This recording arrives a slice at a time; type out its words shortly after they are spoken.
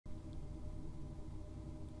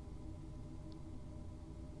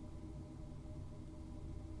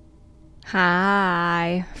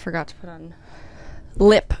Hi. Forgot to put on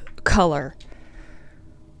lip color.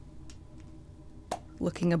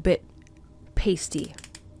 Looking a bit pasty.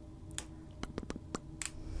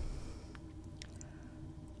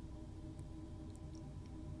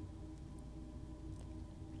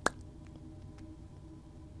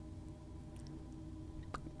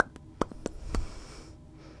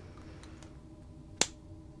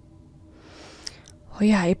 Oh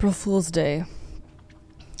yeah, April Fool's Day.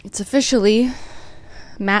 It's officially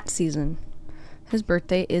Matt season. His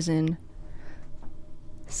birthday is in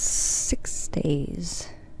 6 days.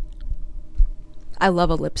 I love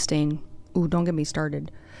a lip stain. Ooh, don't get me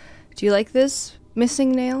started. Do you like this?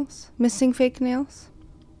 Missing nails? Missing fake nails?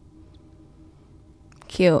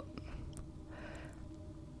 Cute.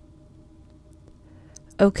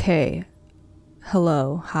 Okay.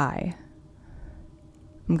 Hello. Hi.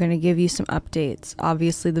 I'm going to give you some updates.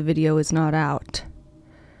 Obviously, the video is not out.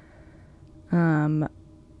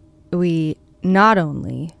 We not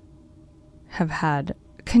only have had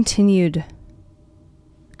continued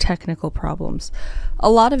technical problems, a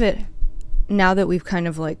lot of it, now that we've kind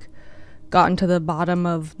of like gotten to the bottom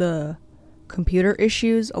of the computer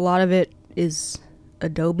issues, a lot of it is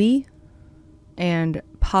Adobe and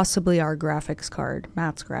possibly our graphics card,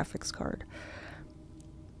 Matt's graphics card.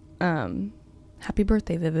 Happy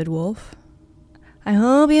birthday, Vivid Wolf. I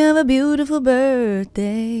hope you have a beautiful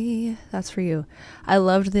birthday. That's for you. I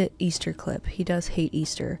loved the Easter clip. He does hate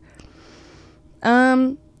Easter.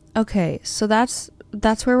 Okay, so that's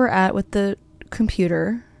where we're at with the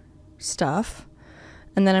computer stuff.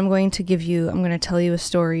 And then I'm going to tell you a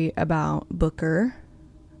story about Booker,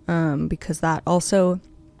 because that also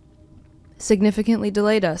significantly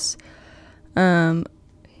delayed us.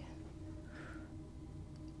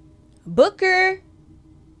 Booker!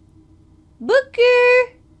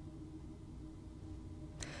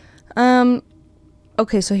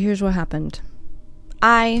 Okay, so here's what happened.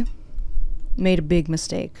 I made a big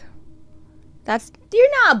mistake. You're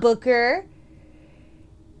not Booker.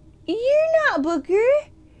 You're not Booker.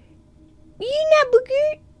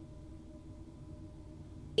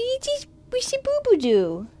 You just wish a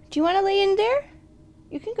boo-boo-doo. Do you want to lay in there?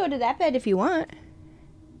 You can go to that bed if you want.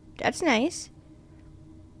 That's nice.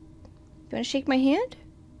 You want to shake my hand?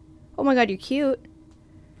 Oh my god, you're cute.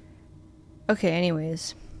 Okay,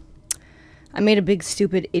 anyways. I made a big,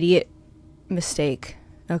 stupid, idiot mistake.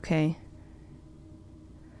 Okay.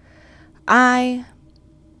 I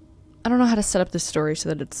don't know how to set up this story so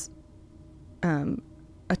that it's a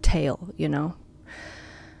tale, you know?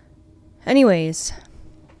 Anyways.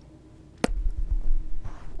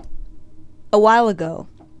 A while ago,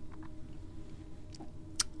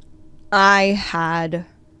 I had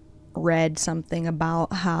read something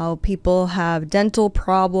about how people have dental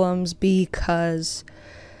problems because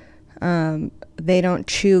they don't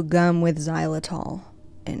chew gum with xylitol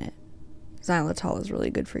in it. Xylitol is really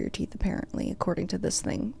good for your teeth, apparently, according to this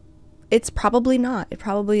thing. It's probably not. It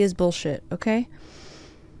probably is bullshit, okay?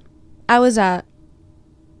 I was at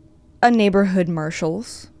a neighborhood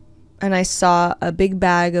Marshall's, and I saw a big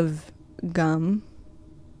bag of gum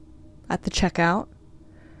at the checkout,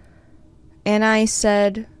 and I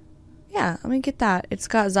said, yeah, let me get that. It's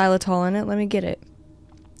got xylitol in it. Let me get it.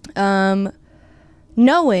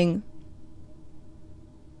 Knowing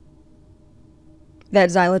that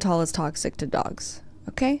xylitol is toxic to dogs.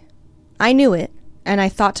 Okay? I knew it. And I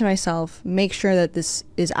thought to myself, make sure that this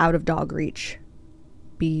is out of dog reach.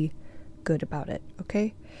 Be good about it.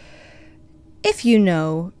 Okay? If you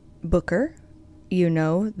know Booker, you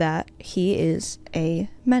know that he is a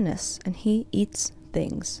menace. And he eats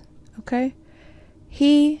things. Okay?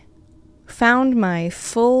 He found my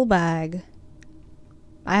full bag.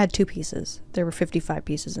 I had 2 pieces. There were 55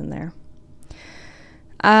 pieces in there.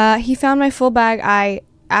 He found my full bag.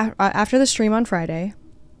 After the stream on Friday,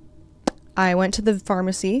 I went to the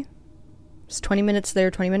pharmacy. It's 20 minutes there,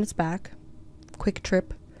 20 minutes back. Quick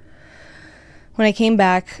trip. When I came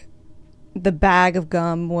back, the bag of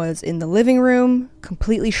gum was in the living room,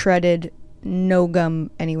 completely shredded, no gum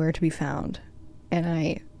anywhere to be found. And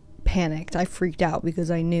I panicked. I freaked out because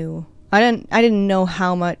I knew I didn't know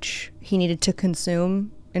how much he needed to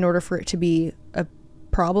consume in order for it to be a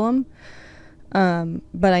problem.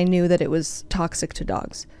 But I knew that it was toxic to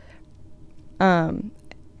dogs. And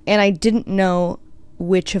I didn't know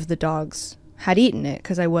which of the dogs had eaten it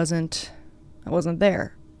because I wasn't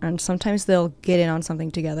there. And sometimes they'll get in on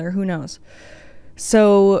something together. Who knows?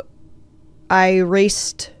 So I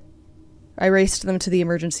raced them to the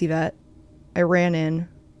emergency vet. I ran in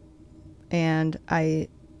and I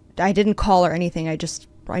didn't call or anything. I just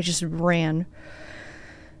ran.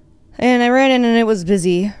 And I ran in and it was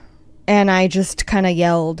busy. And I just kind of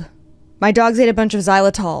yelled, "My dogs ate a bunch of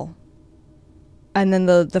xylitol." And then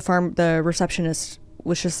the receptionist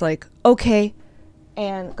was just like, "Okay,"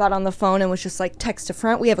 and got on the phone and was just like, "Text to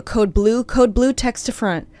front. We have a code blue, text to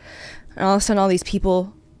front." And all of a sudden, all these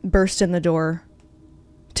people burst in the door,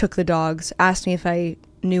 took the dogs, asked me if I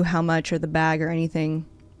knew how much or the bag or anything.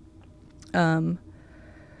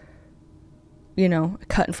 You know,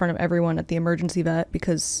 cut in front of everyone at the emergency vet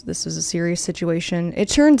because this was a serious situation. It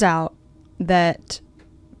turns out that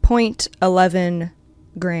 0.11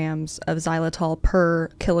 grams of xylitol per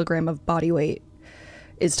kilogram of body weight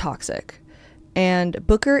is toxic. And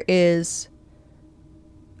Booker is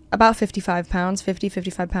about 55 pounds.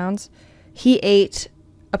 He ate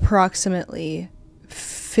approximately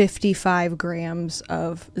 55 grams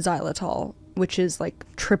of xylitol, which is like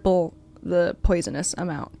triple the poisonous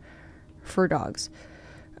amount for dogs.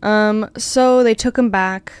 So they took him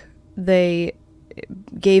back. They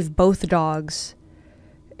gave both dogs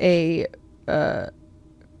a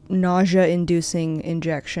nausea-inducing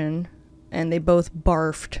injection, and they both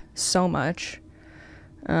barfed so much.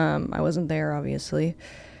 I wasn't there, obviously.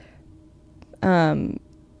 Daphne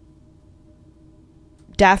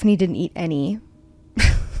didn't eat any.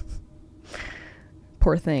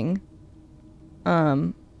 Poor thing.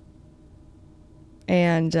 And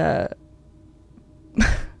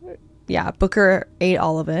yeah, Booker ate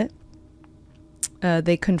all of it.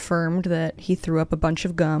 They confirmed that he threw up a bunch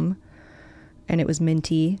of gum, and it was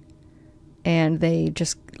minty. And they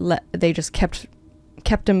just kept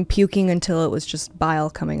him puking until it was just bile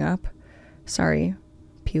coming up. Sorry,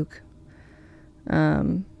 puke.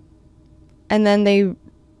 And then they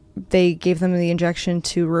gave them the injection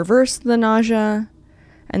to reverse the nausea,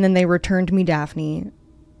 and then they returned me Daphne,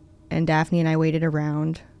 and Daphne and I waited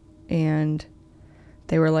around, and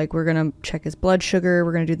they were like, "We're gonna check his blood sugar,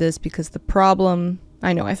 we're gonna do this because the problem..."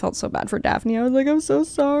 I know, I felt so bad for Daphne. I was like, "I'm so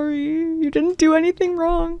sorry, you didn't do anything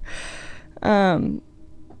wrong."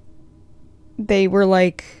 They were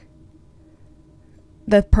like,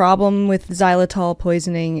 the problem with xylitol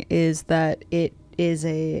poisoning is that it is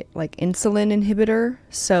a like insulin inhibitor.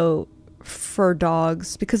 So for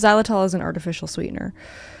dogs, because xylitol is an artificial sweetener,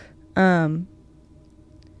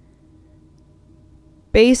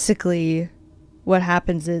 basically what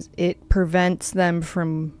happens is it prevents them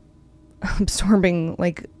from absorbing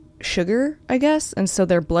like sugar, I guess, and so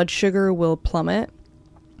their blood sugar will plummet,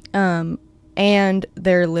 and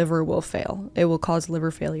their liver will fail. It will cause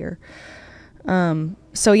liver failure.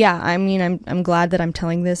 So yeah, I mean, I'm glad that I'm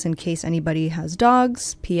telling this in case anybody has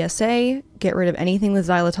dogs. PSA, get rid of anything with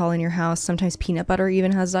xylitol in your house. Sometimes peanut butter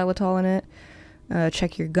even has xylitol in it.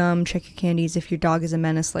 Check your gum, check your candies if your dog is a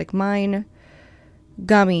menace like mine.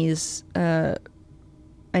 Gummies,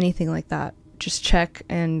 anything like that. Just check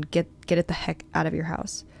and get it the heck out of your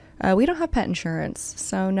house. We don't have pet insurance,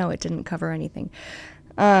 so no, it didn't cover anything.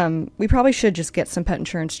 We probably should just get some pet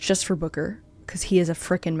insurance just for Booker, because he is a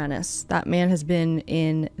frickin' menace. That man has been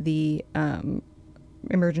in the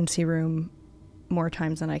emergency room more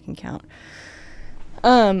times than I can count.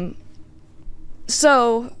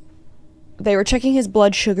 So they were checking his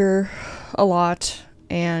blood sugar a lot,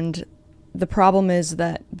 and the problem is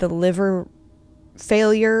that the liver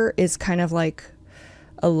failure is kind of like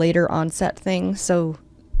a later onset thing, so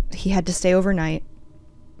he had to stay overnight.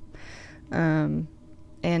 And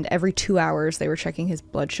every 2 hours they were checking his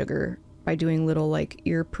blood sugar by doing little like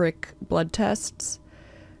ear prick blood tests.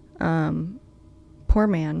 Poor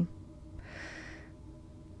man.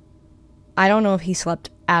 I don't know if he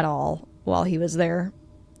slept at all while he was there.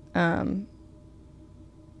 But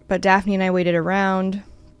Daphne and I waited around.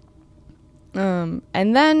 And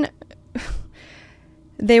then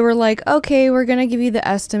they were like, "Okay, we're gonna give you the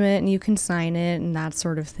estimate and you can sign it and that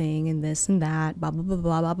sort of thing and this and that, blah, blah, blah,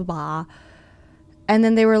 blah, blah, blah, blah." And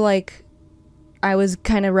then they were like, I was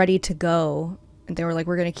kind of ready to go, and they were like,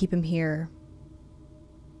 "We're gonna keep him here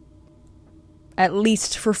at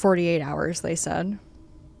least for 48 hours, they said.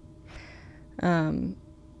 And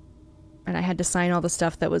I had to sign all the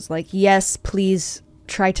stuff that was like, yes, please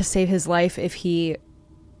try to save his life if he,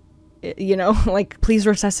 you know, like, please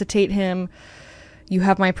resuscitate him. You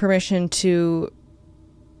have my permission to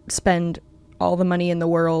spend all the money in the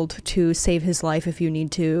world to save his life if you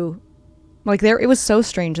need to. Like, it was so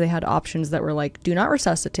strange. They had options that were like, do not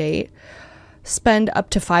resuscitate, spend up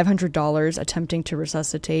to $500 attempting to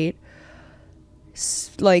resuscitate,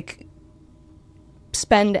 like,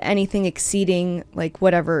 spend anything exceeding, like,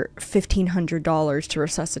 whatever, $1,500 to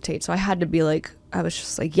resuscitate. So I had to be like, I was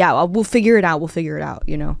just like, yeah, we'll figure it out,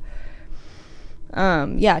 you know.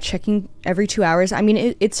 Yeah, checking every 2 hours. I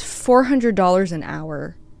mean, it's $400 an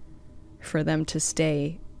hour for them to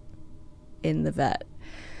stay in the vet.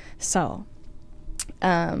 So,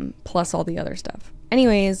 plus all the other stuff.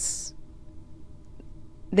 Anyways,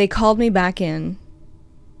 they called me back in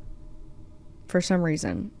for some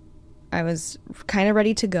reason. I was kind of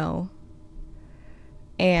ready to go,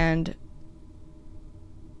 and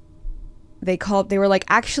they were like,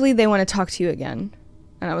 actually, they want to talk to you again.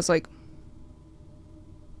 And I was like,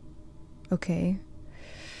 okay.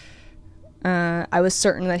 I was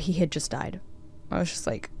certain that he had just died. I was just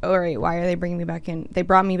like, all right, why are they bringing me back in? They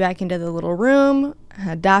brought me back into the little room,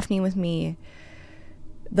 had Daphne with me.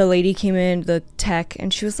 The lady came in, the tech,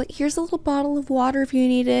 and she was like, here's a little bottle of water if you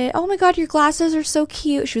need it. Oh my God, your glasses are so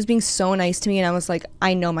cute. She was being so nice to me, and I was like,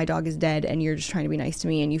 I know my dog is dead, and you're just trying to be nice to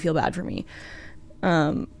me, and you feel bad for me.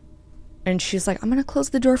 And she's like, I'm going to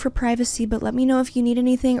close the door for privacy, but let me know if you need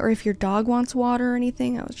anything or if your dog wants water or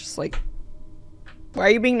anything. I was just like, why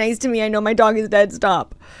are you being nice to me? I know my dog is dead.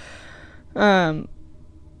 Stop.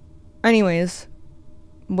 Anyways,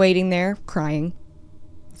 waiting there, crying,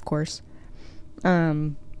 of course.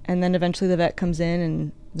 And then eventually the vet comes in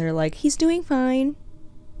and they're like, he's doing fine.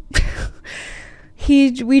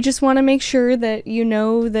 We just want to make sure that you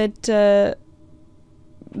know that,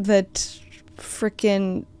 that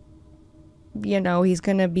frickin', you know, he's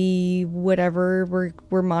gonna be whatever.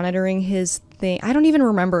 We're monitoring his thing. I don't even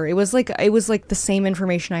remember. It was like the same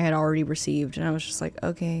information I had already received, and I was just like,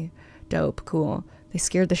 okay, dope, cool. They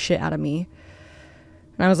scared the shit out of me,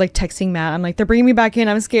 and I was like texting Matt. I'm like, they're bringing me back in.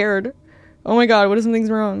 I'm scared. Oh my God, what if something's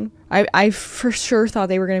wrong? I for sure thought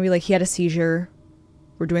they were gonna be like, he had a seizure.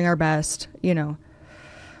 We're doing our best, you know.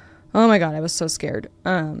 Oh my God, I was so scared.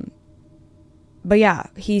 But yeah,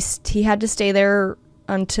 he had to stay there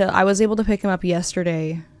until I was able to pick him up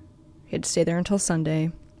yesterday. He had to stay there until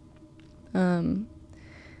Sunday.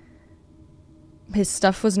 His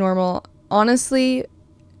stuff was normal. Honestly,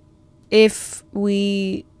 I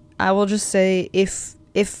will just say, if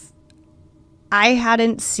I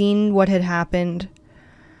hadn't seen what had happened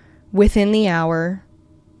within the hour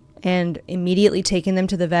and immediately taken them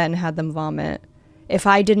to the vet and had them vomit, if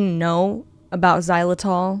I didn't know about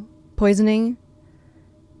xylitol poisoning,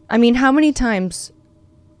 I mean, how many times,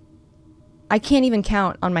 I can't even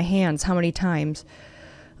count on my hands how many times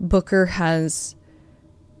Booker has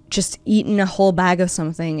just eaten a whole bag of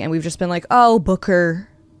something and we've just been like, oh, Booker,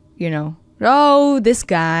 you know, oh, this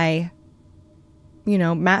guy. You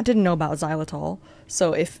know, Matt didn't know about xylitol,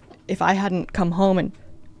 so if I hadn't come home and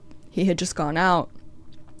he had just gone out,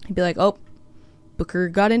 he'd be like, oh, Booker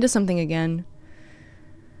got into something again.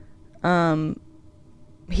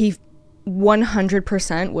 He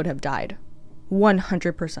 100% would have died.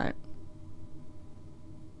 100%.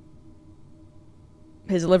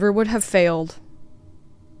 His liver would have failed.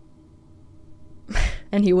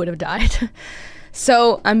 And he would have died.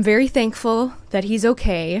 So I'm very thankful that he's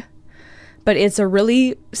okay. But it's a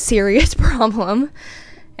really serious problem.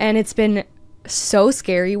 And it's been so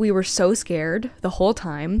scary. We were so scared the whole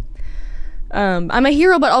time. I'm a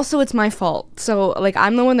hero, but also it's my fault. So, like,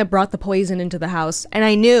 I'm the one that brought the poison into the house. And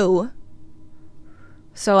I knew.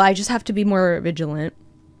 So I just have to be more vigilant.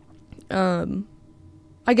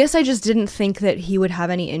 I guess I just didn't think that he would have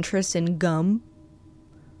any interest in gum.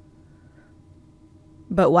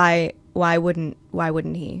 But why wouldn't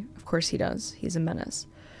he? Of course he does. He's a menace.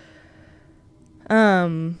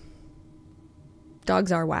 Dogs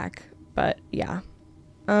are whack, but yeah.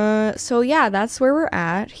 So yeah, that's where we're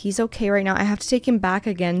at. He's okay right now. I have to take him back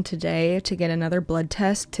again today to get another blood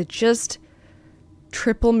test to just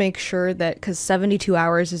triple make sure that, because 72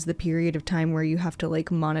 hours is the period of time where you have to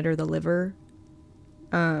like monitor the liver.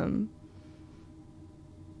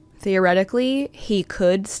 Theoretically, he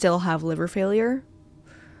could still have liver failure.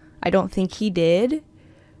 I don't think he did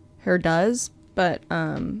or does, but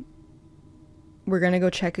we're gonna go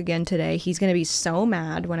check again today. He's gonna be so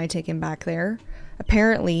mad when I take him back there.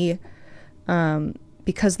 Apparently,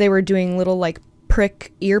 because they were doing little like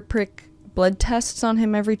ear prick blood tests on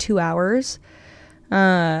him every 2 hours,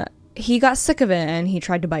 he got sick of it and he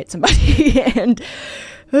tried to bite somebody. And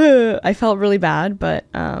I felt really bad, but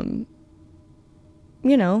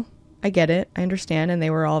you know, I get it. I understand, and they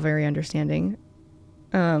were all very understanding.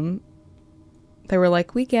 They were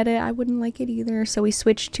like, we get it. I wouldn't like it either. So we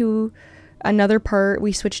switched to another part.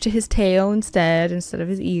 We switched to his tail instead of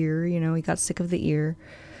his ear. You know, he got sick of the ear.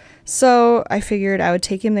 So I figured I would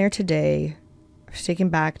take him there today. I should take him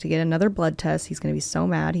back to get another blood test. He's going to be so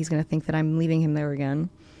mad. He's going to think that I'm leaving him there again.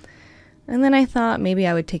 And then I thought maybe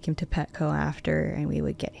I would take him to Petco after and we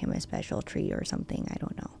would get him a special treat or something. I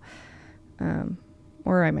don't know.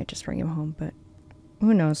 Or I might just bring him home, but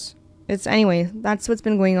who knows? Anyway, that's what's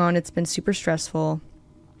been going on. It's been super stressful.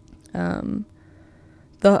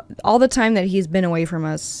 all the time that he's been away from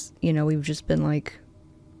us, you know, we've just been like,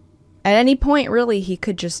 at any point, really, he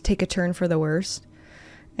could just take a turn for the worst.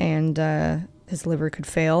 And his liver could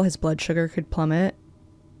fail. His blood sugar could plummet.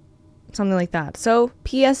 Something like that. So,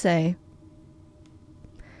 PSA.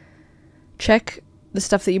 Check the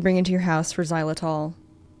stuff that you bring into your house for xylitol.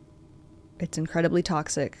 It's incredibly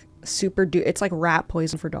toxic. It's like rat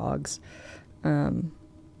poison for dogs. And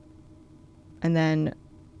then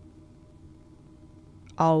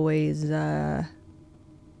always,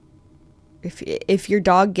 if your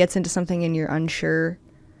dog gets into something and you're unsure,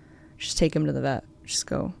 just take him to the vet. Just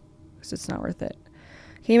go, because it's not worth it.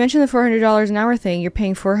 Can you mention the $400 an hour thing? You're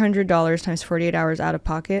paying $400 times 48 hours out of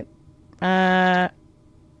pocket. No.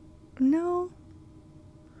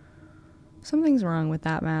 Something's wrong with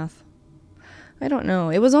that math. I don't know.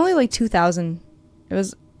 It was only like $2,000. It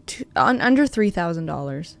was under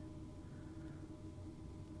 $3,000.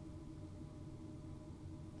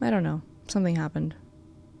 I don't know. Something happened.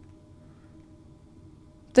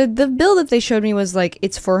 The bill that they showed me was like,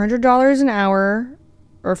 it's $400 an hour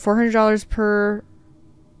or $400 per,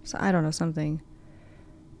 I don't know, something.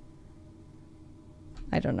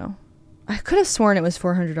 I don't know. I could have sworn it was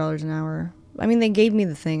 $400 an hour. I mean, they gave me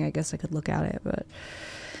the thing. I guess I could look at it, but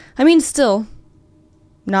I mean, still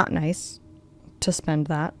not nice to spend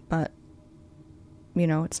that, but you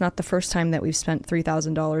know, it's not the first time that we've spent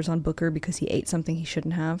 $3,000 on Booker because he ate something he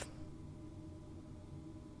shouldn't have.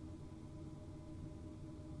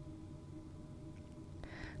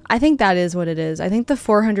 I think that is what it is. I think the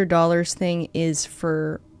 $400 thing is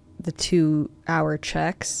for the 2-hour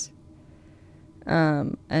checks.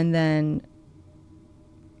 And then,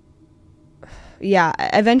 yeah,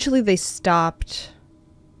 eventually they stopped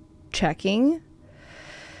checking.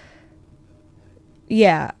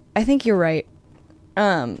 Yeah, I think you're right.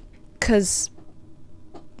 'Cause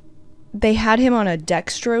they had him on a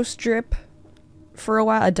dextrose drip for a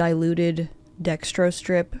while, a diluted dextrose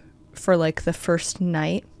drip for like the first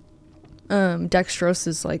night. Dextrose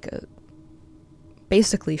is like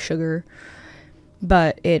basically sugar,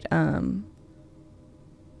 but it's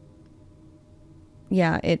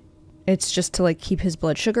just to like keep his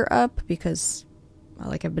blood sugar up because,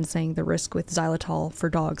 like I've been saying, the risk with xylitol for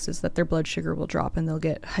dogs is that their blood sugar will drop and they'll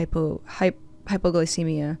get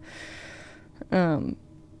hypoglycemia.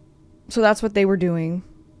 So that's what they were doing.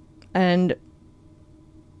 And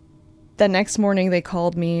the next morning they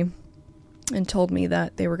called me and told me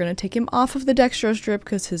that they were going to take him off of the dextrose drip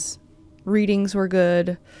because his readings were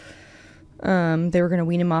good. They were going to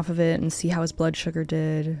wean him off of it and see how his blood sugar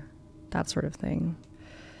did, that sort of thing.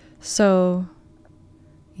 So,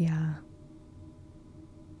 yeah.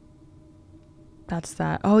 That's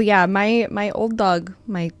that. Oh, yeah, my old dog,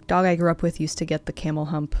 my dog I grew up with used to get the camel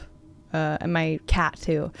hump. And my cat,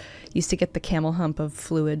 too, used to get the camel hump of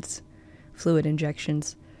fluid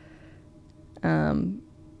injections.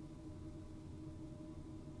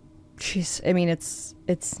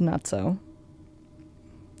 It's nutso.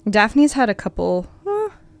 Daphne's had a couple.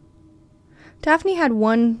 Daphne had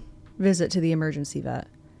one visit to the emergency vet.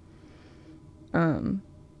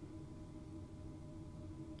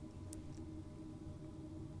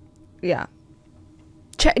 Yeah.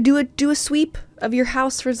 Do a sweep of your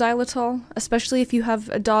house for xylitol, especially if you have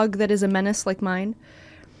a dog that is a menace like mine.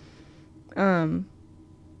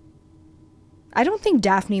 I don't think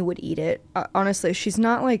Daphne would eat it. Honestly, she's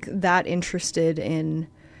not like that interested in.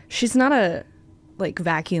 She's not a like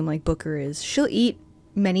vacuum like Booker is. She'll eat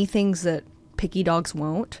many things that picky dogs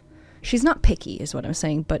won't. She's not picky, is what I'm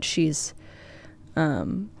saying, but she's.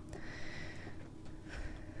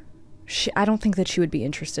 I don't think that she would be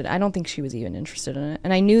interested. I don't think she was even interested in it.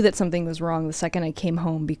 And I knew that something was wrong the second I came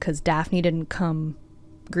home because Daphne didn't come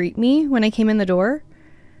greet me when I came in the door.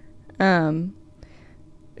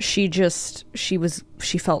 She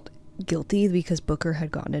felt guilty because Booker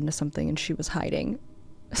had gotten into something and she was hiding.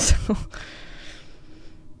 So,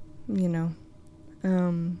 you know.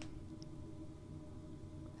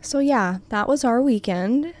 So yeah, that was our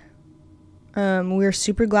weekend. We were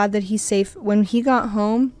super glad that he's safe. When he got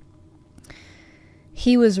home,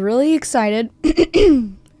 he was really excited.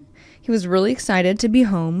 He was really excited to be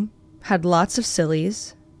home. Had lots of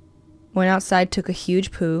sillies. Went outside, took a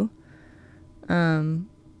huge poo. And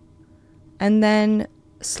then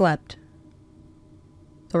slept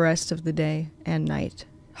the rest of the day and night.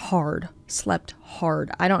 Hard. Slept hard.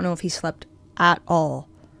 I don't know if he slept at all.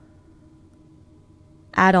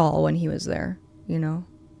 At all when he was there, you know?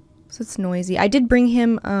 So it's noisy. I did bring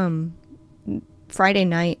him Friday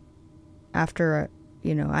night after,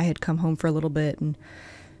 I had come home for a little bit and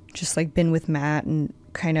just like been with Matt and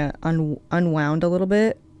kind of unwound a little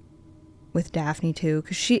bit. with Daphne too,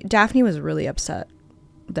 because Daphne was really upset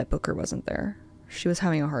that Booker wasn't there. She was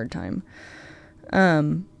having a hard time.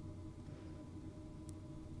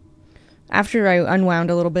 After I unwound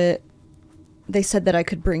a little bit, they said that I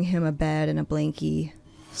could bring him a bed and a blankie.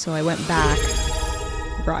 So I went back,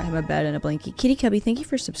 brought him a bed and a blankie. Kitty Cubby, thank you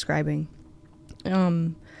for subscribing.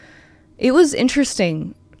 It was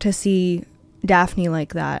interesting to see Daphne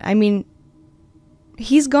like that. I mean,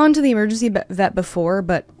 he's gone to the emergency vet before,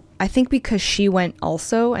 but I think because she went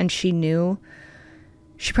also and she knew,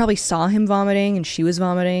 she probably saw him vomiting and she was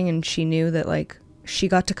vomiting and she knew that like she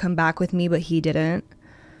got to come back with me, but he didn't.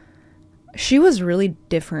 She was really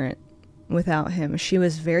different without him. She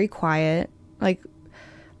was very quiet. Like,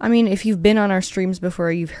 I mean, if you've been on our streams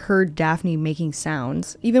before, you've heard Daphne making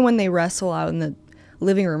sounds. Even when they wrestle out in the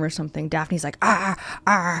living room or something, Daphne's like, ah,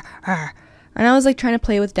 ah, ah. And I was like trying to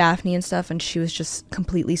play with Daphne and stuff, and she was just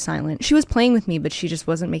completely silent. She was playing with me, but she just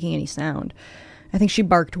wasn't making any sound. I think she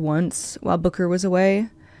barked once while Booker was away.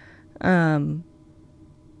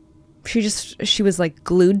 She was like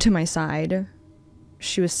glued to my side.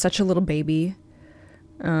 She was such a little baby.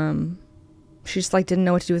 She just like didn't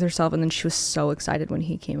know what to do with herself, and then she was so excited when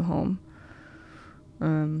he came home.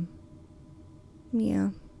 Yeah.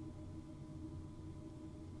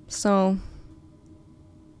 So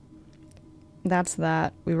that's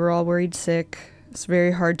that. We were all worried sick. It's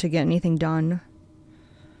very hard to get anything done.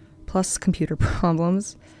 Plus computer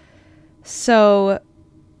problems. So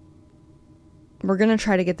we're gonna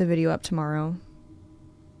try to get the video up tomorrow.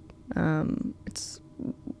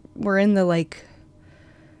 We're in the like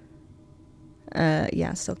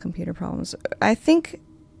yeah, still computer problems. I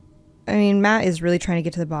mean, Matt is really trying to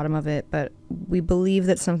get to the bottom of it, but we believe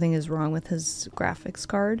that something is wrong with his graphics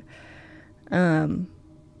card.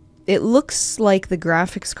 It looks like the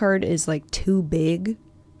graphics card is like too big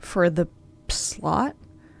for the slot,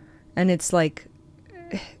 and it's like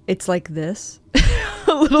this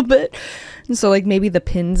a little bit. And so like maybe the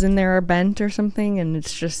pins in there are bent or something, and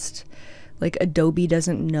it's just like Adobe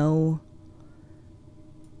doesn't know,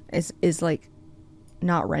 is like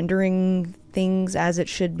not rendering things as it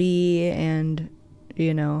should be. And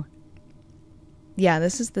you know, yeah,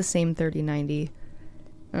 this is the same 3090.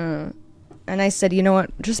 And I said, you know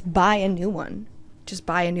what, just buy a new one. Just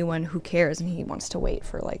buy a new one, who cares? And he wants to wait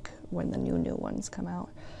for like when the new ones come out.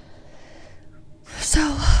 So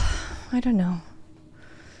I don't know.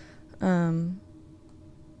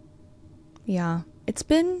 Yeah, it's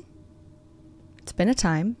been a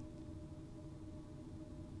time.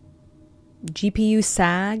 GPU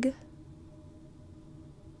sag.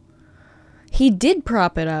 He did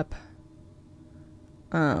prop it up.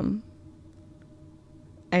 And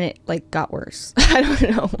it like got worse. I don't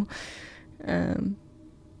know.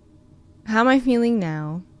 How am I feeling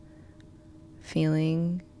now?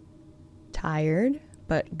 Feeling tired,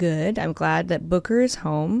 but good. I'm glad that Booker is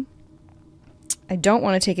home. I don't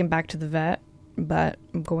want to take him back to the vet, but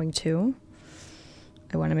I'm going to.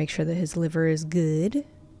 I want to make sure that his liver is good.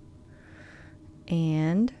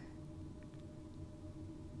 And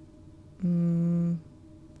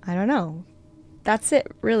I don't know. That's it,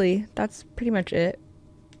 really. That's pretty much it.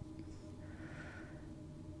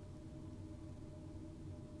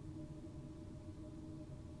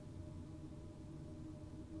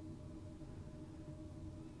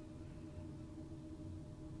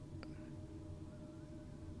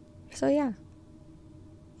 So yeah.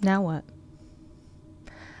 Now what?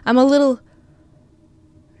 I'm a little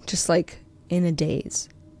just like in a daze.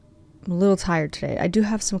 I'm a little tired today. I do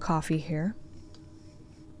have some coffee here.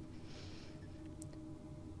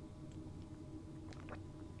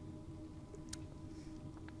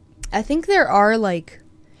 I think there are like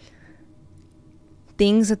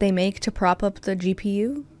things that they make to prop up the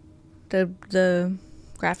GPU, the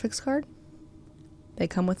graphics card. They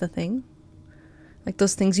come with a thing. Like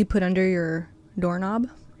those things you put under your doorknob.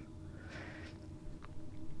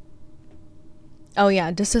 Oh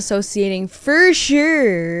yeah, disassociating for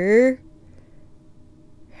sure.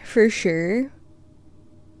 For sure.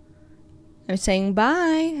 I'm saying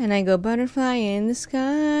bye, and I go butterfly in the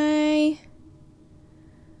sky.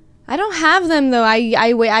 I don't have them though.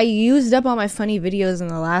 I used up all my funny videos in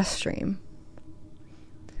the last stream.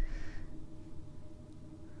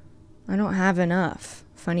 I don't have enough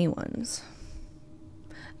funny ones.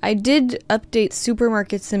 I did update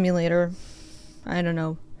Supermarket Simulator. I don't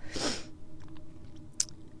know.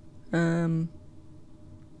 I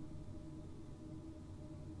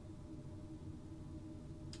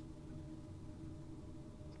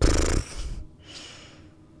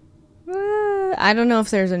don't know if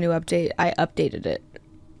there's a new update. I updated it.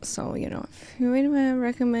 So, you know, if you would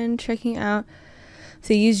recommend checking out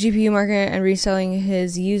the used GPU market and reselling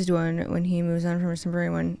his used one when he moves on from his temporary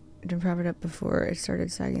one. Didn't prop it up before it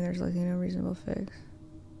started sagging. There's likely no reasonable fix.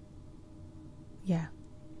 Yeah.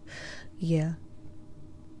 Yeah.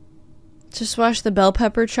 Just watch the bell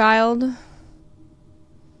pepper child.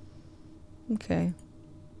 Okay.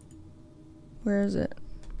 Where is it?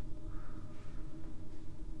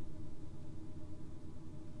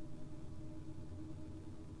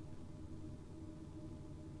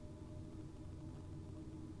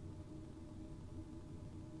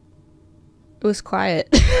 It was quiet.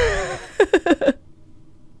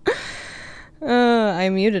 I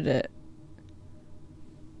muted it.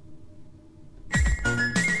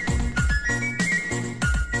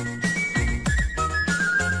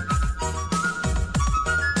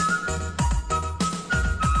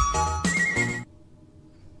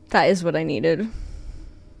 That is what I needed.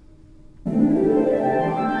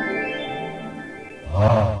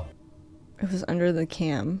 It was under the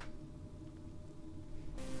cam.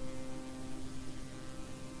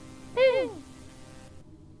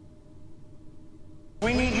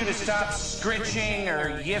 We need you to stop scritching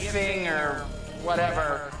or yiffing or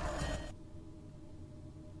whatever.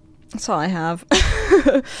 That's all I have.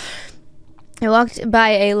 I walked by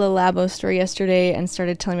a Le Labo store yesterday and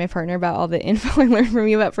started telling my partner about all the info I learned from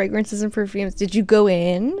you about fragrances and perfumes. Did you go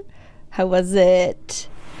in? How was it?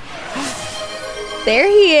 There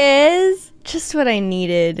he is. Just what I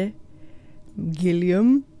needed.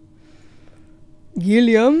 Gilliam.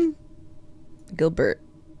 Gilbert.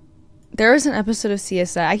 There was an episode of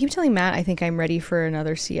CSI. I keep telling Matt I think I'm ready for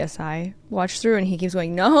another CSI watch through, and he keeps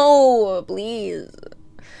going, no, please.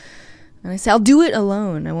 And I say, I'll do it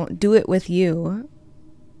alone. I won't do it with you.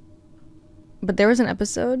 But there was an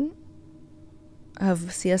episode of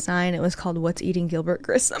CSI, and it was called What's Eating Gilbert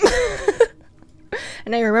Grissom.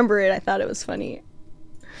 And I remember it. I thought it was funny.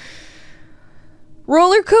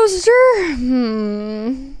 Roller coaster?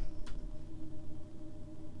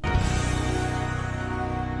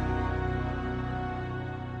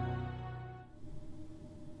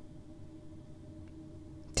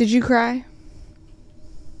 Did you cry?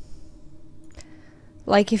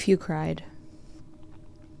 Like if you cried.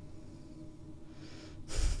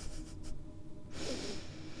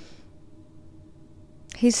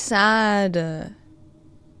 He's sad.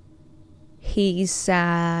 He's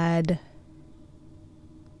sad.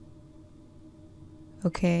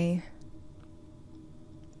 Okay.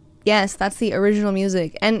 Yes, that's the original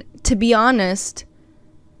music. And to be honest,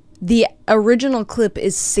 the original clip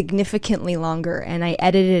is significantly longer, and I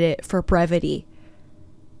edited it for brevity.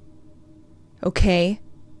 Okay?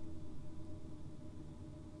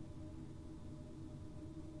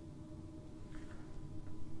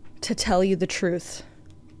 To tell you the truth.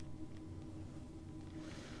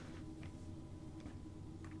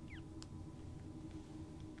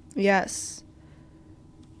 Yes.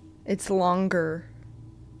 It's longer.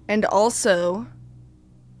 And also,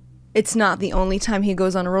 it's not the only time he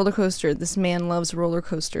goes on a roller coaster. This man loves roller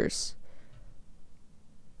coasters.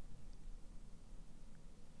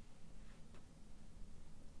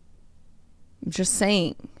 I'm just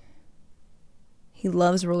saying. He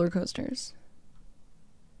loves roller coasters.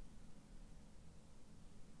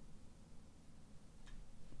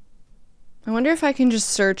 I wonder if I can just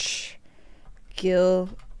search Gil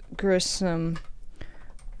Grissom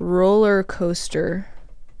roller coaster.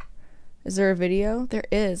 Is there a video? There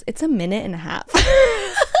is. It's 1.5 minutes.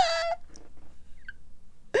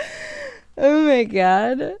 Oh my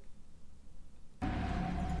god.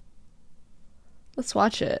 Let's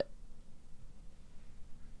watch it.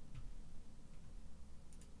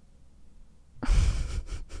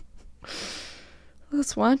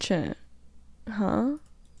 Let's watch it. Huh?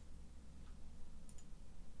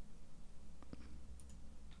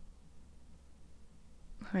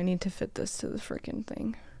 I need to fit this to the freaking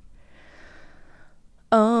thing.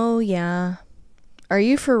 Oh, yeah. Are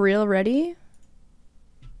you for real ready?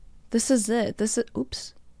 This is it. This is...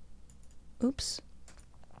 Oops. Oops.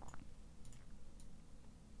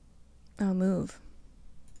 I'll move.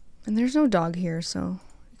 And there's no dog here, so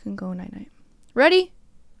you can go night-night. Ready?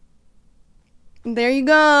 There you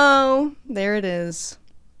go. There it is.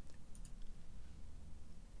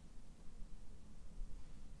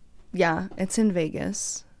 Yeah, it's in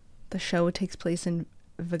Vegas. The show takes place in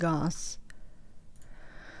Vegas.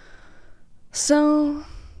 So,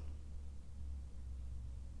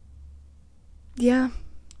 yeah,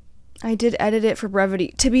 I did edit it for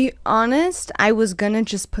brevity. To be honest, I was gonna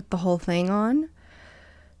just put the whole thing on,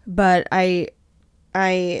 but I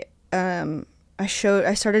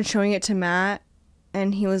started showing it to Matt,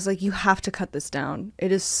 and he was like, "You have to cut this down.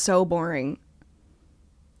 It is so boring."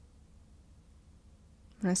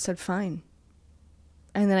 And I said, fine.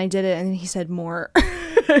 And then I did it, and then he said more.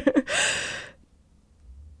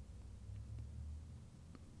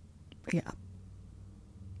 Yeah.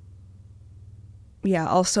 Yeah,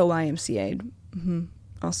 also YMCA'd. Mm-hmm.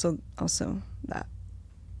 Also that.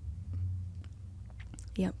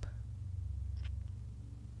 Yep.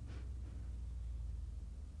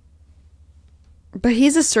 But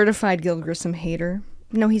he's a certified Gil Grissom hater.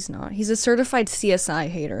 No, he's not. He's a certified CSI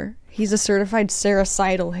hater. He's a certified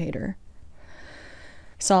sericidal hater.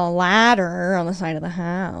 Saw a ladder on the side of the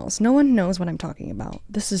house. No one knows what I'm talking about.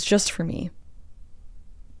 This is just for me.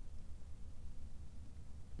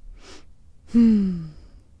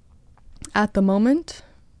 At the moment,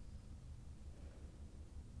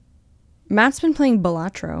 Matt's been playing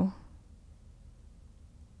Balatro.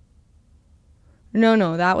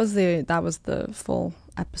 No, that was the full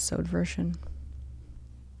episode version.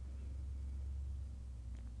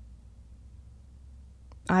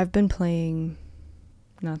 I've been playing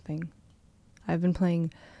nothing. I've been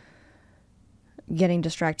playing getting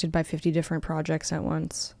distracted by 50 different projects at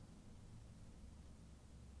once.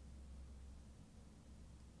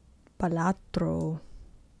 Balatro.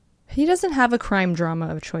 He doesn't have a crime drama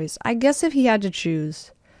of choice. I guess if he had to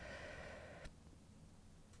choose.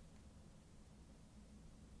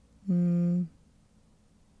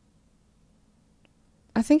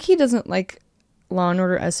 I think he doesn't like Law and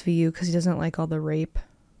Order SVU because he doesn't like all the rape.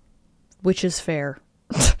 Which is fair.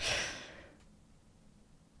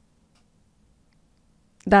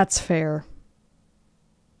 That's fair.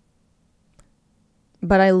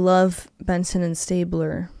 But I love Benson and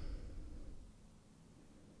Stabler.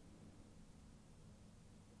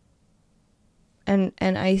 And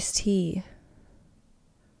Ice-T.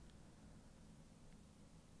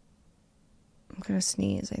 I'm gonna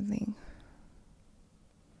sneeze, I think.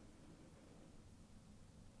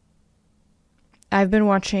 I've been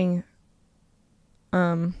watching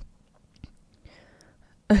a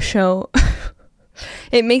show.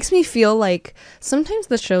 It makes me feel like sometimes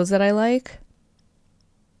the shows that I like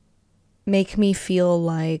make me feel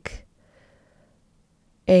like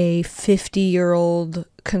a 50-year-old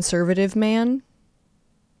conservative man.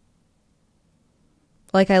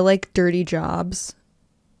 Like, I like Dirty Jobs,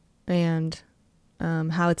 and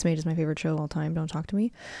How It's Made is my favorite show of all time. Don't talk to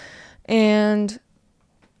me. And,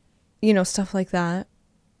 you know, stuff like that.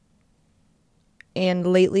 And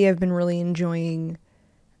lately I've been really enjoying,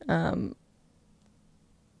 I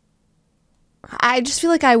just feel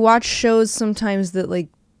like I watch shows sometimes that, like,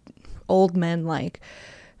 old men like.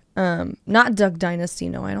 Not Duck Dynasty,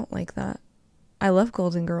 no, I don't like that. I love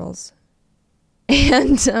Golden Girls.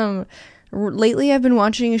 And, lately I've been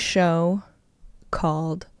watching a show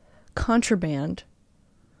called Contraband,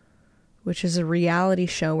 which is a reality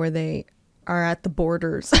show where they are at the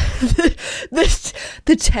borders,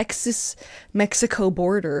 the Texas-Mexico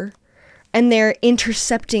border, and they're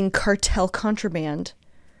intercepting cartel contraband.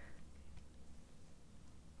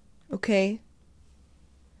 Okay?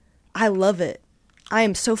 I love it. I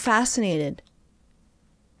am so fascinated.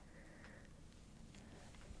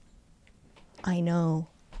 I know.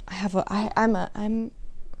 I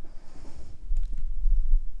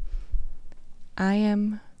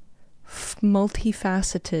am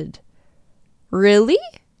multifaceted. Really?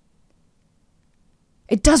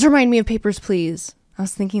 It does remind me of Papers, Please. I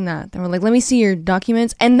was thinking that. They were like, let me see your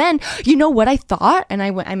documents. And then, you know what I thought? And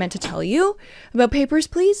I meant to tell you about Papers,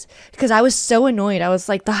 Please. Because I was so annoyed. I was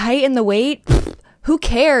like, the height and the weight? Pfft, who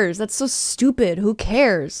cares? That's so stupid. Who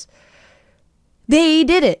cares? They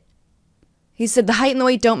did it. He said, the height and the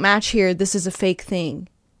weight don't match here. This is a fake thing.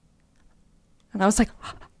 And I was like,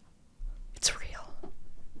 it's real.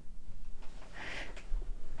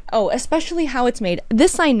 Oh, especially How It's Made.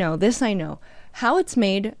 This I know. How It's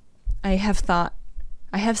Made, I have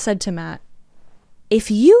said to Matt,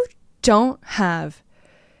 if you don't have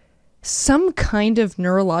some kind of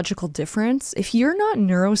neurological difference, if you're not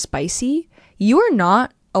neurospicy, you are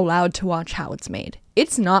not allowed to watch How It's Made.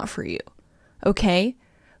 It's not for you. Okay?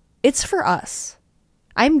 It's for us.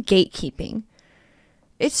 I'm gatekeeping.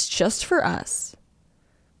 It's just for us.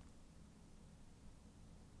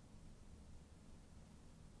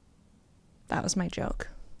 That was my joke.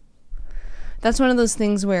 That's one of those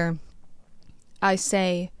things where I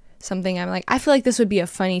say something, I'm like, I feel like this would be a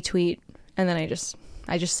funny tweet, and then I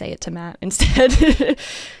just say it to Matt instead.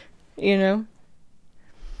 You know?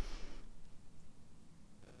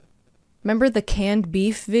 Remember the canned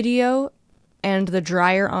beef video and the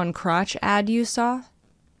dryer on crotch ad you saw?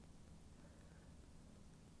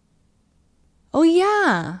 Oh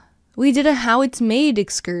yeah, we did a How It's Made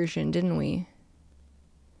excursion, didn't we?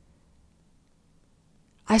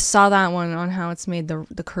 I saw that one on How It's Made,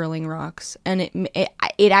 the curling rocks, and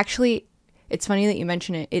it actually, it's funny that you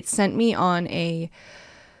mention it. It sent me on a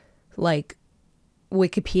like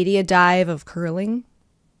Wikipedia dive of curling,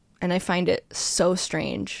 and I find it so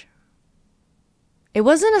strange. It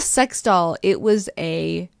wasn't a sex doll, it was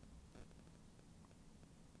a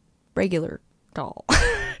regular doll.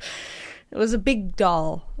 It was a big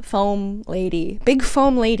doll, big foam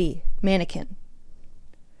lady mannequin.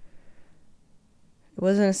 It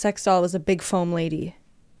wasn't a sex doll, it was a big foam lady.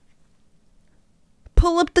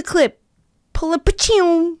 Pull up the clip. Pull up a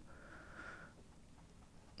tune.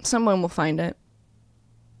 Someone will find it.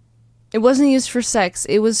 It wasn't used for sex.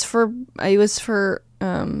 It was for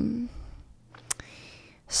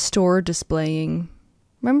store displaying.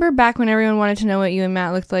 Remember back when everyone wanted to know what you and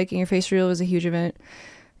Matt looked like and your face reveal was a huge event?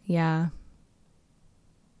 Yeah.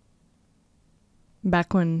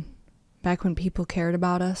 Back when people cared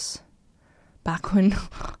about us. Back when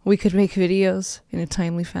we could make videos in a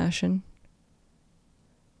timely fashion.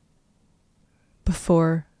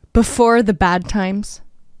 Before the bad times.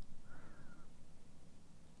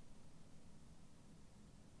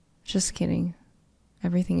 Just kidding.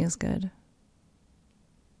 Everything is good.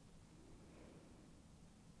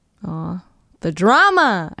 Aw. The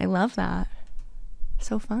drama! I love that.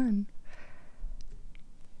 So fun.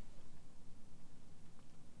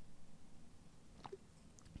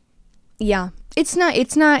 Yeah. It's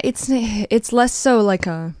less so like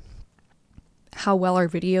a how well our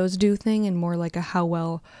videos do thing and more like a how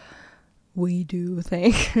well we do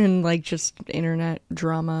thing. And like just internet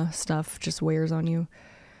drama stuff just wears on you.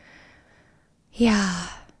 Yeah.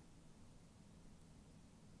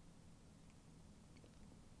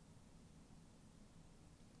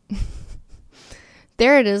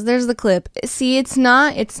 There it is. There's the clip. See, it's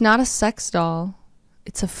not a sex doll.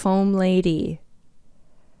 It's a foam lady.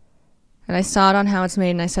 And I saw it on How It's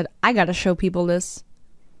Made and I said, I gotta show people this.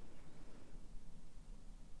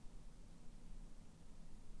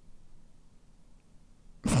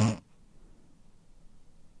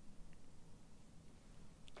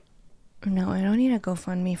 No, I don't need a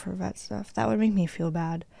GoFundMe for vet stuff. That would make me feel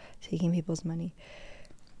bad, taking people's money.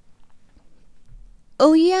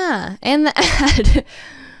 Oh yeah, and the ad.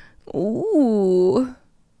 Ooh.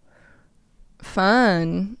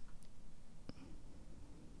 Fun.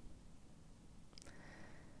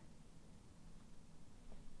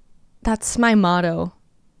 That's my motto.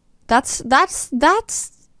 That's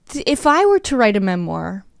if I were to write a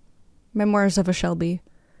memoir, Memoirs of a Shelby,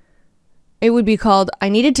 it would be called I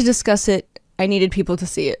Needed to Discuss It, I Needed People to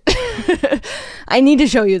See It. I need to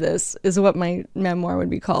show you this is what my memoir would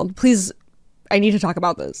be called. Please, I need to talk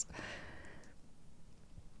about this.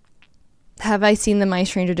 Have I seen the My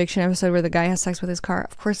Strange Addiction episode where the guy has sex with his car?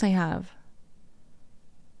 Of course I have.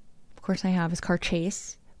 Of course I have. His car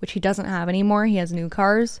Chase, which he doesn't have anymore. He has new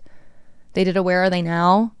cars. They did a Where Are They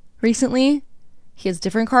Now recently. He has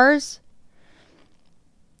different cars.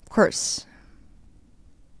 Of course.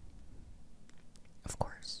 Of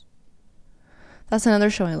course. That's another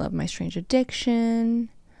show I love. My Strange Addiction.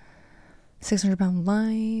 600 Pound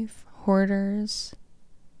Life. Hoarders.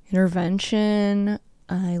 Intervention.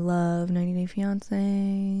 I love 90 Day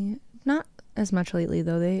Fiancé. Not as much lately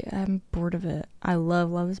though. I'm bored of it. I love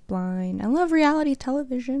Love Is Blind. I love reality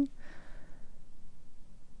television.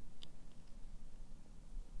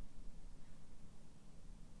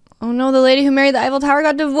 Oh no, the lady who married the Eiffel Tower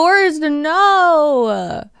got divorced.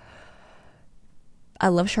 No. I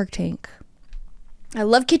love Shark Tank. I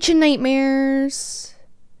love Kitchen Nightmares.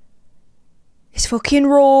 It's fucking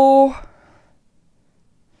raw.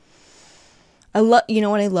 You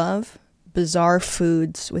know what I love? Bizarre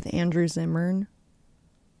Foods with Andrew Zimmern.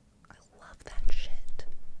 I love that shit.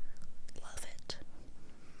 Love it.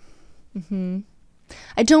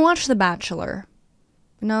 I don't watch The Bachelor.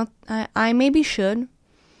 No, I maybe should.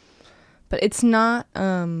 But it's not,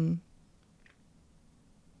 I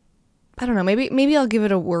don't know, maybe I'll give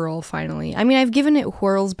it a whirl finally. I mean, I've given it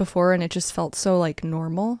whirls before and it just felt so, like,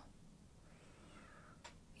 normal.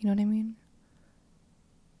 You know what I mean?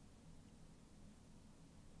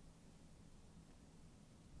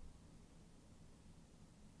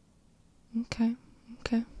 Okay.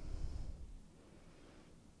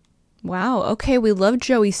 Wow, okay, we love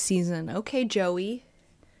Joey's season. Okay, Joey.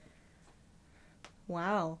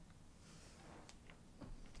 Wow.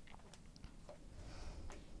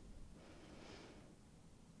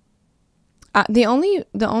 The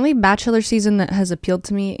only Bachelor season that has appealed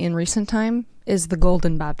to me in recent time is The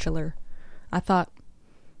Golden Bachelor. I thought,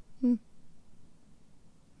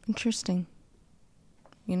 interesting.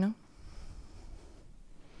 You know?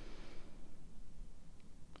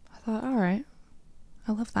 I thought, all right.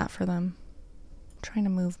 I love that for them. I'm trying to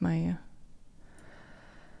move my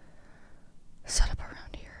setup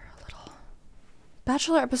around here a little.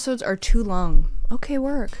 Bachelor episodes are too long. Okay,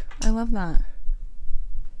 work. I love that.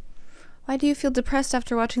 Why do you feel depressed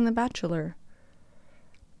after watching The Bachelor?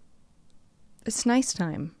 It's nice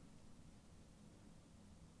time.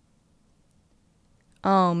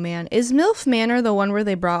 Oh man, is MILF Manor the one where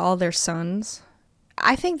they brought all their sons?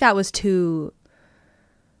 I think that was too...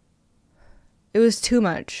 It was too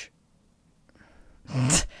much.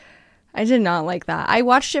 I did not like that. I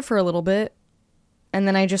watched it for a little bit, and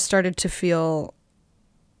then I just started to feel...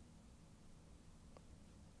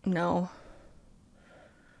 No.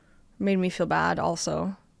 It made me feel bad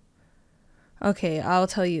also. Okay, I'll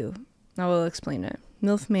tell you. I will explain it.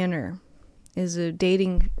 MILF Manor is a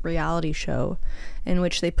dating reality show in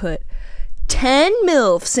which they put 10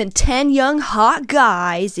 MILFs and 10 young hot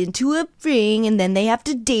guys into a ring, and then they have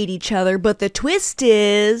to date each other. But the twist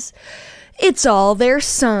is, it's all their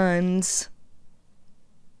sons.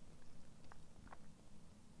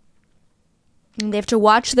 And they have to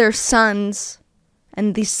watch their sons,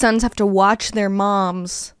 and these sons have to watch their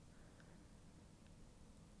moms.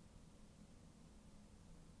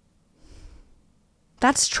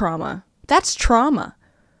 That's trauma. That's trauma.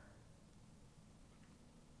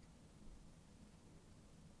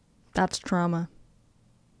 That's trauma.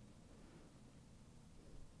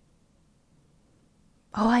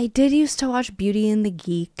 Oh, I did used to watch Beauty and the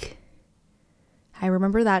Geek. I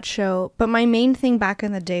remember that show. But my main thing back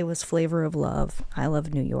in the day was Flavor of Love. I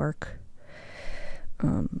Love New York.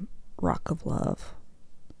 Rock of Love.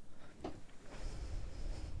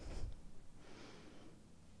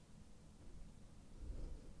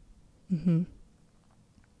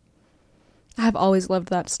 I've always loved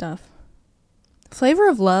that stuff. Flavor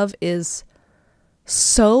of Love is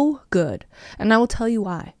so good. And I will tell you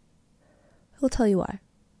why.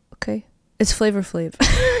 Okay? It's Flavor Flav.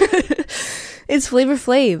 It's Flavor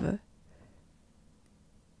Flav.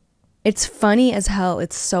 It's funny as hell.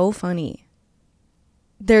 It's so funny.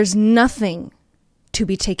 There's nothing to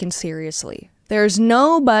be taken seriously. There's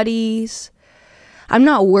nobody's... I'm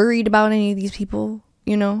not worried about any of these people,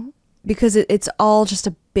 you know? Because it's all just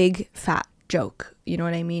a big fat joke. You know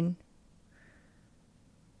what I mean?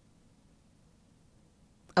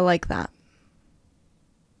 I like that.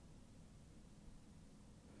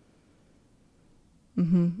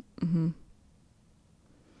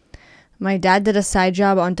 My dad did a side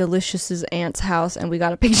job on Delicious's aunt's house, and we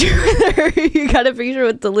got a picture with her. You got a picture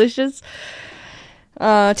with Delicious?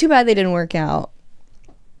 Too bad they didn't work out.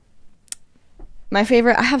 My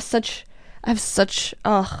favorite, I have such,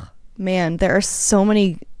 oh man, there are so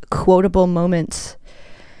many quotable moments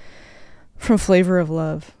from Flavor of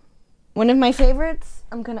Love. One of my favorites,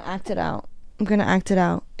 I'm gonna act it out,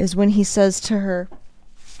 is when he says to her,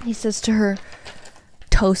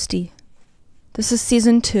 Toasty. This is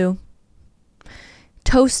season 2.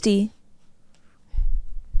 Toasty.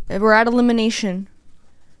 We're at elimination.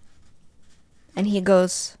 And he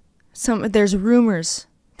goes, there's rumors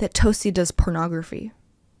that Toasty does pornography.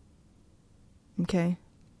 Okay?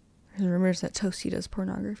 There's rumors that Toasty does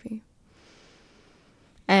pornography.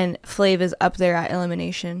 And Flav is up there at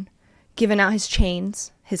elimination, giving out his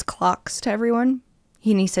chains, his clocks to everyone.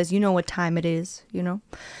 And he says, you know what time it is, you know?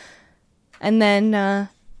 And then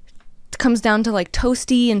it comes down to like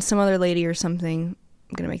Toasty and some other lady or something.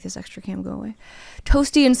 I'm going to make this extra cam go away.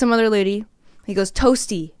 Toasty and some other lady. He goes,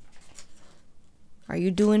 Toasty, are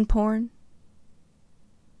you doing porn?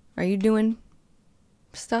 Are you doing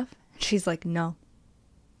stuff? She's like, no.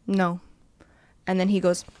 And then he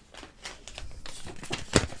goes,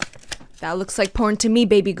 that looks like porn to me,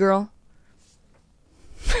 baby girl.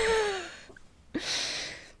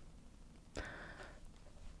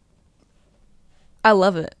 I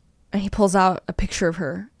love it. And he pulls out a picture of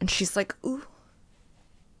her, and she's like, ooh.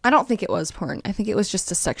 I don't think it was porn. I think it was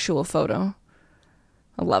just a sexual photo.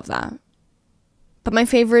 I love that. But my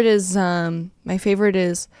favorite is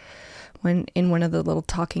when in one of the little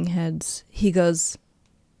talking heads, he goes,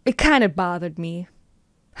 it kind of bothered me.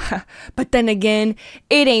 But then again,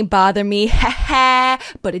 it ain't bother me.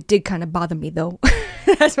 But it did kind of bother me though.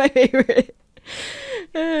 That's my favorite.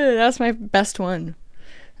 That's my best one.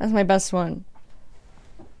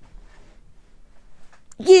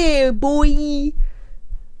 Yeah, boy.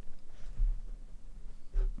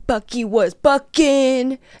 Bucky was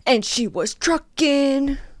bucking, and she was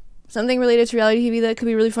trucking. Something related to reality TV that could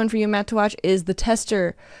be really fun for you and Matt to watch is The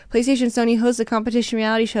Tester. PlayStation Sony hosts a competition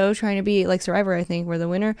reality show trying to be like Survivor, I think, where the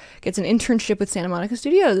winner gets an internship with Santa Monica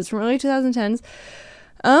Studios. It's from early 2010s.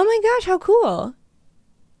 Oh my gosh, how cool.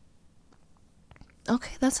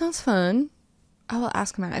 Okay, that sounds fun. I will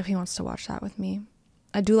ask Matt if he wants to watch that with me.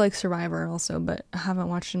 I do like Survivor also, but I haven't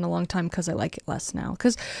watched it in a long time because I like it less now.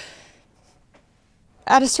 Because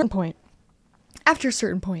at a certain point, after a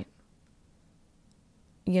certain point,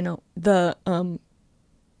 you know, there's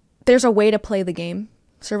a way to play the game,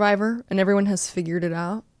 Survivor, and everyone has figured it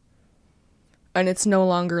out. And it's no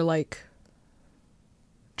longer like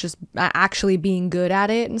just actually being good at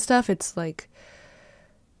it and stuff. It's like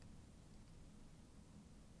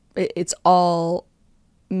it's all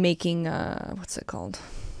making what's it called?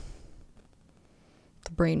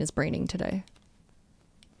 The brain is braining today.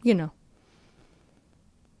 You know.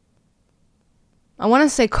 I want to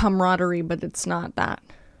say camaraderie, but it's not that.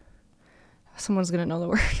 Someone's gonna know the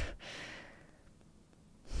word.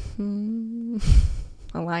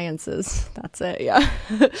 Alliances. That's it, yeah.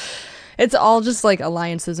 It's all just like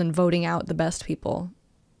alliances and voting out the best people.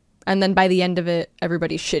 And then by the end of it,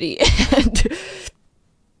 everybody's shitty. And,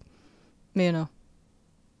 you know.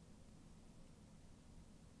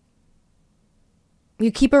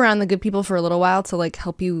 You keep around the good people for a little while to like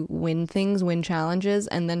help you win things, win challenges.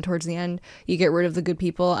 And then towards the end, you get rid of the good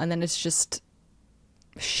people. And then it's just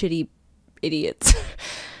shitty idiots.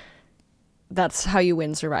 That's how you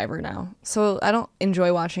win Survivor now. So I don't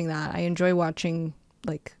enjoy watching that. I enjoy watching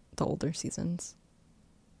like the older seasons.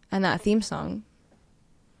 And that theme song.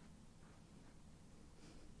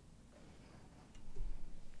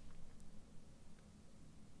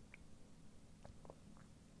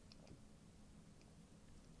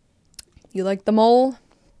 You like The Mole?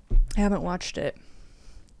 I haven't watched it.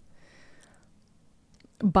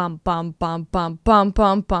 Bum bum bum bum bum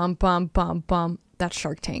bum bum bum bum bum. That's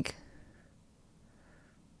Shark Tank.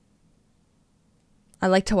 I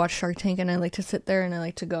like to watch Shark Tank, and I like to sit there and I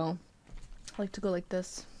like to go like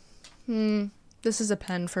this. This is a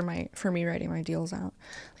pen for me writing my deals out.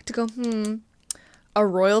 I like to go, a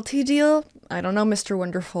royalty deal? I don't know, Mr.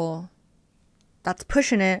 Wonderful. That's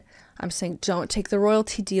pushing it. I'm saying don't take the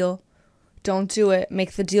royalty deal. Don't do it.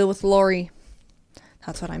 Make the deal with Lori.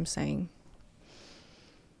 That's what I'm saying.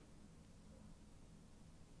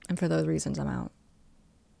 And for those reasons, I'm out.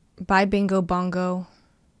 Bye, Bingo Bongo.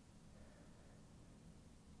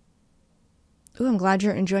 Ooh, I'm glad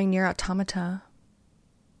you're enjoying Nier Automata.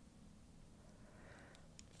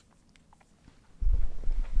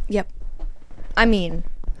 Yep. I mean,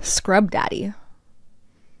 Scrub Daddy.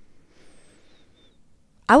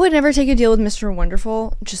 I would never take a deal with Mr.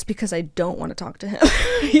 Wonderful just because I don't want to talk to him.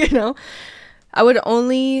 You know? I would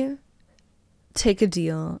only take a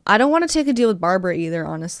deal. I don't want to take a deal with Barbara either,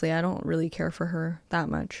 honestly. I don't really care for her that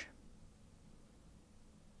much.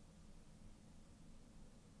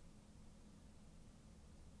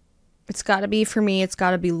 It's got to be, for me, it's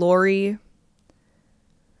got to be Lori.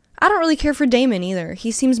 I don't really care for Damon either.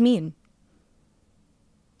 He seems mean.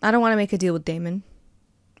 I don't want to make a deal with Damon.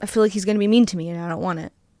 I feel like he's going to be mean to me and I don't want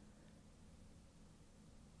it.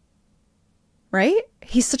 Right?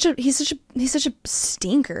 He's such a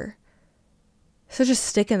stinker. Such a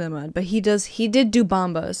stick in the mud, but he did do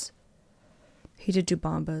bombas. He did do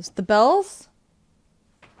bombas. The bells?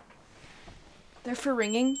 They're for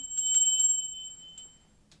ringing.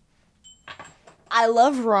 I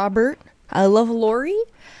love Robert. I love Lori.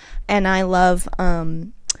 And I love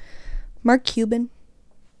Mark Cuban.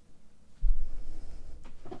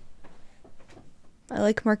 I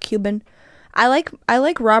like Mark Cuban. I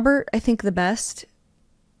like Robert, I think, the best,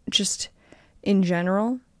 just in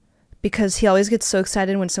general, because he always gets so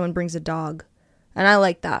excited when someone brings a dog. And I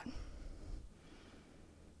like that.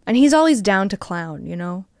 And he's always down to clown, you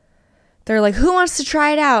know? They're like, who wants to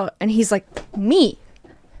try it out? And he's like, me.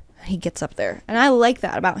 And he gets up there. And I like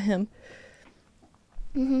that about him.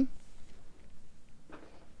 Yeah.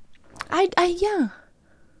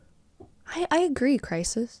 I agree,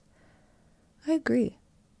 Crisis. I agree.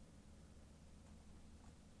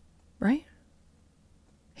 Right?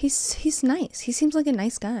 He's nice. He seems like a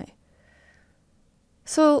nice guy.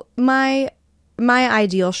 So my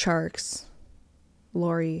ideal sharks,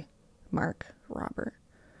 Lori, Mark, Robert.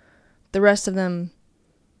 The rest of them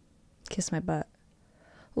kiss my butt.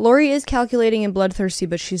 Lori is calculating and bloodthirsty,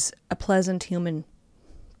 but she's a pleasant human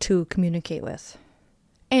to communicate with.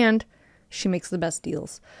 And she makes the best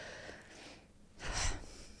deals.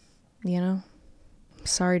 You know?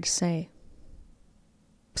 Sorry to say.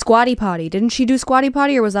 Squatty Potty. Didn't she do Squatty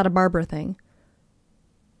Potty, or was that a Barbara thing?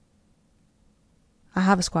 I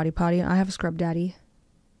have a Squatty Potty. I have a Scrub Daddy.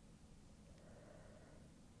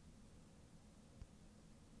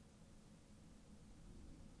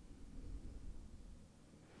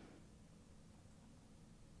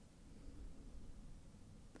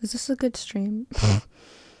 Is this a good stream?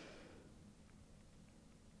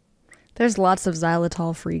 There's lots of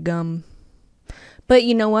xylitol-free gum. But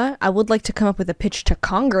you know what? I would like to come up with a pitch to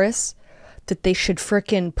Congress that they should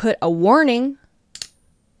frickin' put a warning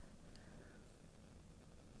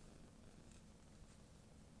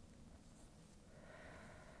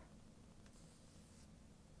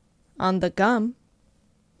on the gum.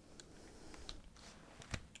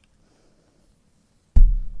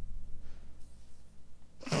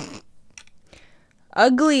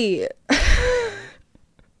 Ugly.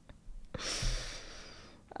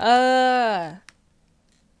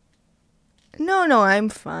 No, I'm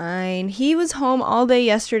fine. He was home all day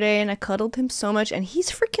yesterday and I cuddled him so much and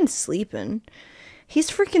he's freaking sleeping.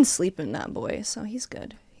 He's freaking sleeping, that boy. So he's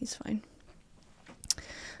good. He's fine.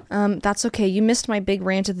 That's okay. You missed my big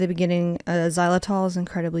rant at the beginning. Xylitol is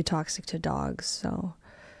incredibly toxic to dogs, so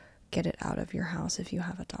get it out of your house if you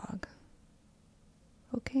have a dog.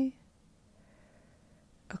 Okay?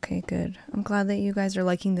 Okay, good. I'm glad that you guys are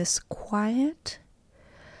liking this quiet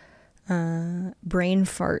brain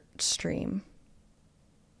fart stream.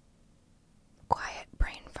 Quiet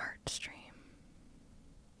brain fart stream.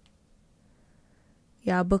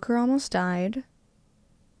 Yeah, Booker almost died.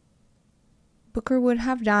 Booker would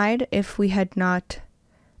have died if we had not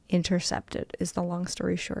intercepted, is the long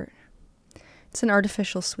story short. It's an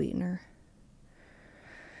artificial sweetener.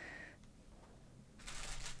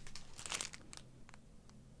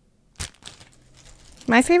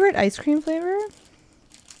 My favorite ice cream flavor?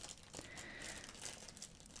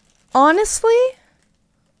 Honestly,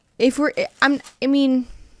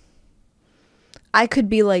 I could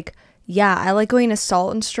be like, yeah, I like going to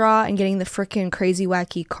Salt and Straw and getting the frickin' crazy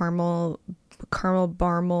wacky caramel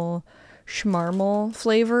barmel schmarmel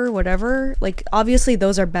flavor, whatever. Like, obviously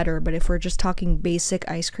those are better, but if we're just talking basic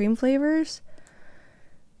ice cream flavors,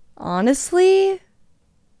 honestly,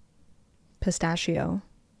 pistachio.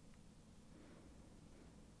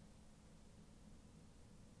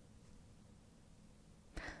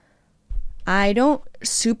 I don't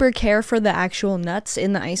super care for the actual nuts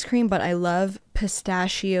in the ice cream, but I love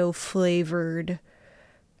pistachio flavored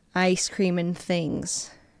ice cream and things.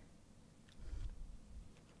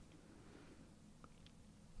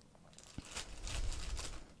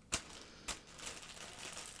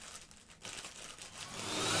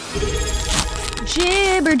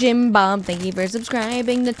 Jibber Jim Bob, thank you for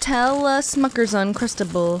subscribing to Tell Us Smucker's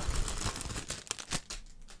Uncrustable.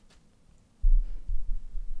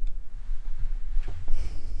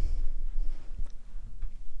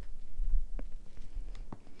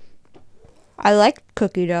 I like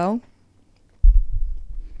cookie dough.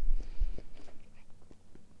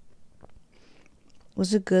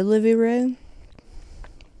 Was it good, Livy Ray?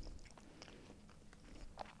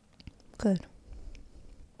 Good.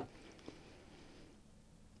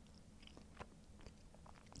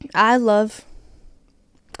 I love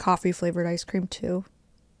coffee flavored ice cream too.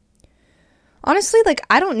 Honestly, like,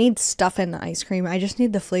 I don't need stuff in the ice cream. I just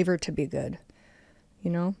need the flavor to be good.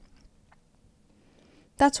 You know?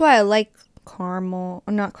 That's why I like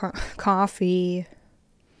coffee.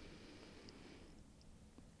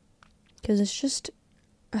 Because it's just,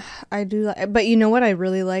 I do like, but you know what I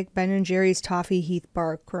really like? Ben & Jerry's Toffee Heath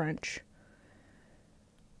Bar Crunch.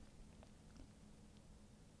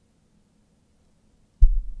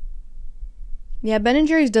 Yeah, Ben &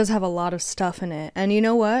 Jerry's does have a lot of stuff in it. And you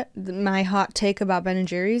know what? My hot take about Ben &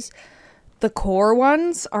 Jerry's, the core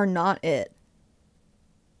ones are not it.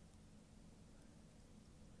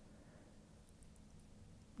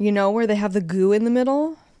 You know, where they have the goo in the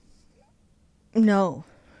middle? No.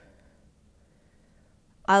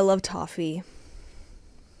 I love toffee.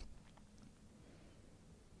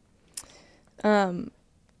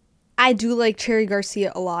 I do like Cherry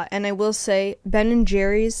Garcia a lot, and I will say Ben &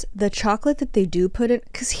 Jerry's, the chocolate that they do put in,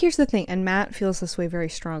 because here's the thing, and Matt feels this way very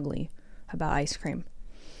strongly about ice cream.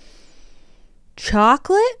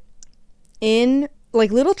 Chocolate in, like,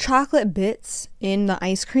 little chocolate bits in the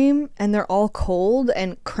ice cream, and they're all cold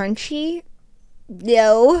and crunchy.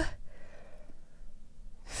 No.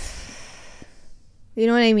 You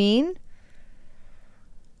know what I mean?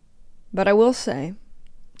 But I will say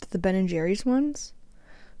that the Ben & Jerry's ones,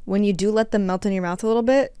 when you do let them melt in your mouth a little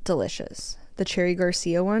bit, delicious. The Cherry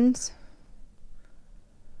Garcia ones,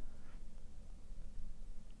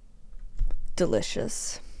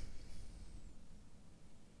 delicious.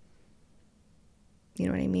 You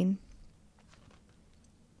know what I mean?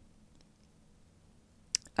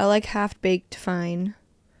 I like half-baked fine.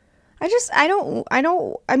 I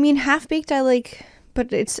mean, half-baked I like,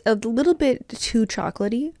 but it's a little bit too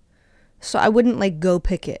chocolatey. So I wouldn't, like, go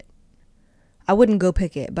pick it. I wouldn't go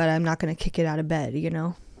pick it, but I'm not going to kick it out of bed, you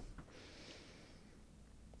know?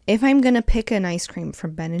 If I'm gonna pick an ice cream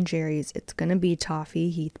from Ben and Jerry's, it's gonna be Toffee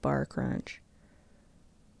Heath Bar Crunch.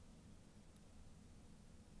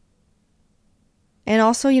 And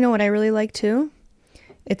also, you know what I really like too?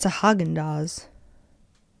 It's a Haagen-Dazs.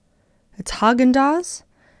 It's Haagen-Dazs,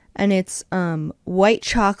 and it's white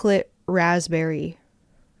chocolate raspberry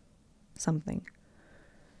something.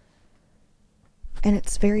 And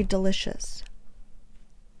it's very delicious.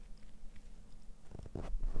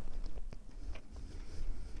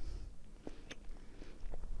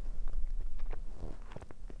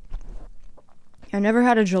 I never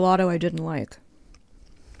had a gelato I didn't like.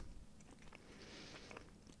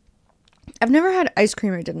 I've never had ice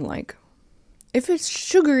cream I didn't like. If it's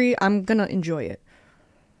sugary, I'm gonna enjoy it.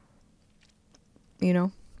 You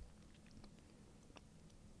know?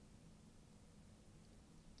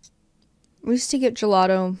 We used to get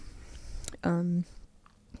gelato.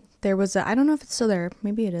 There was a, I don't know if it's still there.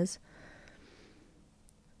 Maybe it is.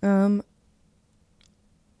 There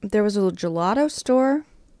was a gelato store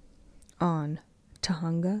on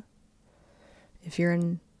Tahunga. If you're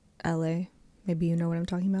in LA, maybe you know what I'm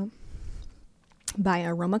talking about. By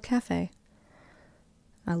Aroma Cafe.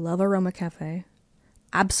 I love Aroma Cafe.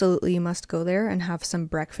 Absolutely, you must go there and have some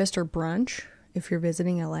breakfast or brunch if you're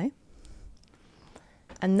visiting LA.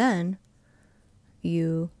 And then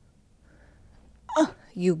you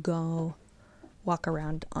go walk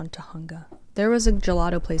around on Tahunga. There was a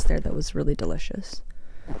gelato place there that was really delicious.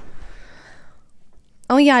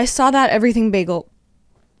 Oh yeah, I saw that everything bagel.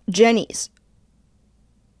 Jenny's.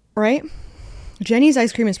 Right? Jenny's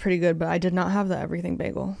ice cream is pretty good, but I did not have the everything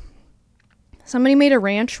bagel. Somebody made a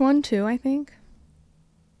ranch one too, I think.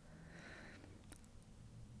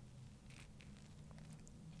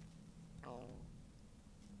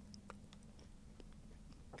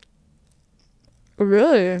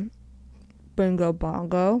 Really? Bingo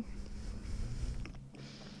bongo.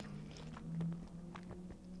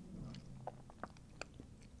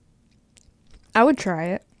 I would try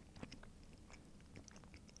it.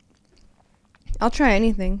 I'll try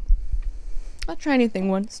anything. I'll try anything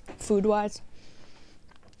once, food-wise.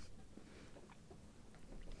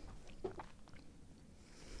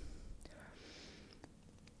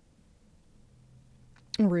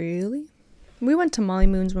 Really? We went to Molly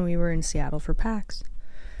Moon's when we were in Seattle for PAX.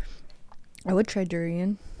 I would try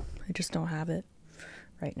durian. I just don't have it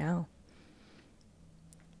right now.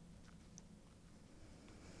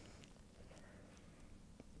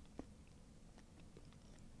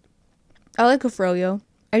 I like a froyo.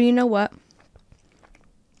 And you know what?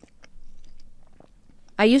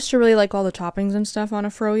 I used to really like all the toppings and stuff on a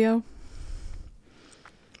froyo.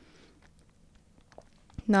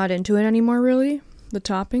 Not into it anymore, really. The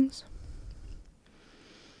toppings.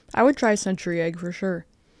 I would try century egg for sure.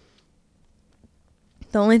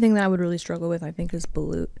 The only thing that I would really struggle with, I think, is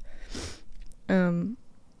balut. You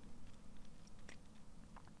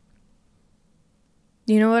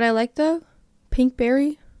know what I like though? Pink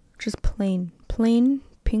berry. Just plain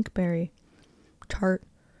pink berry. Tart.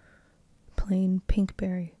 Plain pink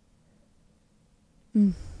berry.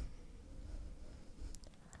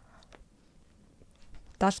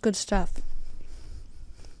 That's good stuff.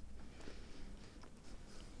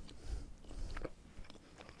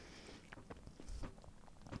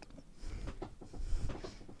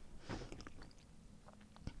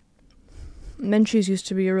 Menchie's used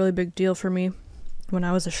to be a really big deal for me when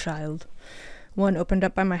I was a child. One opened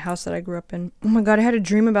up by my house that I grew up in. Oh my god, I had a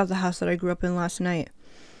dream about the house that I grew up in last night.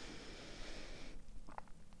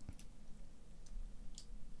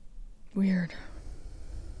 Weird.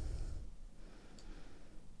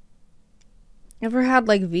 Ever had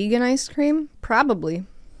like vegan ice cream? Probably.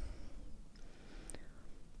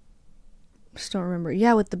 Just don't remember.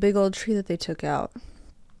 Yeah, with the big old tree that they took out.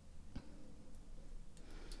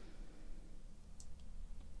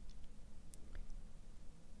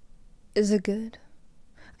 Is it good?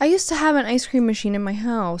 I used to have an ice cream machine in my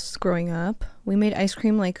house growing up. We made ice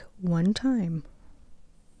cream like one time.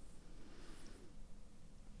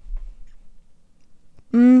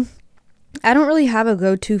 I don't really have a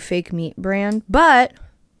go-to fake meat brand, but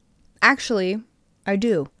actually, I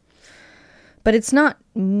do. But it's not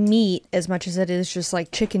meat as much as it is just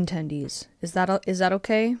like chicken tendies. Is that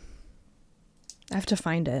okay? I have to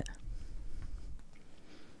find it.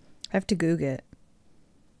 I have to Google it.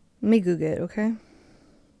 Let me Google it, okay?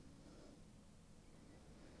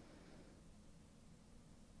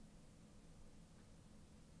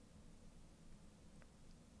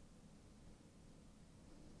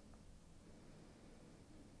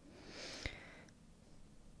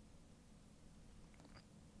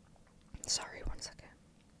 Sorry, 1 second.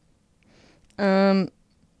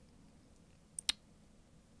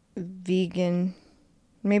 vegan.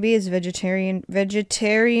 Maybe it's vegetarian.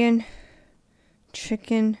 Vegetarian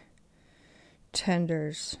chicken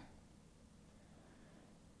tenders.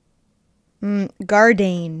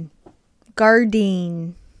 Gardein.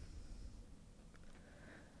 Gardein.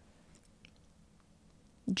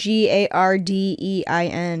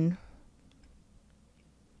 Gardein.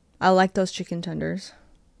 I like those chicken tenders.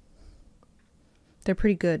 They're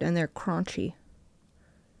pretty good and they're crunchy.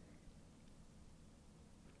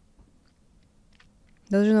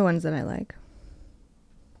 Those are the ones that I like.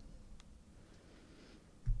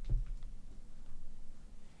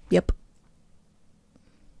 Yep.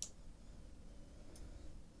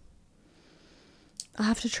 I'll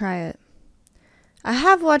have to try it. I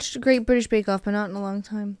have watched Great British Bake Off, but not in a long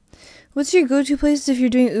time. What's your go-to place if you're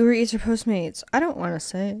doing Uber Eats or Postmates? I don't want to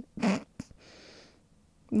say it.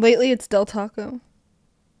 Lately, it's Del Taco.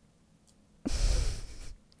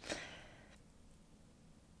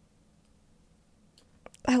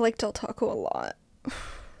 I like Del Taco a lot.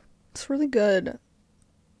 It's really good.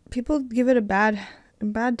 People give it a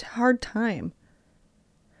hard time.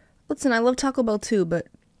 Listen, I love Taco Bell too, but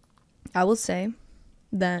I will say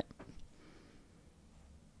that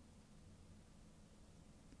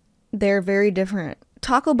they're very different.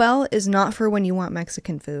 Taco Bell is not for when you want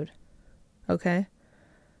Mexican food. Okay?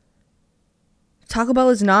 Taco Bell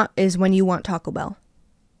is when you want Taco Bell.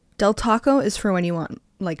 Del Taco is for when you want,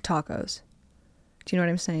 like, tacos. Do you know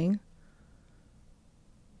what I'm saying?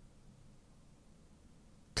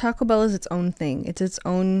 Taco Bell is its own thing. It's its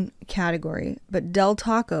own category. But Del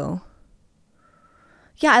Taco...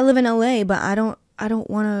 Yeah, I live in LA, but I don't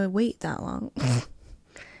want to wait that long.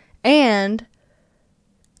 And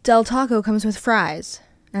Del Taco comes with fries.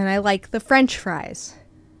 And I like the French fries.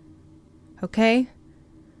 Okay?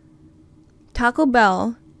 Taco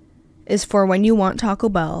Bell is for when you want Taco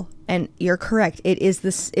Bell. And you're correct. It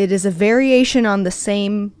is a variation on the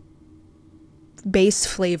same base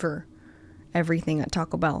flavor. Everything at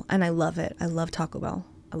Taco Bell. And I love it. I love Taco Bell.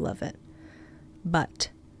 I love it. But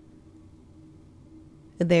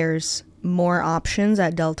there's more options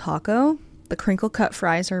at Del Taco. The crinkle cut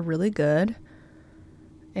fries are really good.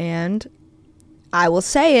 And I will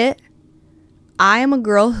say it. I am a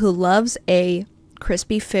girl who loves a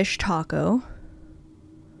crispy fish taco.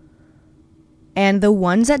 And the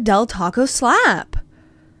ones at Del Taco slap.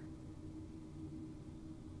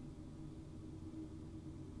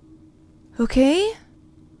 Okay?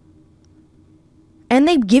 And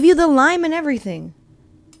they give you the lime and everything.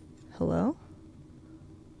 Hello?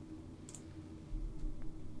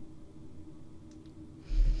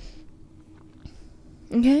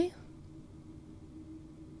 Okay?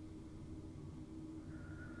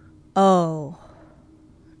 Oh.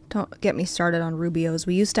 Don't get me started on Rubio's.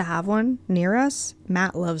 We used to have one near us.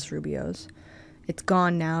 Matt loves Rubio's. It's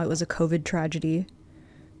gone now. It was a COVID tragedy.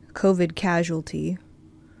 COVID casualty.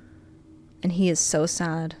 And he is so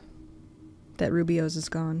sad that Rubio's is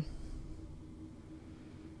gone.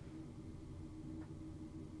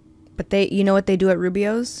 But you know what they do at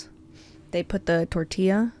Rubio's? They put the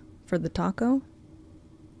tortilla for the taco.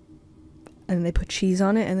 And they put cheese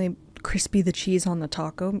on it. And they crispy the cheese on the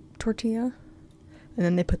taco tortilla. And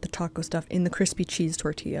then they put the taco stuff in the crispy cheese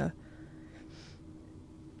tortilla.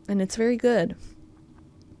 And it's very good.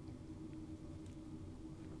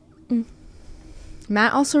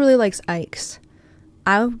 Matt also really likes Ike's.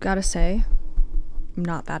 I've got to say, I'm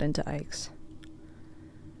not that into Ike's.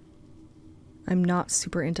 I'm not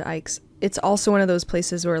super into Ike's. It's also one of those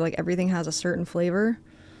places where, like, everything has a certain flavor.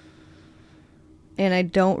 And I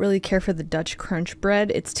don't really care for the Dutch crunch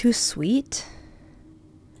bread. It's too sweet.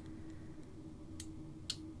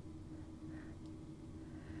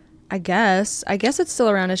 I guess it's still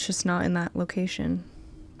around. It's just not in that location.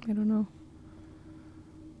 I don't know.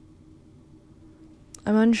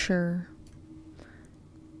 I'm unsure.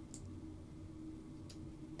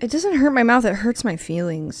 It doesn't hurt my mouth. It hurts my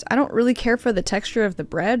feelings. I don't really care for the texture of the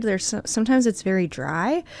bread. Sometimes it's very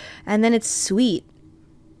dry, and then it's sweet.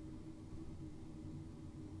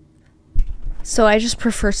 So I just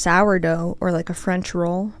prefer sourdough or like a French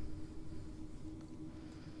roll.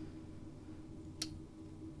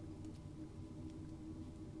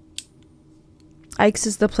 Ike's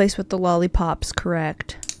is the place with the lollipops,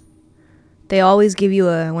 correct. They always give you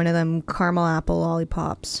one of them caramel apple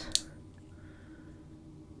lollipops.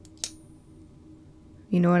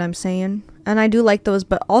 You know what I'm saying? And I do like those,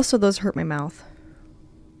 but also those hurt my mouth.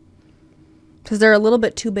 Because they're a little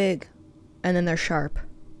bit too big. And then they're sharp.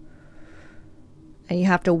 And you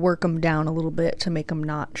have to work them down a little bit to make them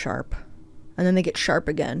not sharp. And then they get sharp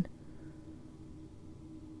again.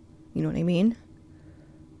 You know what I mean?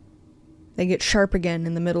 They get sharp again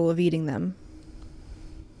in the middle of eating them.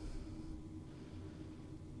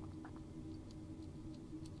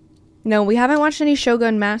 No, we haven't watched any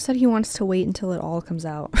Shogun. Matt said he wants to wait until it all comes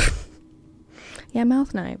out. Yeah,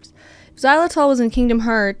 mouth knives. If xylitol was in Kingdom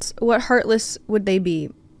Hearts, what Heartless would they be?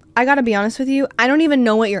 I gotta be honest with you, I don't even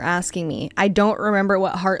know what you're asking me. I don't remember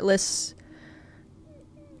what Heartless...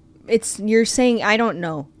 You're saying I don't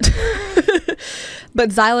know. But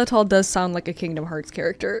xylitol does sound like a Kingdom Hearts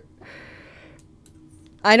character.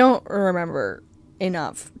 I don't remember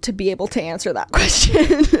enough to be able to answer that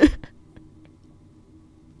question.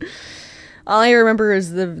 All I remember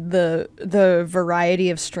is the variety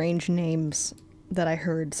of strange names that I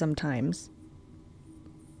heard sometimes.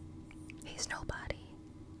 He's nobody.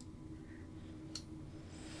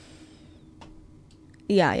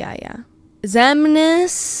 Yeah.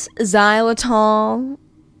 Xemnas, xylitol,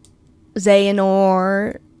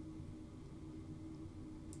 Xehanort,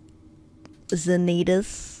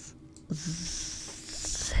 Xanitas,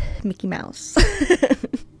 Mickey Mouse.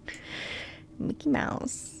 Mickey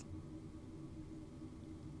Mouse.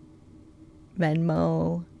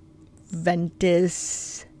 Venmo,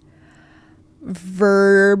 Ventus,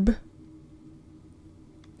 verb,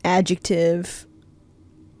 adjective,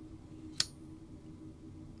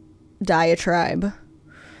 diatribe,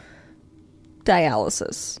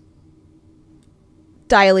 dialysis,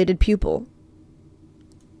 dilated pupil,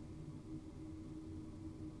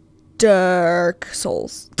 Dark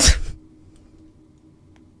Souls.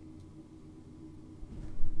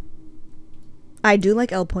 I do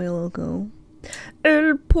like El Pollo Loco.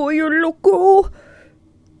 El Pollo Loco.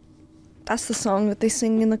 That's the song that they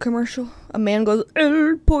sing in the commercial. A man goes,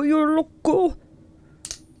 El Pollo Loco.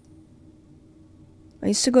 I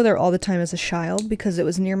used to go there all the time as a child because it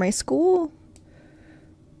was near my school.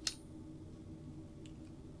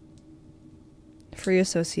 Free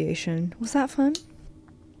association. Was that fun?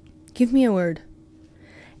 Give me a word.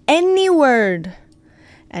 Any word.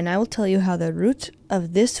 And I will tell you how the root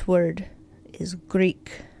of this word is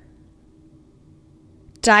Greek.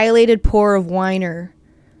 Dilated pore of whiner.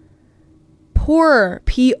 Pore,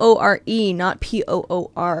 P-O-R-E, not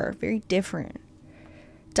P-O-O-R. Very different.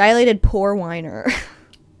 Dilated pore whiner.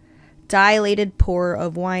 Dilated pore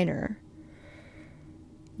of whiner.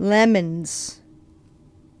 Lemons.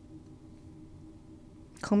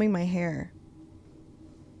 Combing my hair.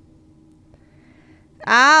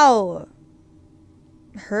 Ow!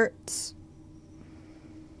 Hurts.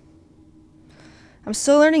 I'm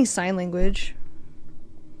still learning sign language.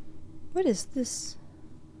 What is this?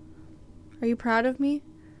 Are you proud of me?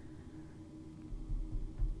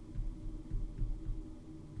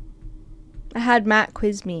 I had Matt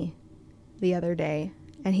quiz me the other day,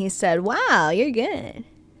 and he said, "Wow, you're good."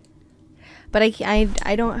 But I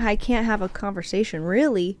can't have a conversation,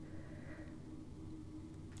 really.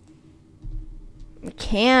 I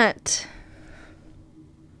can't.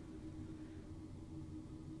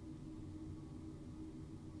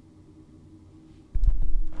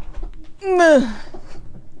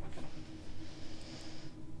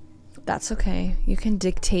 That's okay. You can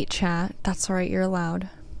dictate chat. That's alright, you're allowed.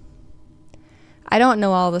 I don't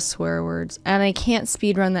know all the swear words, and I can't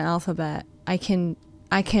speedrun the alphabet. I can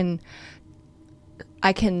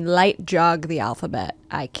light jog the alphabet.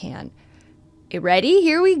 I can. You ready?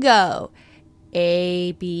 Here we go.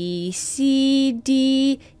 A, B, C,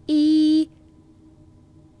 D, E,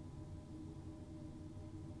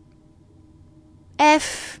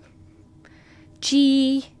 F,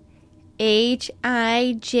 G, H,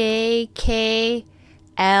 I, J, K,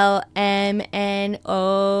 L, M, N,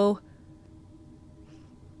 O,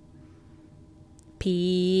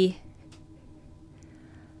 P,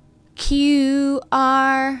 Q,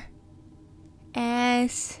 R,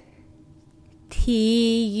 S,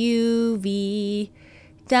 T, U, V,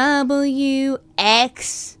 W,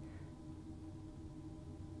 X.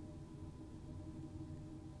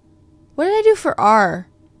 What did I do for R?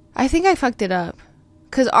 I think I fucked it up.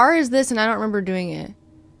 Because R is this and I don't remember doing it.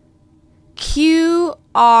 Q,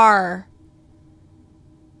 R.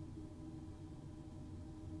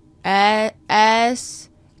 S,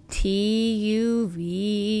 T, U,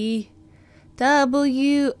 V,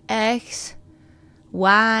 W, X,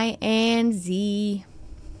 Y, and Z.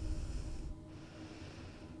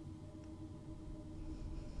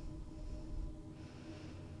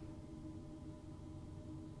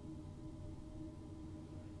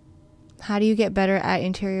 How do you get better at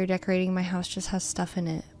interior decorating? My house just has stuff in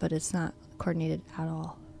it, but it's not coordinated at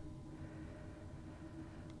all.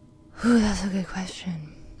 Ooh, that's a good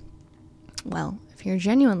question. Well, if you're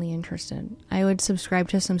genuinely interested, I would subscribe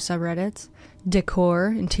to some subreddits. Decor,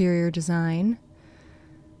 interior design.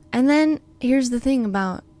 And then here's the thing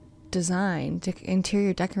about design,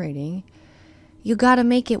 interior decorating. You gotta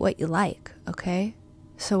make it what you like, okay?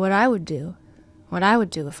 So what I would do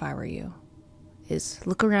if I were you, is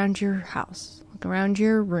look around your house, look around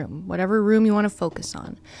your room, whatever room you want to focus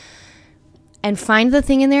on, and find the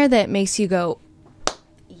thing in there that makes you go,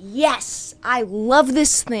 yes, I love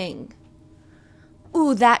this thing.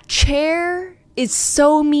 Ooh, that chair is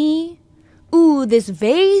so me. Ooh, this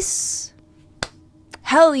vase.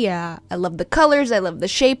 Hell yeah. I love the colors, I love the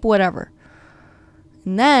shape, whatever.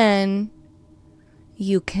 And then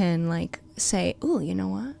you can like say, ooh, you know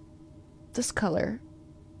what? This color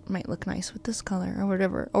might look nice with this color or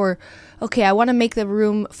whatever. Or, okay, I want to make the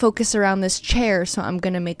room focus around this chair, so I'm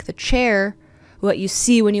going to make the chair what you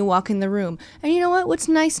see when you walk in the room. And you know what? What's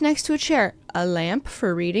nice next to a chair? A lamp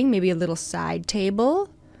for reading, maybe a little side table,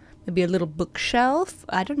 maybe a little bookshelf.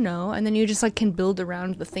 I don't know. And then you just like can build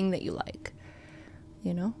around the thing that you like,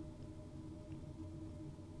 you know?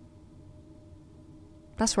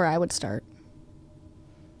 That's where I would start.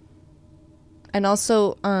 And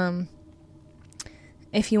also,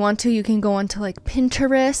 if you want to, you can go onto like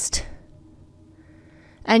Pinterest,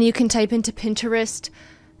 and you can type into Pinterest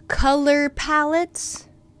color palettes.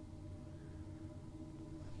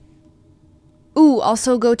 Ooh,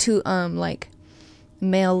 also go to like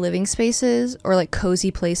male living spaces or like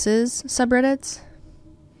cozy places subreddits.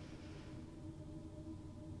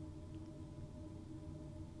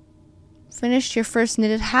 Finished your first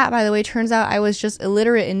knitted hat, by the way. Turns out I was just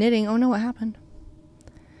illiterate in knitting. Oh no, what happened?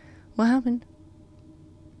 What happened?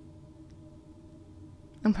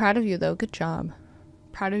 I'm proud of you though. Good job.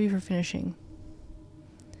 Proud of you for finishing.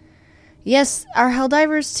 Yes, our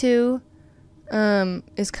Helldivers 2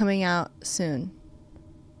 is coming out soon.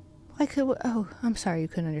 Oh, I'm sorry you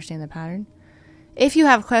couldn't understand the pattern. If you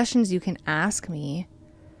have questions, you can ask me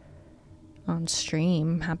on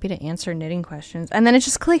stream. I'm happy to answer knitting questions. And then it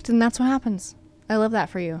just clicked, and that's what happens. I love that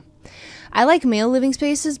for you. I like male living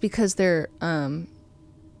spaces because they're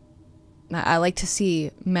I like to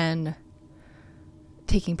see men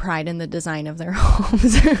taking pride in the design of their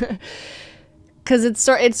homes. Because it's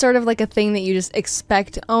sort of like a thing that you just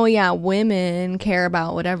expect. Oh yeah, women care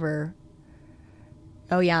about whatever.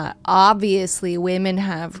 Oh yeah, obviously women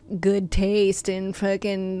have good taste in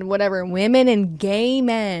fucking whatever. Women and gay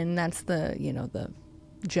men. That's the, you know, the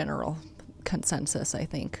general consensus, I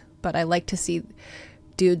think. But I like to see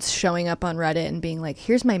dudes showing up on Reddit and being like,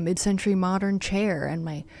 here's my mid-century modern chair and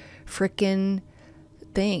my frickin'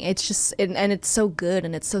 thing. It's just, and it's so good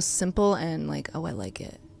and it's so simple and like, oh, I like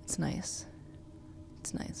it. It's nice.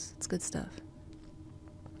 It's nice. It's good stuff.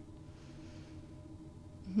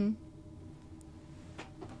 I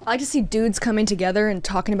like to see dudes coming together and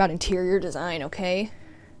talking about interior design, okay?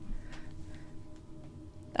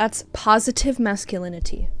 That's positive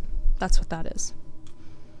masculinity. That's what that is.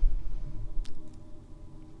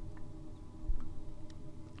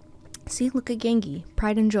 See, look at Gengi.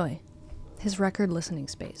 Pride and Joy. His record listening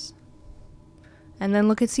space. And then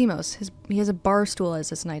look at Simos. He has a bar stool as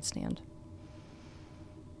his nightstand.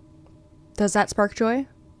 Does that spark joy?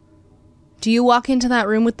 Do you walk into that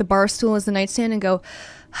room with the bar stool as the nightstand and go,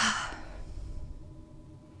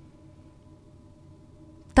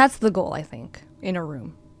 that's the goal, I think, in a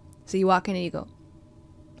room. So you walk in and you go,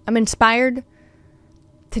 I'm inspired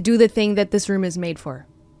to do the thing that this room is made for.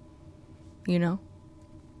 You know?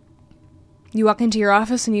 You walk into your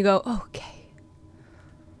office and you go, okay.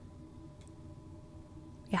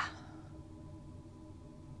 Yeah.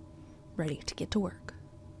 Ready to get to work.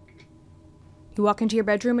 You walk into your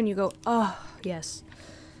bedroom and you go, oh, yes.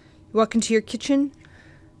 You walk into your kitchen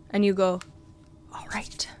and you go, all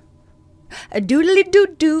right. A doodly doo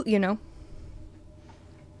doo, you know.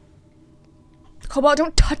 Cobalt,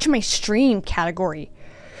 don't touch my stream category.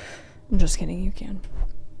 I'm just kidding, you can.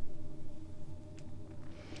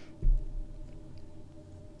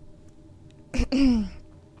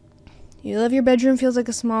 You love your bedroom feels like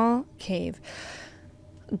a small cave.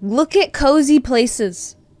 Look at cozy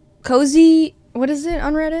places. Cozy, what is it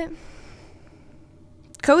on Reddit?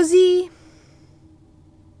 Cozy.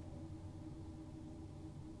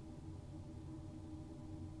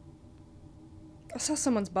 I saw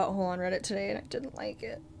someone's butthole on Reddit today and I didn't like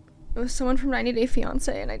it. It was someone from 90 Day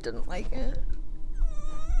Fiancé and I didn't like it.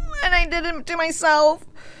 And I did it to myself.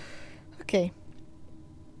 Okay.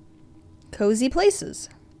 Cozy places.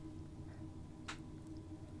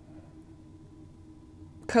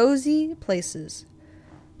 Cozy places.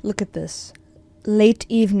 Look at this. Late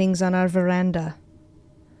evenings on our veranda.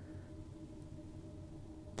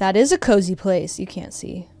 That is a cozy place. You can't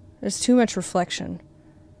see. There's too much reflection.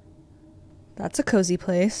 That's a cozy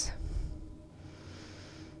place.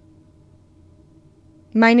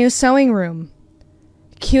 My new sewing room.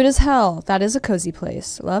 Cute as hell. That is a cozy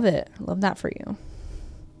place. Love it. Love that for you.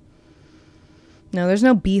 No, there's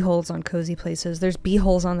no b-holes on cozy places. There's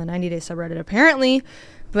b-holes on the 90-day subreddit, apparently,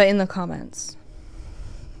 but in the comments.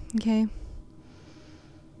 Okay.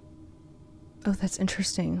 Oh, that's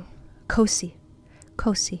interesting. Cozy.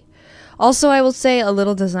 Cozy. Also, I will say a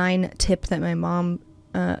little design tip that my mom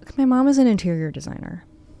is an interior designer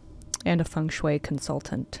and a feng shui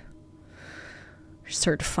consultant.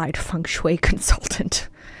 Certified feng shui consultant.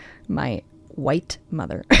 My white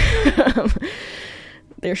mother.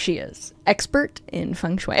 There she is. Expert in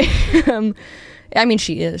feng shui. I mean,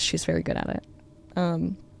 she is. She's very good at it.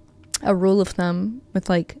 A rule of thumb with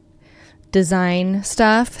like design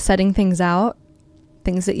stuff, setting things out,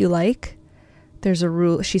 things that you like. There's a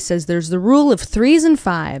rule. She says there's the rule of 3s and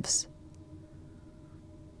 5s.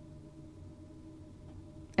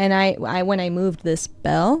 And I when I moved this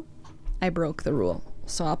bell, I broke the rule.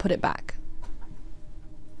 So I'll put it back.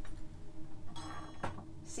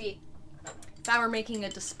 See, if I were making a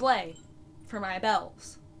display for my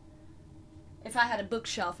bells, if I had a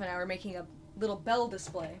bookshelf and I were making a little bell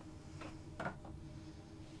display,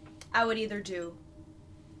 I would either do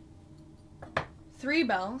 3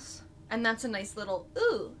 bells, and that's a nice little,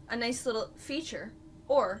 a nice little feature,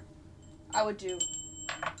 or I would do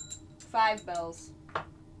 5 bells.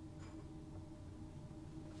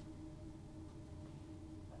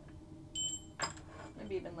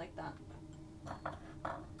 Maybe even like that.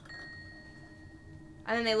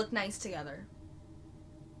 And then they look nice together.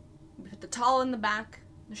 We put the tall in the back,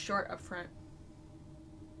 the short up front.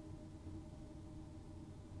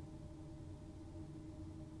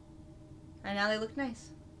 And now they look nice.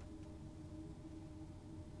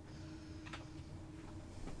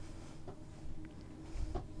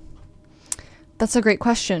 That's a great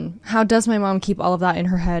question. How does my mom keep all of that in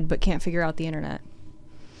her head but can't figure out the internet?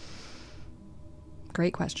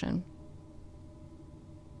 Great question.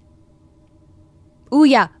 Ooh,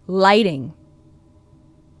 yeah, lighting.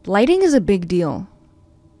 Lighting is a big deal.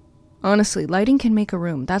 Honestly, lighting can make a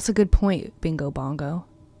room. That's a good point, Bingo Bongo.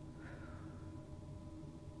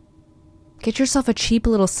 Get yourself a cheap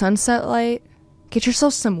little sunset light. Get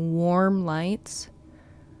yourself some warm lights.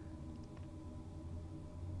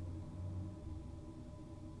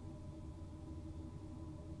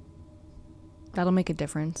 That'll make a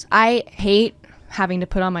difference. I hate having to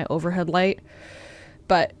put on my overhead light,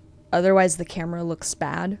 but otherwise the camera looks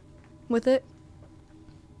bad with it.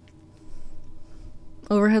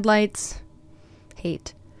 Overhead lights,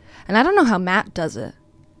 hate. And I don't know how Matt does it.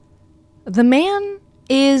 The man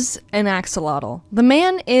is an axolotl. The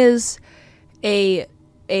man is a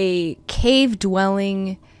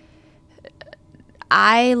cave-dwelling,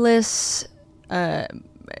 eyeless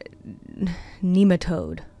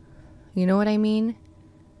nematode. You know what I mean?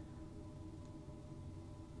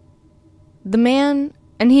 The man,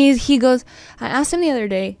 and he goes, I asked him the other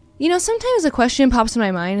day, you know, sometimes a question pops in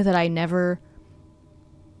my mind that I've never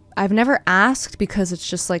asked, because it's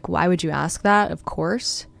just like, why would you ask that? Of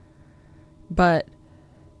course. But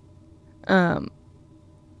the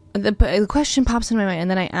question pops in my mind,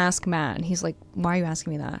 and then I ask Matt, and he's like, why are you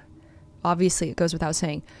asking me that? Obviously, it goes without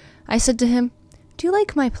saying. I said to him, do you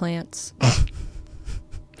like my plants?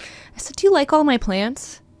 I said, do you like all my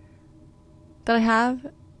plants that I have?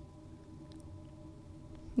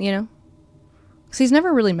 You know? Because he's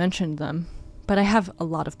never really mentioned them. But I have a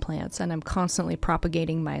lot of plants, and I'm constantly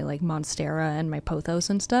propagating my, like, monstera and my pothos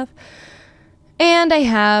and stuff. And I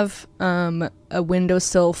have a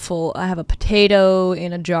windowsill full. I have a potato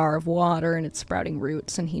in a jar of water, and it's sprouting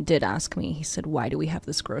roots. And he did ask me, he said, why do we have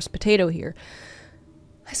this gross potato here?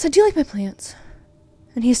 I said, do you like my plants?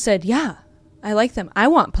 And he said, yeah, I like them. I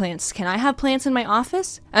want plants. Can I have plants in my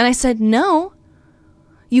office? And I said, no,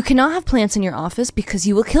 you cannot have plants in your office because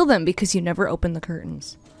you will kill them because you never open the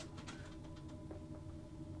curtains.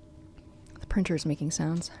 The printer is making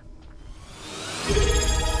sounds.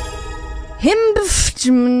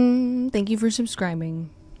 Thank you for subscribing.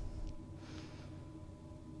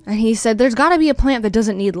 And he said, there's got to be a plant that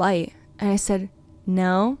doesn't need light. And I said,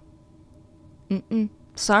 no.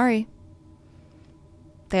 Sorry.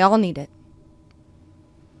 They all need it.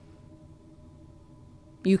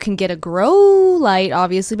 You can get a grow light,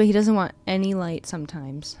 obviously, but he doesn't want any light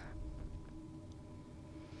sometimes.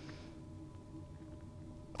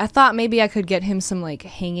 I thought maybe I could get him some, like,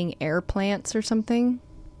 hanging air plants or something.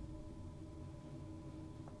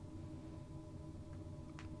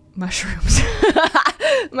 Mushrooms.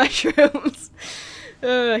 Mushrooms.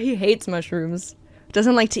 He hates mushrooms.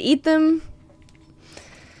 Doesn't like to eat them.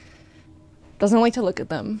 Doesn't like to look at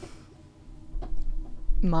them.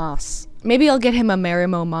 Moss. Maybe I'll get him a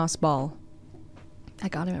Marimo moss ball. I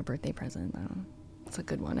got him a birthday present. It's a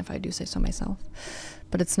good one if I do say so myself.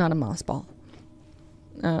 But it's not a moss ball.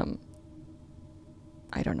 I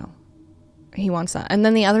don't know. He wants that. And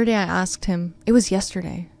then the other day I asked him, it was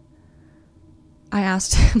yesterday. I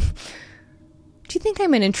asked him, do you think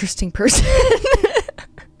I'm an interesting person?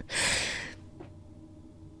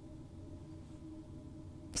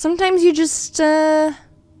 Sometimes you just, I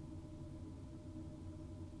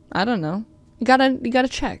don't know. You gotta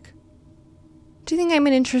check. Do you think I'm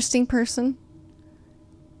an interesting person?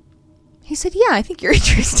 He said, yeah, I think you're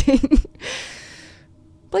interesting.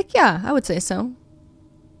 Like, yeah, I would say so.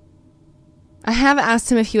 I have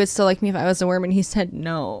asked him if he would still like me if I was a worm, and he said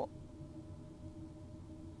no.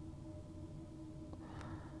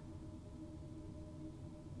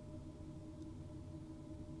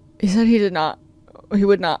 He said he would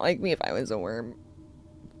not like me if I was a worm.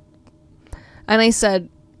 And I said,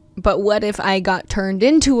 but what if I got turned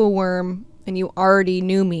into a worm and you already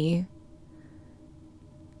knew me?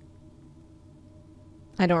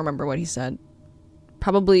 I don't remember what he said.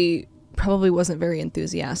 Probably wasn't very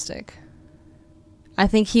enthusiastic. I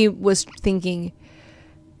think he was thinking,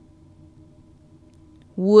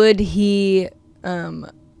 would he want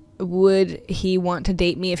to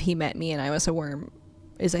date me if he met me and I was a worm?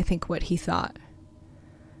 Is I think what he thought.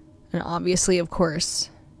 And obviously, of course,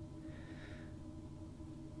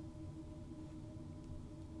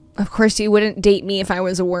 he wouldn't date me if I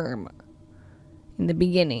was a worm in the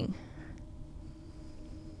beginning.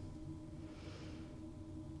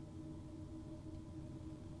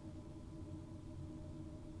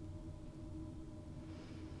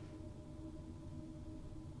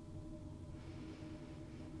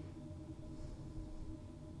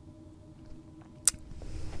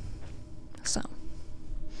 So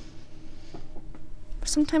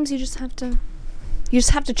sometimes you just have to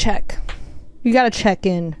check. You gotta check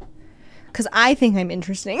in. Because I think I'm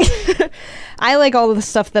interesting. I like all of the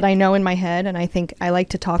stuff that I know in my head, and I think I like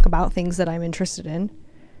to talk about things that I'm interested in.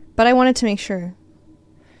 But I wanted to make sure.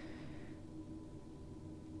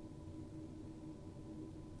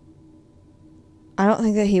 I don't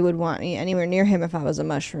think that he would want me anywhere near him if I was a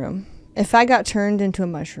mushroom. If I got turned into a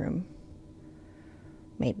mushroom,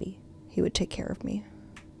 maybe he would take care of me.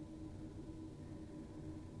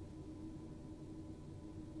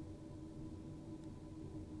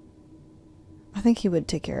 I think he would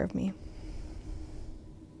take care of me.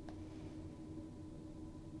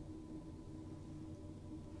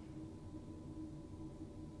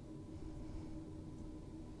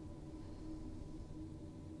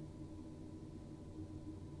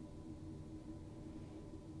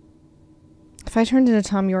 If I turned into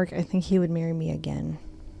Tom York, I think he would marry me again.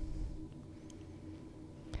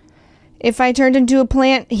 If I turned into a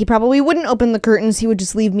plant, he probably wouldn't open the curtains. He would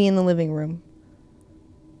just leave me in the living room.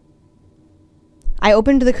 I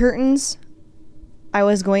opened the curtains. I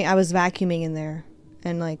was vacuuming in there.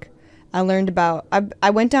 And like, I learned about,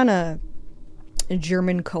 I went down a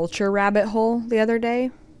German culture rabbit hole the other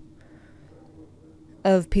day.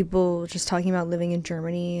 Of people just talking about living in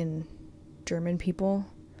Germany and German people.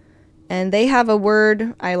 And they have a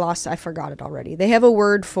word, I forgot it already. They have a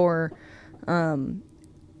word for,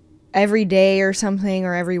 every day or something,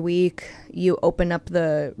 or every week, you open up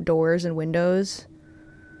the doors and windows,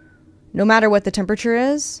 no matter what the temperature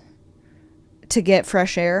is, to get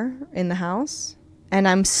fresh air in the house. And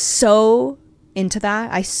I'm so into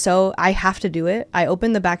that. I have to do it. I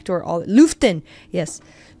open the back door Lüften. Yes.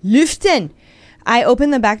 Lüften. I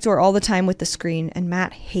open the back door all the time with the screen, and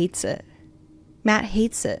Matt hates it.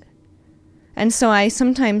 And so I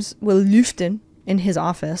sometimes will lüften in his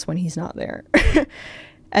office when he's not there.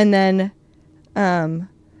 And then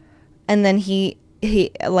he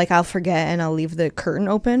like, I'll forget and I'll leave the curtain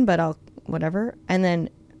open, but I'll whatever. And then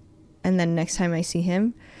next time I see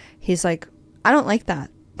him, he's like, I don't like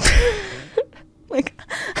that. Like,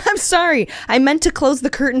 I'm sorry. I meant to close the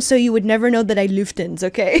curtain so you would never know that I lüftens,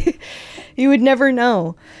 okay? You would never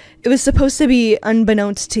know. It was supposed to be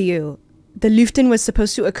unbeknownst to you. The lüften was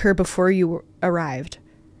supposed to occur before you arrived.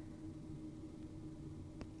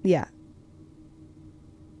 Yeah.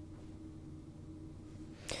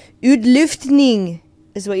 Udlüftning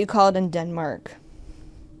is what you call it in Denmark.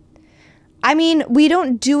 I mean, we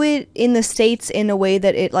don't do it in the States in a way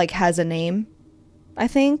that it like has a name, I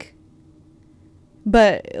think.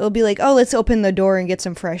 But it'll be like, oh, let's open the door and get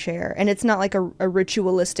some fresh air. And it's not like a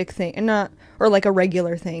ritualistic thing, and or like a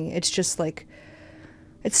regular thing. It's just like,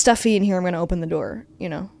 it's stuffy in here, I'm going to open the door, you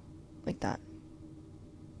know, like that.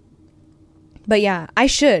 But yeah, I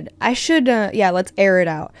should, yeah, let's air it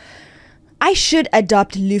out. I should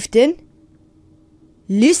adopt Lüften.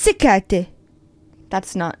 Lüssekarte.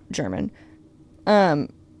 That's not German.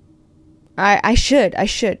 I should.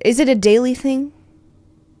 Is it a daily thing?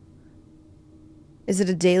 Is it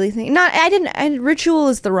a daily thing? Not, ritual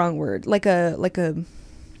is the wrong word. Like a,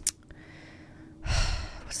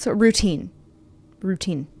 what's the routine?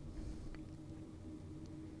 Routine.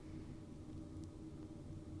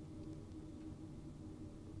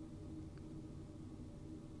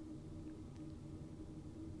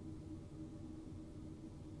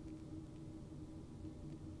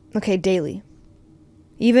 Okay, daily.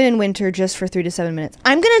 Even in winter, just for 3 to 7 minutes.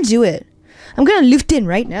 I'm gonna do it. I'm gonna lift in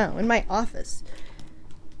right now in my office.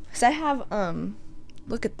 Cause I have,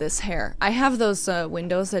 look at this hair. I have those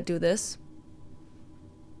windows that do this.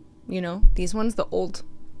 You know, these ones, the old,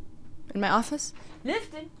 in my office.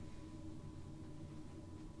 Lifting.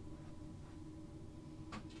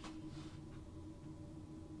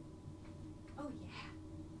 Oh yeah.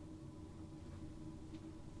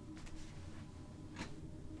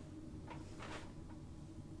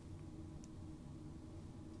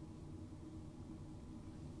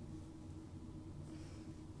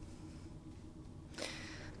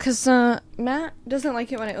 Cause Matt doesn't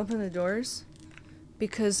like it when I open the doors,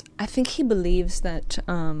 because I think he believes that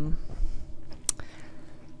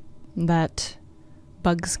that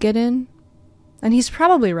bugs get in, and he's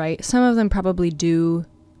probably right. Some of them probably do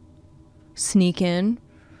sneak in,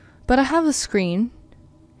 but I have a screen,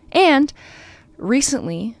 and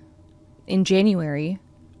recently in January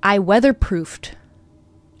I weatherproofed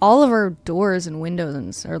all of our doors and windows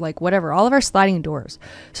and, or like whatever, all of our sliding doors,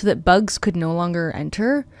 so that bugs could no longer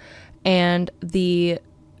enter. And the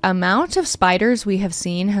amount of spiders we have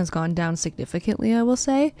seen has gone down significantly, I will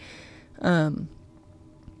say. So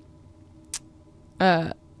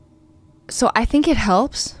I think it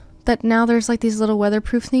helps that now there's like these little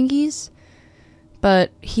weatherproof thingies. But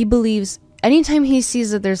he believes anytime he sees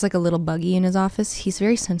that there's like a little buggy in his office, he's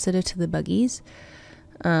very sensitive to the buggies.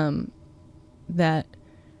 That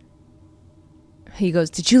he goes,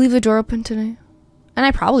 "Did you leave the door open today?" And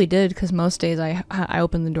I probably did, because most days I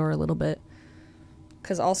open the door a little bit.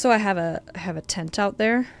 Because also I have a tent out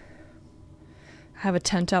there. I have a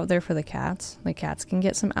tent out there for the cats. The cats can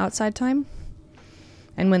get some outside time.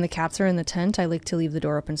 And when the cats are in the tent, I like to leave the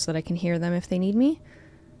door open so that I can hear them if they need me.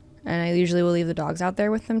 And I usually will leave the dogs out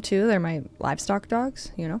there with them too. They're my livestock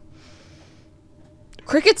dogs, you know.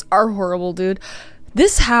 Crickets are horrible, dude.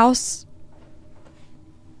 This house,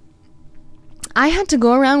 I had to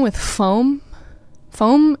go around with foam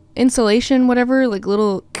insulation, whatever, like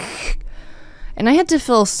little, and I had to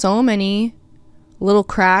fill so many little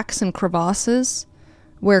cracks and crevasses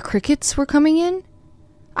where crickets were coming in.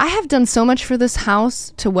 I have done so much for this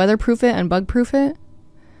house to weatherproof it and bug-proof it.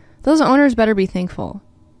 Those owners better be thankful.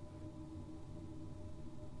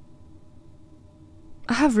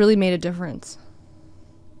 I have really made a difference.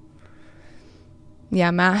 Yeah,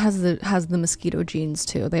 Matt has the mosquito genes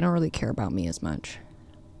too. They don't really care about me as much.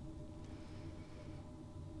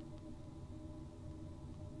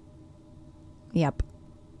 Yep.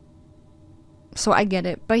 So I get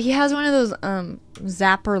it. But he has one of those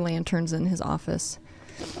zapper lanterns in his office.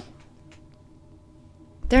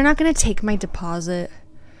 They're not going to take my deposit.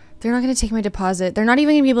 They're not going to take my deposit. They're not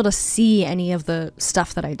even going to be able to see any of the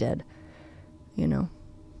stuff that I did. You know.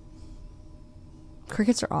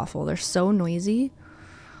 Crickets are awful. They're so noisy.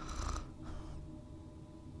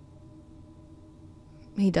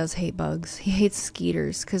 He does hate bugs. He hates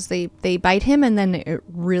skeeters because they bite him, and then it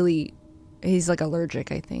really, he's like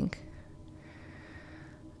allergic, I think.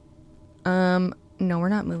 No, we're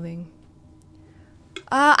not moving.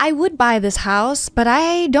 I would buy this house, but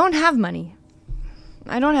I don't have money.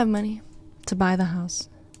 I don't have money to buy the house.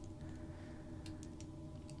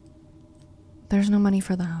 There's no money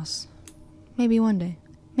for the house. Maybe one day.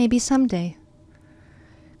 Maybe someday.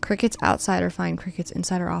 Crickets outside are fine. Crickets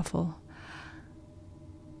inside are awful.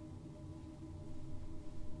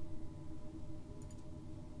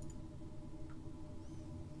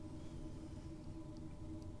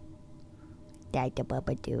 Dada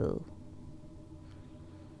Baba Doo.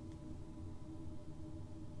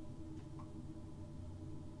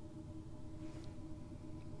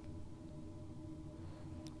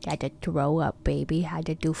 Had to throw up, baby. Had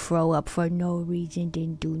to do throw up for no reason.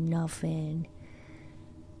 Didn't do nothing.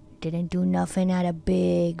 Didn't do nothing. Had a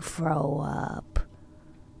big throw up.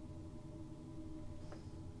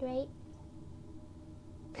 Right?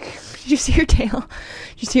 Did you see your tail?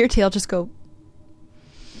 Did you see your tail just go?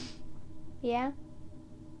 Yeah?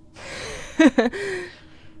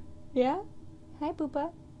 Yeah? Hi,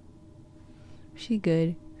 Boopa. She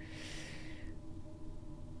good.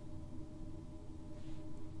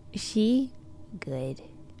 She Good.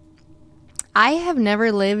 I have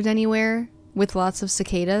never lived anywhere with lots of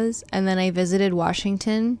cicadas, and then I visited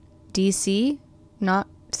Washington, D.C., not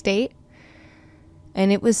state,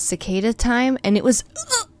 and it was cicada time, and it was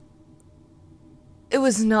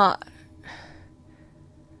not.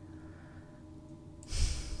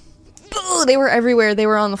 They were everywhere. They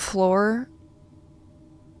were on the floor.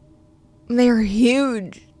 They were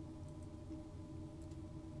huge.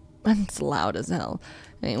 And it's loud as hell.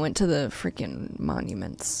 And I went to the freaking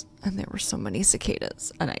monuments, and there were so many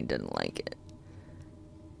cicadas, and I didn't like it.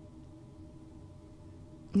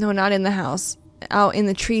 No, not in the house. Out in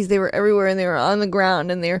the trees. They were everywhere, and they were on the ground,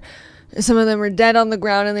 and some of them were dead on the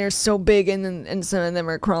ground, and they're so big, and some of them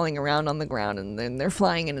are crawling around on the ground, and then they're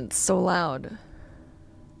flying, and it's so loud.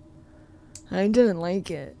 I didn't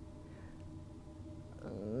like it.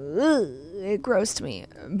 It grossed me.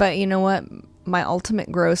 But you know what? My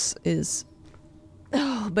ultimate gross is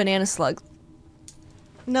banana slugs.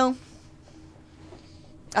 No.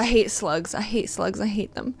 I hate slugs. I hate slugs. I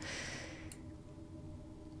hate them.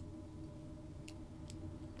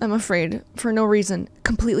 I'm afraid for no reason.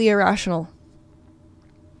 Completely irrational.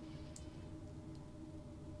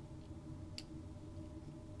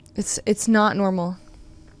 It's not normal.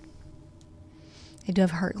 I do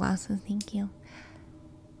have heart glasses. Thank you.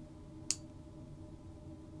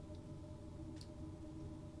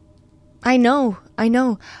 I know.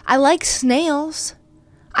 I like snails.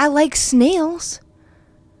 I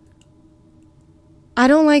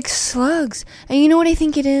don't like slugs. And you know what I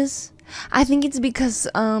think it is? I think it's because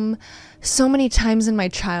so many times in my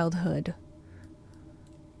childhood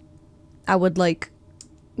I would like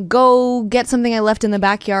go get something I left in the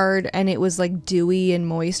backyard, and it was like dewy and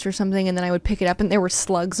moist or something, and then I would pick it up and there were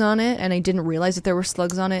slugs on it, and I didn't realize that there were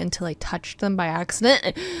slugs on it until I touched them by accident,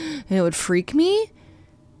 and it would freak me,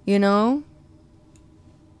 you know?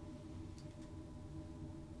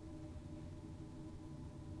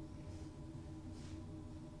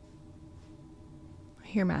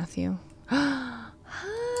 Here, Matthew.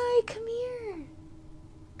 Hi, come here.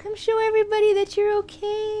 Come show everybody that you're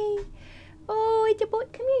okay. Oh, it's a boy.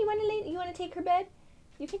 Come here. You want to take her bed?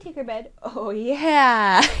 You can take her bed. Oh,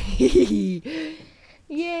 yeah.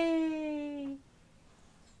 Yay.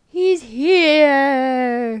 He's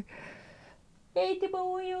here. It's a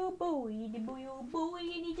boy, oh boy. The boy, oh boy.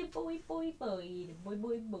 And he's a boy, boy, boy. The boy,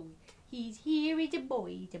 boy, boy. He's here. It's a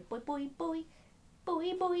boy. It's a boy, boy, boy.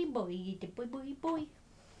 Boy, boy, boy. The boy, boy, boy.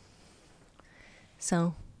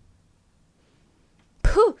 So.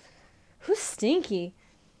 Pooh. Who's stinky?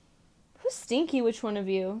 Who's stinky? Which one of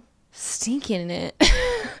you? Stinking in it.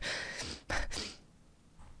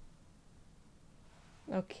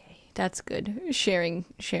 Okay, that's good. Sharing.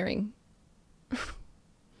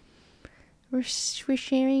 We're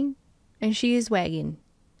sharing, and she is wagging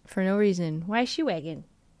for no reason. Why is she wagging?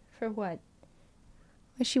 For what?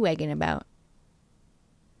 What's she wagging about?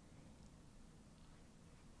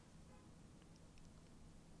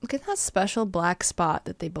 Look at that special black spot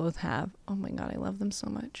that they both have. Oh my god, I love them so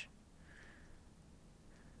much.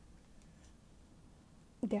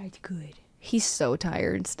 That's good. He's so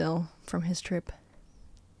tired still from his trip.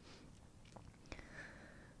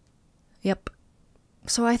 Yep.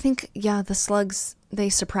 So I think, yeah, the slugs, they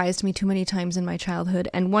surprised me too many times in my childhood.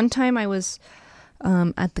 And one time I was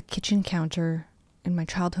at the kitchen counter in my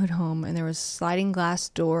childhood home, and there was a sliding glass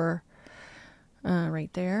door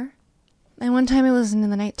right there. And one time it was in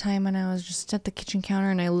the nighttime, and I was just at the kitchen counter,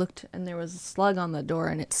 and I looked, and there was a slug on the door,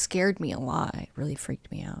 and it scared me a lot. It really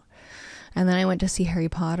freaked me out. And then I went to see Harry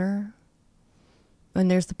Potter, and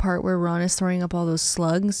there's the part where Ron is throwing up all those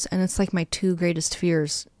slugs, and it's like my two greatest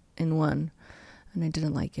fears in one, and I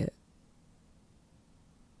didn't like it.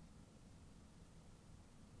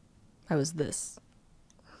 I was this.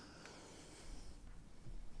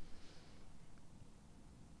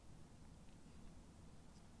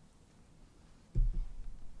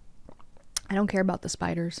 I don't care about the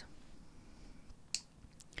spiders.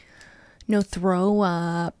 No, throw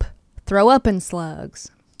up. Throw up and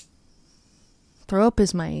slugs. Throw up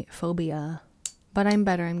is my phobia. But I'm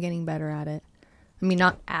better. I'm getting better at it. I mean,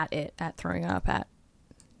 not at it. At throwing up. At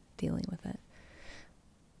dealing with it.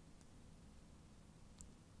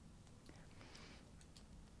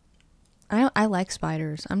 I like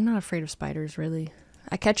spiders. I'm not afraid of spiders, really.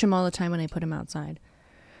 I catch them all the time when I put them outside.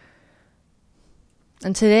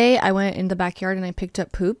 And today I went in the backyard and I picked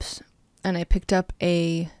up poops. And I picked up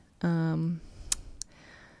a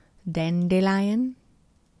dandelion.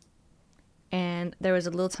 And there was a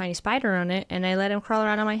little tiny spider on it. And I let him crawl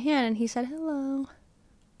around on my hand. And he said, hello.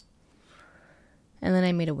 And then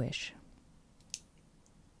I made a wish.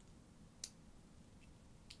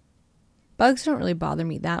 Bugs don't really bother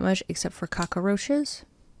me that much, except for cockroaches.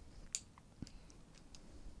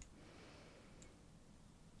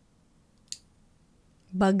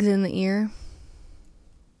 Bugs in the ear.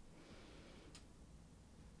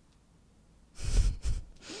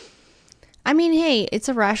 I mean, hey, it's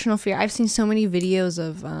a rational fear. I've seen so many videos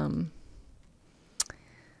of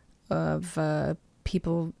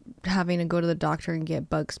people having to go to the doctor and get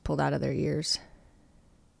bugs pulled out of their ears.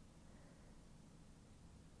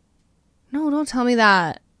 No, don't tell me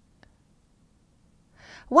that.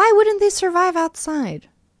 Why wouldn't they survive outside?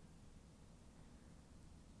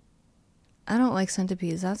 I don't like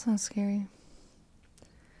centipedes. That sounds scary.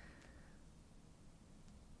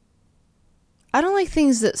 I don't like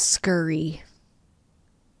things that scurry.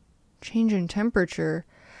 Change in temperature.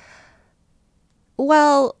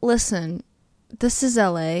 Well, listen. This is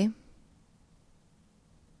LA.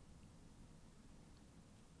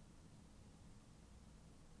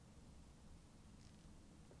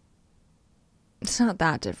 It's not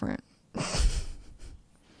that different.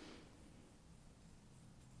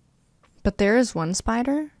 But there is one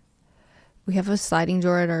spider. We have a sliding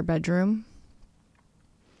door at our bedroom.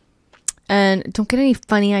 And don't get any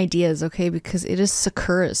funny ideas, okay? Because it is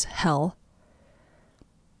secure as hell.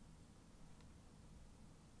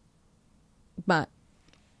 But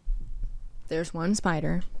there's one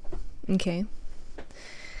spider. Okay.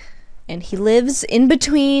 And he lives in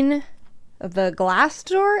between the glass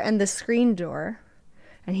door and the screen door.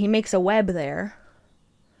 And he makes a web there.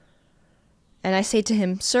 And I say to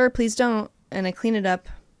him, "Sir, please don't." And I clean it up.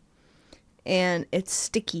 And it's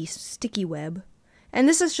sticky web. And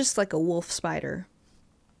this is just like a wolf spider.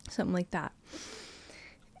 Something like that.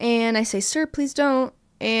 And I say, "Sir, please don't."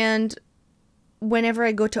 And whenever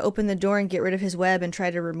I go to open the door and get rid of his web and try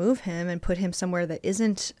to remove him and put him somewhere that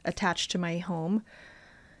isn't attached to my home,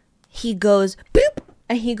 he goes, boop,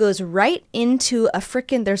 and he goes right into a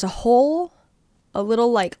frickin', there's a hole, a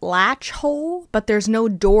little like latch hole, but there's no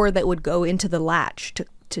door that would go into the latch to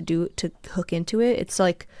hook into it. It's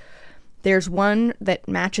like there's one that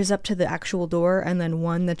matches up to the actual door and then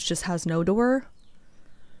one that just has no door.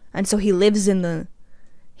 And so he hides in the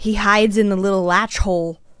little latch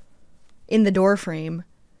hole in the door frame.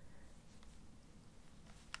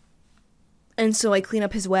 And so I clean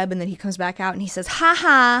up his web and then he comes back out and he says, "Ha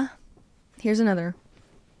ha, here's another."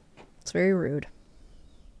 It's very rude.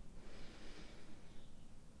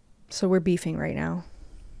 So we're beefing right now.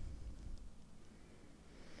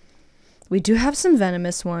 We do have some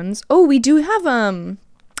venomous ones. Oh, we do have, I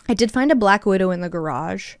did find a black widow in the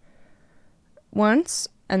garage once,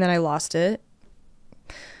 and then I lost it.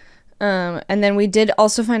 And then we did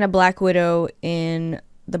also find a black widow in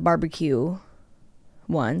the barbecue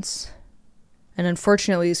once. And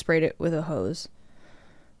unfortunately, we sprayed it with a hose.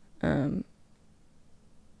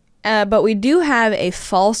 But we do have a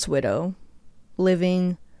false widow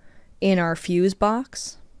living in our fuse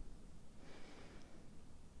box.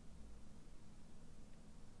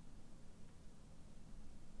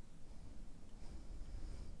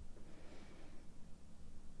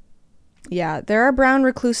 Yeah, there are brown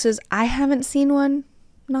recluses. I haven't seen one,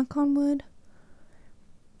 knock on wood.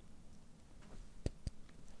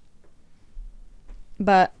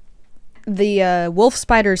 But the wolf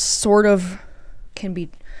spiders sort of can be,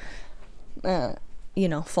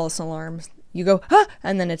 false alarms. You go, "Ah!"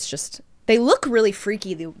 And then it's just, they look really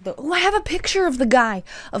freaky. Oh, I have a picture of the guy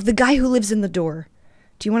who lives in the door.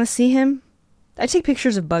 Do you want to see him? I take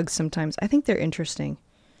pictures of bugs sometimes. I think they're interesting.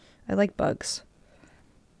 I like bugs.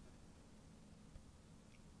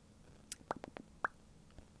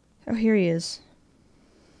 Oh, here he is.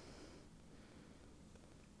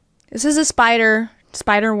 This is a spider.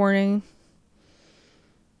 Spider warning.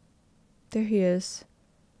 There he is.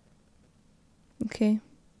 Okay.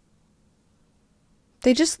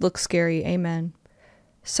 They just look scary. Amen.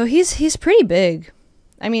 So he's pretty big.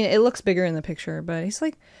 I mean, it looks bigger in the picture, but he's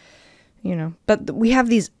like, but we have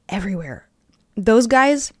these everywhere. Those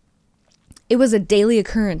guys, it was a daily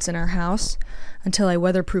occurrence in our house until I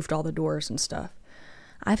weatherproofed all the doors and stuff.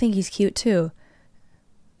 I think he's cute too.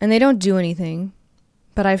 And they don't do anything,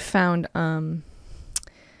 but I've found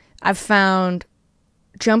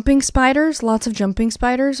jumping spiders, lots of jumping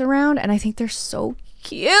spiders around, and I think they're so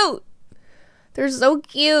cute. They're so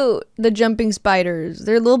cute, the jumping spiders.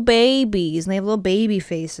 They're little babies, and they have little baby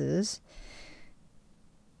faces.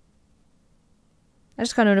 I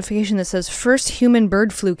just got a notification that says first human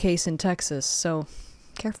bird flu case in Texas, so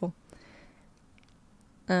careful.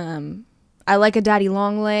 I like a daddy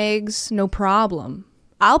long legs, no problem.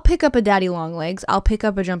 I'll pick up a daddy long legs. I'll pick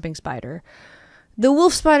up a jumping spider. The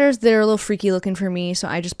wolf spiders, they're a little freaky looking for me, so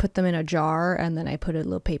I just put them in a jar, and then I put a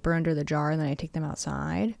little paper under the jar, and then I take them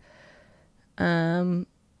outside. And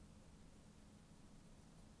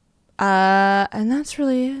that's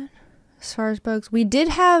really it as far as bugs. We did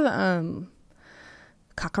have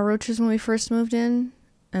cockroaches when we first moved in,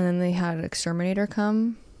 and then they had an exterminator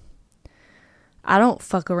come. I don't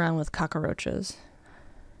fuck around with cockroaches.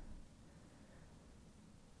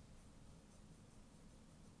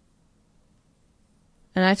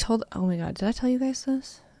 And I told, oh my god, did I tell you guys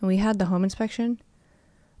this? When we had the home inspection,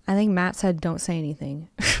 I think Matt said don't say anything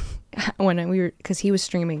when we were, because he was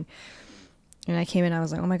streaming, and I came in, I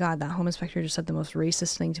was like, oh my god, that home inspector just said the most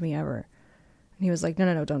racist thing to me ever. And he was like,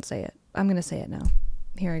 no, don't say it. I'm gonna say it now.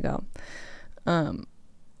 Here I go.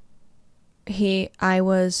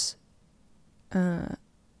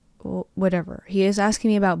 Whatever. He is asking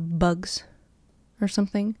me about bugs or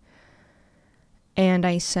something, and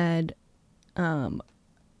I said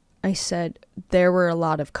there were a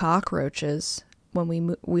lot of cockroaches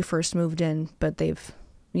when we first moved in, but they've,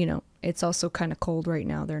 it's also kind of cold right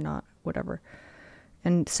now. They're not, whatever.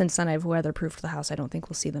 And since then I've weatherproofed the house. I don't think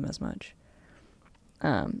we'll see them as much.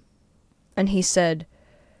 And he said,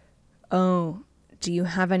 oh, do you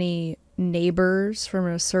have any neighbors from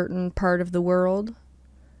a certain part of the world?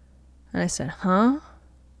 And I said, huh?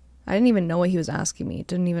 I didn't even know what he was asking me. It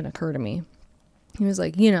didn't even occur to me. He was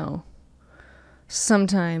like,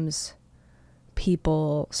 sometimes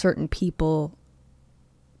certain people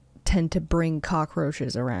tend to bring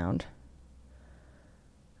cockroaches around.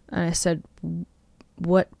 And I said,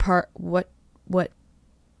 what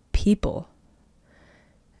people?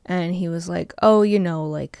 And he was like, oh,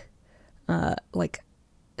 like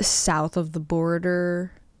south of the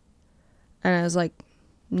border. And I was like,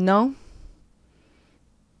 no.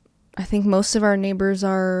 I think most of our neighbors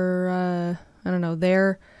are, I don't know,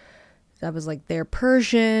 they're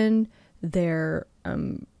Persian, they're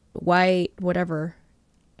white, whatever.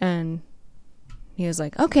 And he was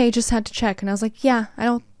like, okay, just had to check. And I was like, yeah, I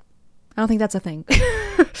don't think that's a thing.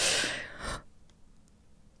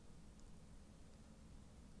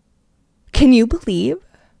 Can you believe?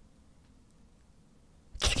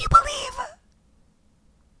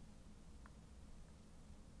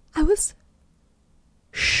 I was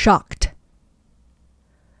shocked.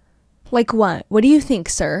 Like what? What do you think,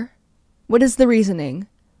 sir? What is the reasoning?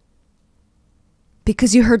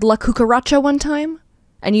 Because you heard La Cucaracha one time?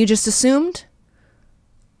 And you just assumed?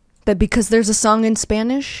 That because there's a song in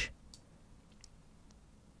Spanish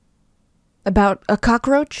about a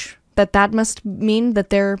cockroach, that must mean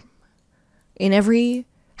that they're in every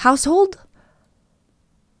household?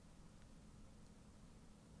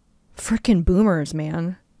 Frickin' boomers,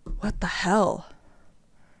 man. What the hell?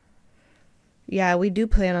 Yeah, we do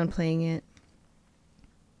plan on playing it.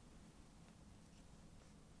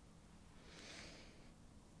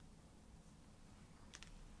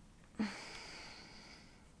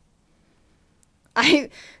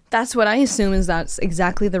 That's what I assume is that's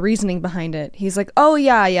exactly the reasoning behind it. He's like, oh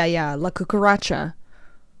yeah, La Cucaracha.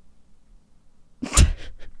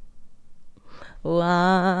 La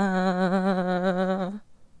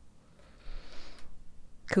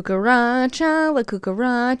Cucaracha, La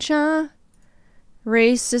Cucaracha.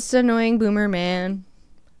 Racist, annoying boomer man.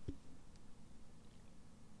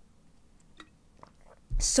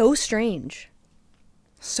 So strange.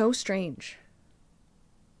 So strange.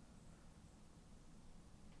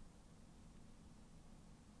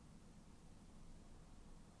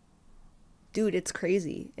 Dude, it's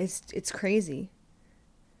crazy. It's crazy.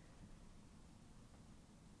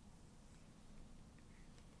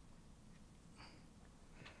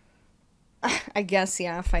 I guess,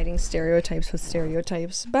 yeah, fighting stereotypes with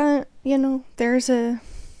stereotypes. But, there's a...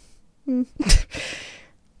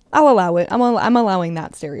 I'll allow it. I'm allowing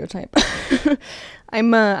that stereotype.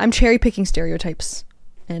 I'm cherry picking stereotypes.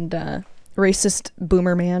 And racist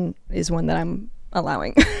boomer man is one that I'm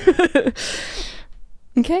allowing.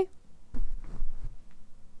 Okay?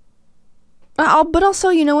 But also,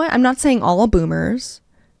 you know what? I'm not saying all boomers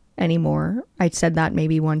anymore. I said that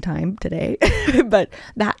maybe one time today. But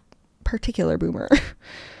that particular boomer.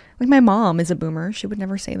 Like, my mom is a boomer. She would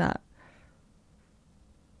never say that.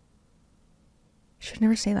 She would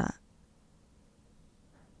never say that.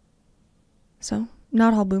 So,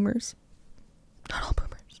 not all boomers. Not all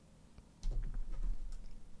boomers.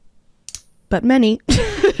 But many.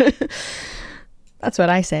 That's what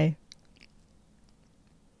I say.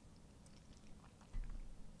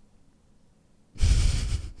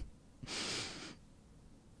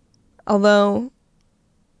 Although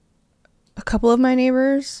a couple of my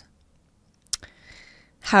neighbors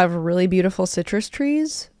have really beautiful citrus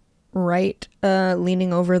trees, right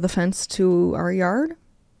leaning over the fence to our yard.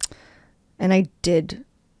 And I did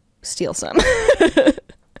steal some.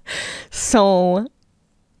 So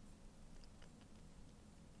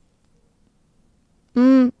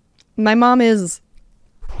my mom is,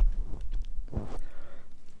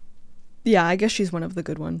 yeah, I guess she's one of the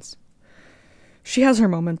good ones. She has her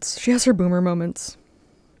moments. She has her boomer moments.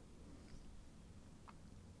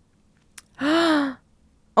 Oh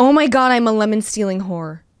my god, I'm a lemon stealing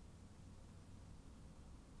whore.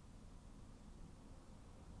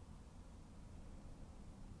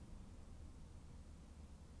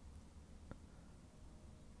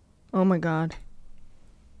 Oh my god.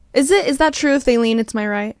 Is that true if they lean it's my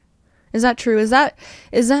right? Is that true? Is that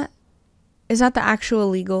the actual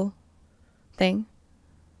legal thing?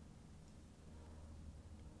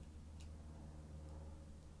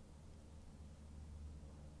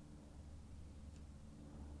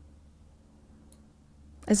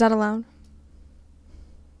 Is that allowed?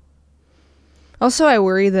 Also, I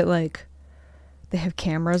worry that like they have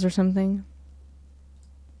cameras or something.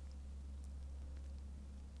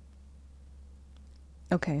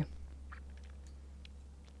 Okay.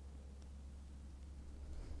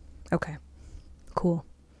 Okay. Cool.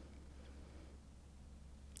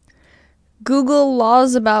 Google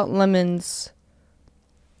laws about lemons.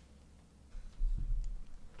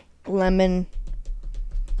 Lemon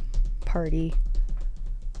party.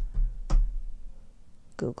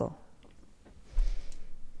 Google.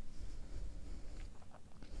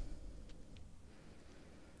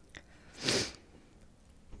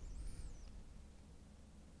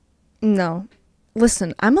 No.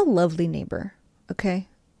 Listen, I'm a lovely neighbor, okay?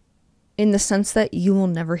 In the sense that you will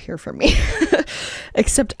never hear from me.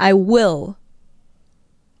 Except I will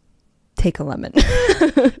take a lemon.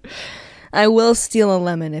 I will steal a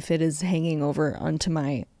lemon if it is hanging over onto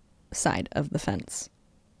my side of the fence.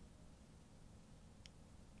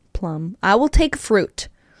 Plum. I will take fruit.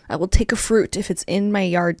 I will take a fruit if it's in my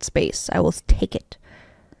yard space. I will take it.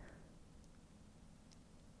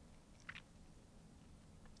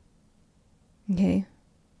 Okay.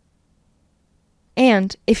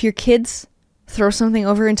 And if your kids throw something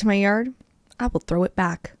over into my yard, I will throw it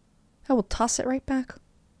back. I will toss it right back.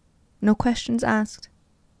 No questions asked.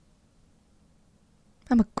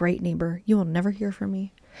 I'm a great neighbor. You will never hear from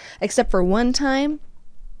me. Except for one time.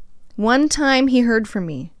 One time he heard from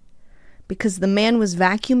me. Because the man was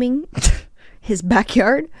vacuuming his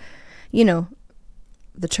backyard. You know,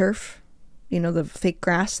 the turf. You know, the fake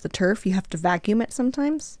grass, the turf. You have to vacuum it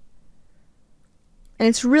sometimes. And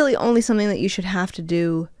it's really only something that you should have to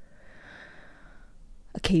do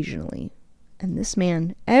occasionally. And this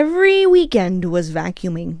man, every weekend, was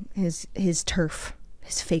vacuuming his turf,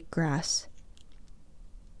 his fake grass.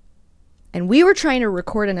 And we were trying to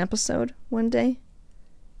record an episode one day.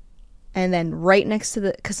 And then right next to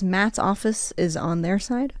because Matt's office is on their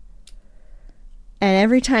side. And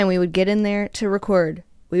every time we would get in there to record,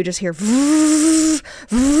 we would just hear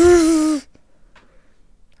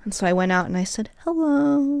and so I went out and I said,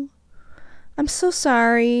 "Hello. I'm so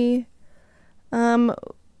sorry.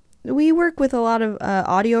 We work with a lot of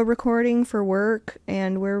audio recording for work,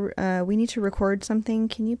 and we need to record something.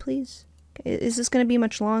 Can you please? Is this going to be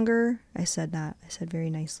much longer?" I said that. I said very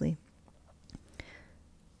nicely.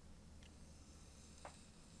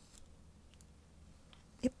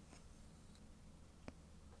 Yep.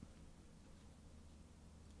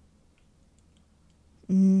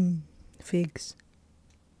 Figs.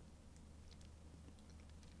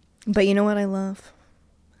 But you know what I love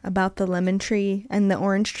about the lemon tree and the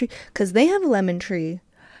orange tree? Because they have a lemon tree,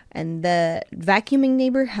 and the vacuuming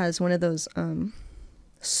neighbor has one of those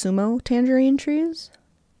sumo tangerine trees.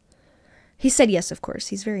 He said yes, of course.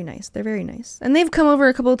 He's very nice. They're very nice. And they've come over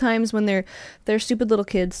a couple of times when they're stupid little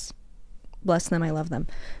kids. Bless them, I love them.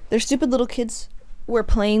 They're stupid little kids were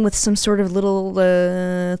playing with some sort of little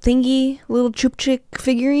thingy, little choop chick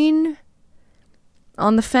figurine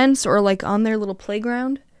on the fence or like on their little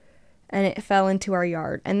playground. And it fell into our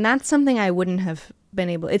yard. And that's something I wouldn't have been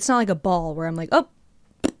able... It's not like a ball where I'm like, oh!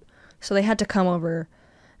 So they had to come over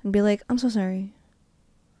and be like, "I'm so sorry.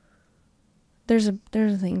 There's a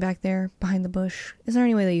thing back there behind the bush. Is there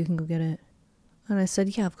any way that you can go get it?" And I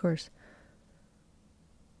said, "Yeah, of course."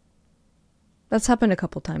 That's happened a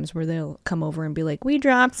couple times where they'll come over and be like, "We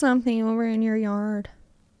dropped something over in your yard."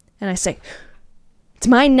 And I say, "It's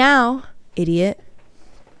mine now, idiot."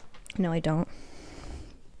 No, I don't.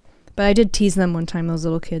 But I did tease them one time, those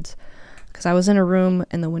little kids, because I was in a room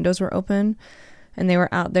and the windows were open and they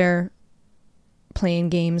were out there playing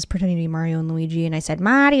games, pretending to be Mario and Luigi. And I said,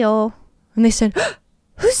 "Mario." And they said,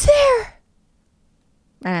 "Who's there?"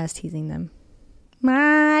 And I was teasing them.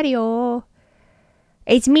 Mario,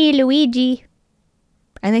 it's me, Luigi.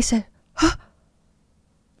 And they said, huh.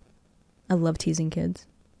 I love teasing kids.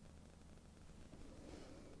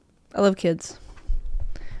 I love kids.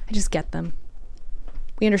 I just get them.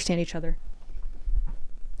 We understand each other.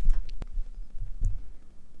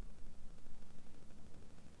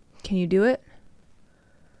 Can you do it?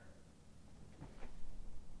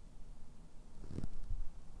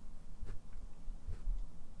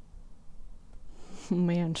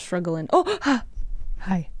 Man, struggling. Oh,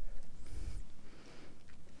 hi.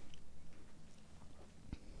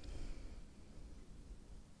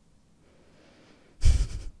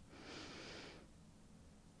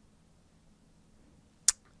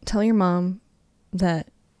 Tell your mom that,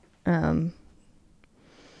 you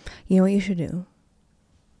know what you should do?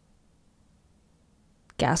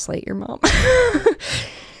 Gaslight your mom. You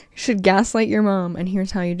should gaslight your mom, and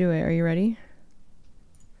here's how you do it. Are you ready?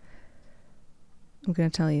 I'm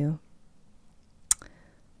gonna tell you.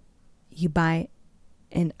 You buy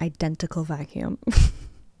an identical vacuum,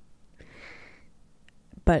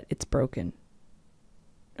 but it's broken.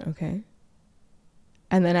 Okay?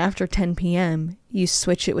 And then after 10 p.m., you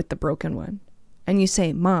switch it with the broken one. And you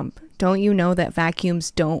say, Mom, don't you know that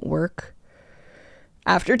vacuums don't work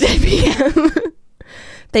after 10 p.m.?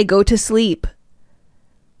 They go to sleep.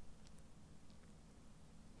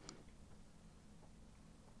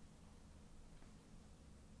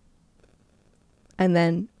 And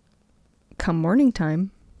then come morning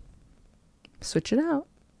time, switch it out.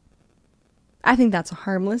 I think that's a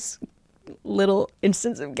harmless little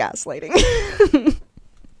instance of gaslighting.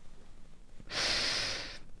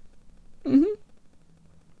 Mm-hmm.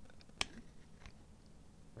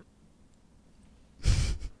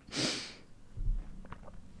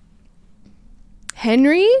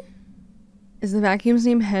 Henry? Is the vacuum's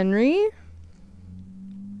name Henry?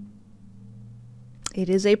 It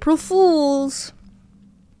is April Fool's.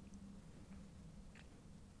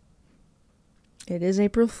 It is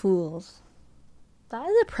April Fool's. That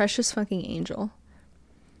is a precious fucking angel.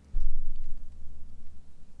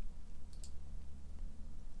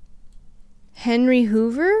 Henry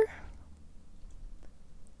Hoover?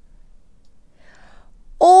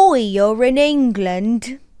 Oi, you're in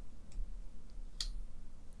England.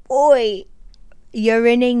 Oi, you're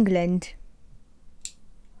in England.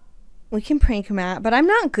 We can prank Matt, but I'm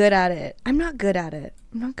not good at it. I'm not good at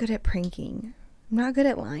pranking. I'm not good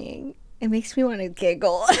at lying. It makes me want to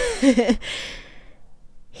giggle.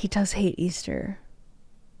 He does hate Easter.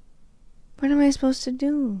 What am I supposed to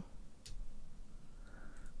do?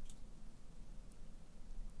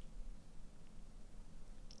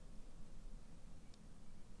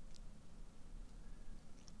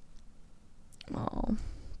 Oh,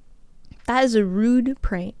 that is a rude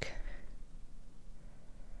prank.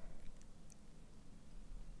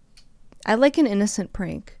 I like an innocent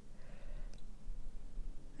prank.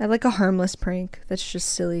 I like a harmless prank that's just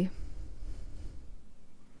silly.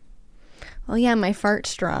 Oh yeah, my fart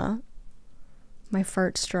straw. My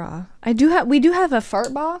fart straw. We do have a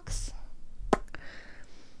fart box.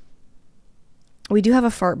 We do have a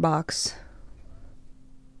fart box.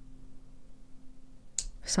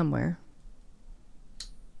 Somewhere.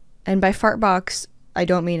 And by fart box, I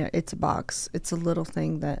don't mean it's a box. It's a little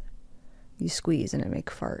thing that you squeeze and it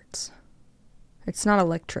makes farts. It's not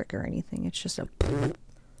electric or anything. It's just a...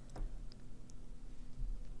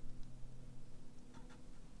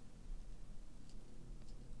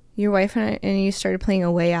 Your wife and you started playing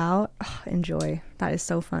A Way Out. Oh, enjoy. That is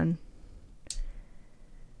so fun.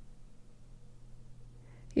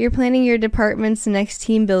 You're planning your department's next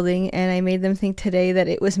team building, and I made them think today that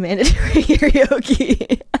it was mandatory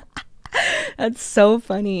karaoke. That's so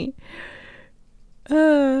funny.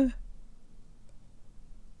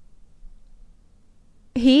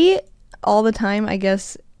 He, all the time, I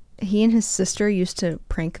guess, he and his sister used to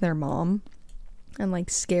prank their mom and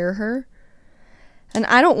like scare her. And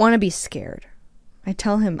I don't want to be scared. I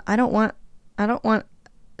tell him, I don't want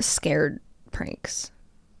scared pranks,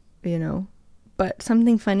 you know? But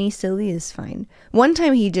something funny, silly is fine. One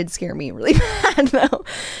time he did scare me really bad, though.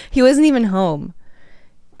 He wasn't even home.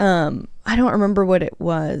 I don't remember what it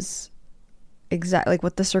was. Like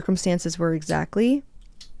what the circumstances were exactly.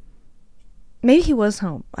 Maybe he was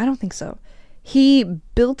home. I don't think so. He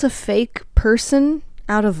built a fake person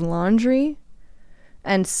out of laundry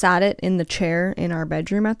and sat it in the chair in our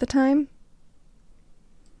bedroom at the time.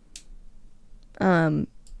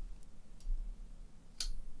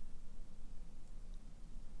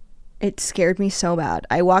 It scared me so bad.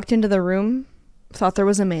 I walked into the room, thought there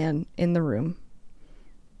was a man in the room.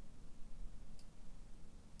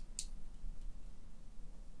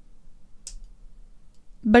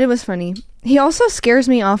 But it was funny. He also scares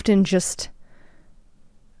me often just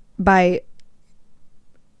by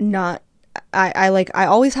not... I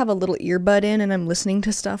always have a little earbud in and I'm listening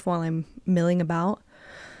to stuff while I'm milling about.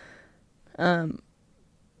 And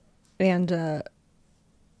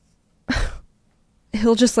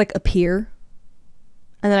he'll just like appear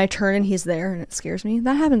and then I turn and he's there and it scares me.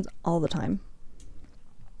 That happens all the time.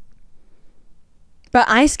 But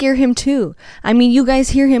I scare him too. I mean, you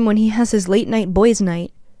guys hear him when he has his late night boys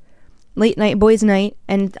night,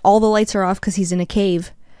 and all the lights are off because he's in a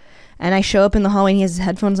cave. And I show up in the hallway and he has his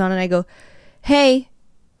headphones on and I go, hey,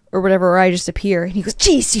 or whatever, or I just appear. And he goes,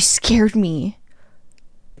 jeez, you scared me.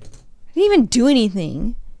 I didn't even do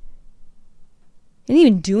anything.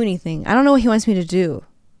 I don't know what he wants me to do.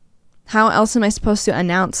 How else am I supposed to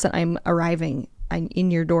announce that I'm arriving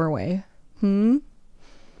in your doorway? Yeah,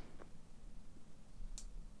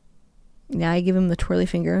 I give him the twirly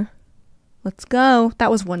finger. Let's go. That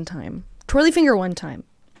was one time. Twirly finger one time.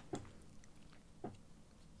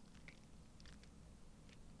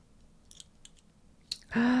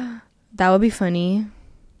 That would be funny.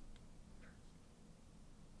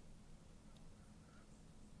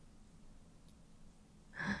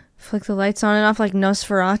 Flick the lights on and off like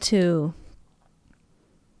Nosferatu.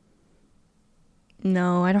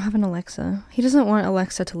 No, I don't have an Alexa. He doesn't want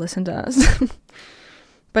Alexa to listen to us.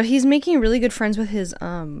 But he's making really good friends with his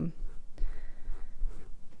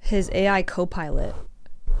AI co-pilot.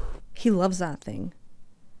 He loves that thing.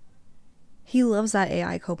 He loves that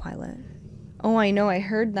AI co-pilot. Oh, I know. I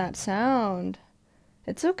heard that sound.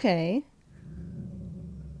 It's okay.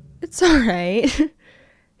 It's all right.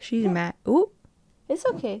 She's mad. Ooh. It's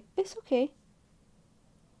okay. It's okay.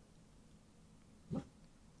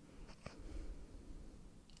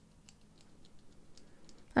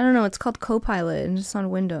 I don't know. It's called Copilot and it's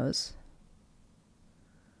on Windows.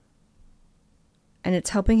 And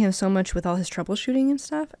it's helping him so much with all his troubleshooting and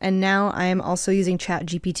stuff. And now I am also using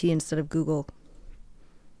ChatGPT instead of Google.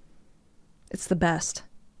 It's the best.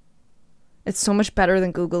 It's so much better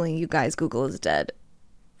than Googling. You guys, Google is dead.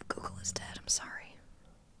 Google is dead. I'm sorry.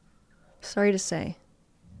 Sorry to say.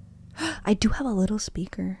 I do have a little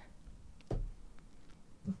speaker.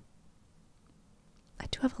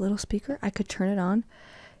 I could turn it on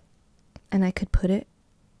and I could put it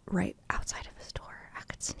right outside of his door. I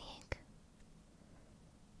could sneak.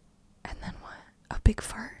 And then what? A big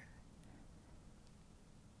fart.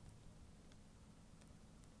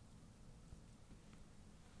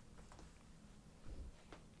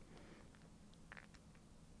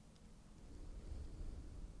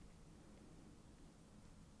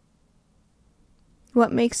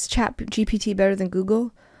 What makes ChatGPT better than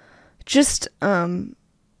Google? Just,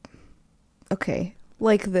 okay,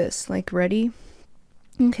 like this, like, ready?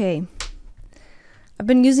 Okay. I've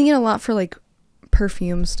been using it a lot for, like,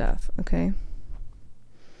 perfume stuff, okay?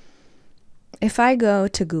 If I go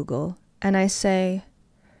to Google and I say,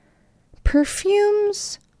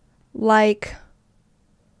 perfumes like,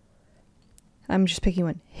 I'm just picking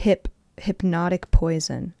one, hypnotic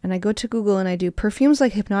poison. And I go to Google and I do perfumes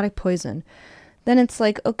like hypnotic poison. Then it's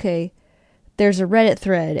like, okay, there's a Reddit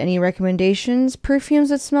thread. Any recommendations? Perfumes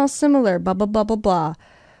that smell similar, blah, blah, blah, blah, blah.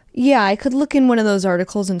 Yeah, I could look in one of those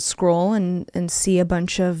articles and scroll and see a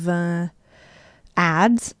bunch of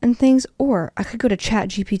ads and things. Or I could go to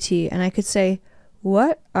ChatGPT and I could say,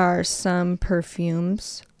 what are some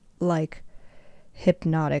perfumes like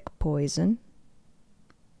hypnotic poison?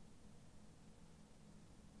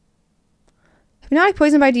 Hypnotic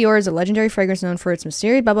Poison by Dior is a legendary fragrance known for its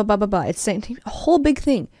mysterious blah, blah, blah, blah, blah. It's saying a whole big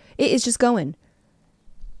thing. It is just going.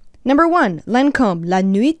 Number 1, Lancôme, La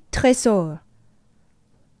Nuit Trésor.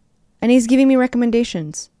 And he's giving me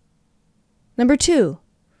recommendations. Number 2,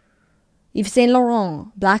 Yves Saint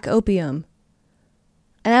Laurent, Black Opium.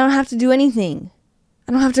 And I don't have to do anything.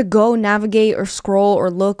 I don't have to go navigate or scroll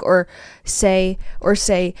or look or say,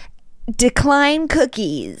 decline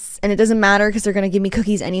cookies. And it doesn't matter because they're going to give me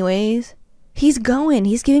cookies anyways. He's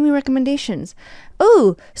giving me recommendations.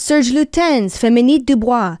 Oh, Serge Lutens, Féminine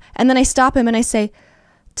Dubois. And then I stop him and I say,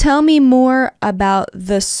 tell me more about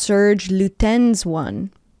the Serge Lutens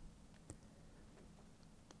one.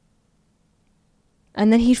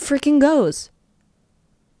 And then he freaking goes.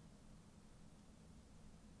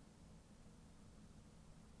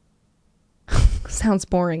 Sounds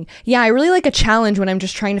boring. Yeah, I really like a challenge when I'm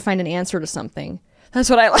just trying to find an answer to something. That's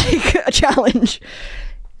what I like, a challenge.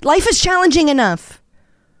 Life is challenging enough.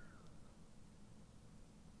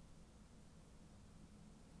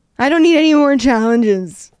 I don't need any more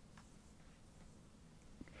challenges.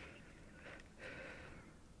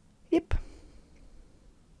 Yep.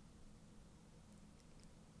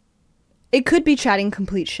 It could be chatting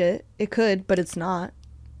complete shit. It could, but it's not.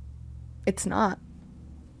 It's not.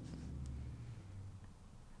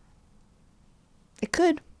 It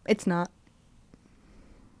could. It's not.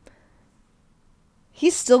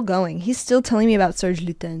 He's still going. He's still telling me about Serge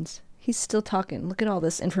Lutens. He's still talking. Look at all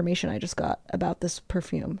this information I just got about this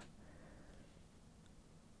perfume.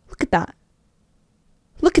 Look at that.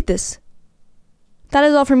 Look at this. That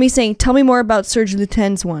is all for me saying, tell me more about Serge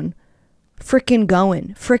Lutens one. Frickin'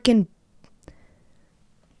 going. Frickin'.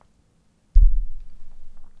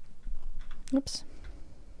 Oops.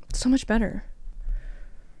 So much better.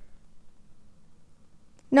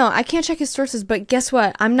 No, I can't check his sources, but guess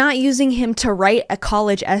what? I'm not using him to write a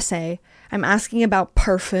college essay. I'm asking about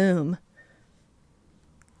perfume.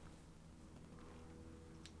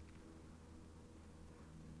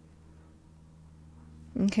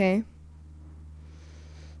 Okay.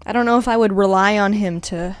 I don't know if I would rely on him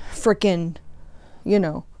to frickin', you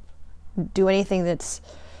know, do anything that's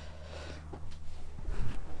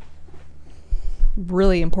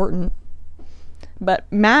really important.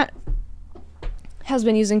 But Matt has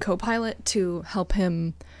been using Copilot to help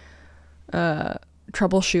him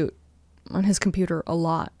troubleshoot on his computer a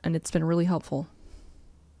lot, and it's been really helpful.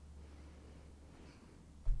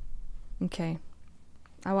 Okay.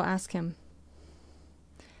 I will ask him.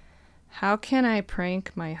 How can I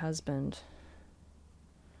prank my husband?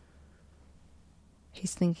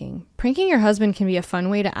 He's thinking. Pranking your husband can be a fun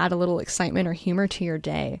way to add a little excitement or humor to your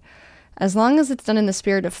day, as long as it's done in the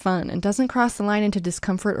spirit of fun and doesn't cross the line into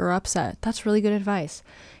discomfort or upset. That's really good advice.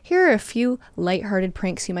 Here are a few lighthearted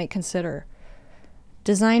pranks you might consider,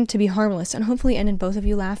 designed to be harmless and hopefully end in both of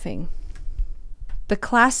you laughing. The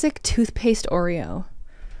classic toothpaste Oreo.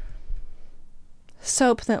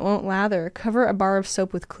 Soap that won't lather. Cover a bar of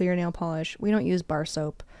soap with clear nail polish. We don't use bar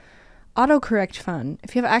soap. Autocorrect fun.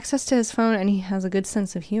 If you have access to his phone and he has a good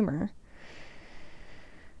sense of humor.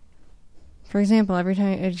 For example, every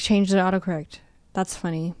time I change the autocorrect. That's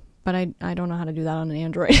funny, but I don't know how to do that on an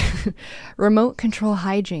Android. Remote control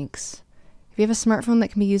hijinks. If you have a smartphone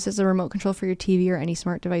that can be used as a remote control for your TV or any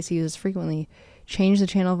smart device you use frequently, change the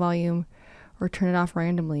channel volume or turn it off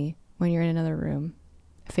randomly when you're in another room.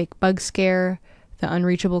 Fake bug scare. The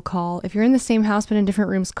unreachable call. If you're in the same house but in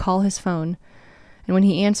different rooms, call his phone. And when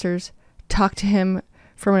he answers, talk to him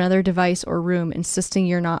from another device or room, insisting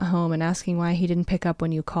you're not home and asking why he didn't pick up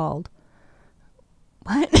when you called.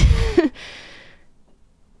 What?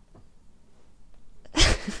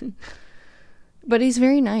 But he's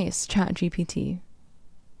very nice, ChatGPT.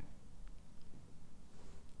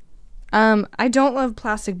 I don't love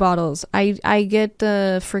plastic bottles. I get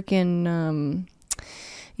the freaking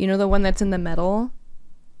you know, the one that's in the metal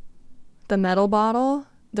bottle,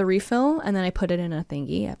 the refill, and then I put it in a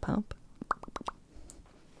thingy at pump.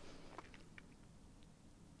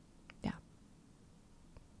 Yeah.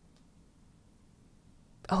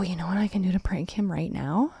 Oh, you know what I can do to prank him right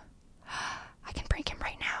now? I can prank him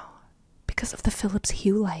right now because of the Philips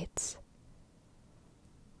Hue lights.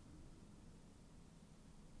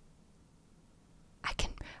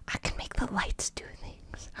 I can make the lights do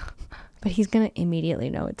things. But he's going to immediately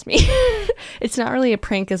know it's me. It's not really a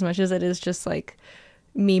prank as much as it is just like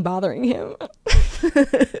me bothering him.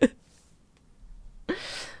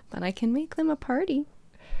 But I can make them a party.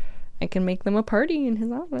 I can make them a party in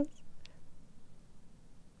his office.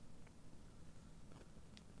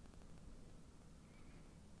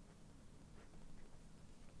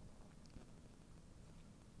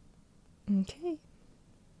 Okay.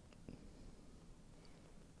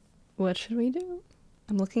 What should we do?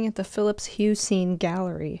 I'm looking at the Philips Hue scene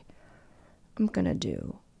gallery. I'm gonna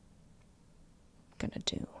do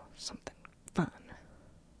something fun.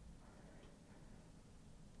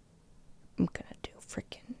 I'm gonna do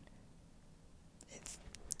frickin'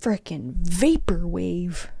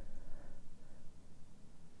 vaporwave.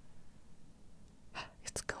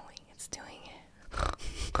 It's going, it's doing it.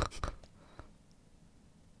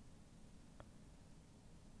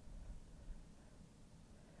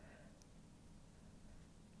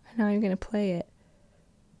 Now I'm gonna play it.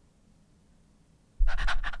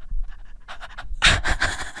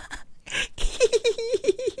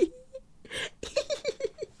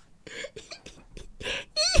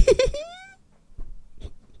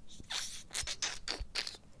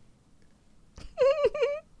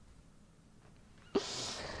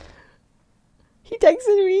 He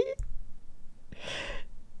texted me.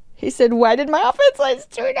 He said, "Why did my office lights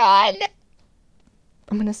turn on?"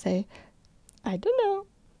 I'm gonna say, "I don't know."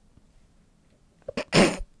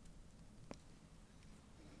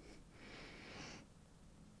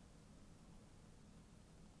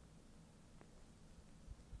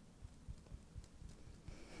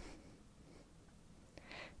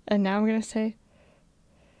 And now I'm gonna say,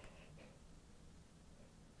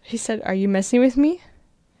 he said, "Are you messing with me?"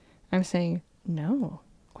 I'm saying, "No,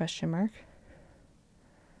 question mark."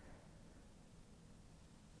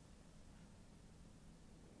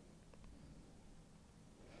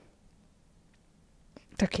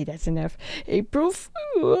 Okay, that's enough. April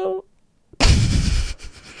Fool.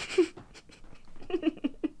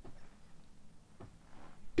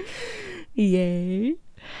 Yay.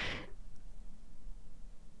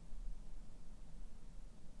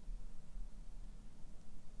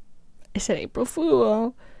 I said April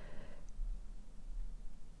Fool.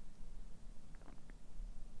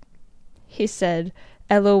 He said,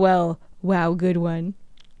 LOL, wow, good one.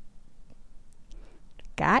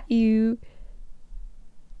 Got you.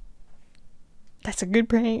 That's a good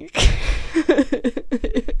prank.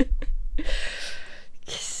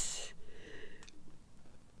 Yes.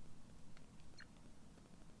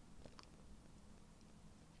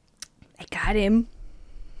 I got him.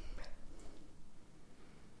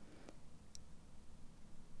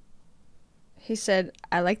 He said,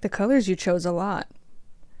 I like the colors you chose a lot.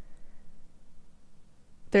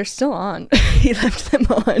 They're still on. He left them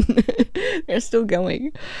on. They're still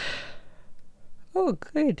going. Oh,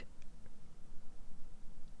 good.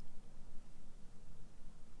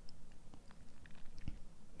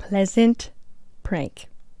 Pleasant prank.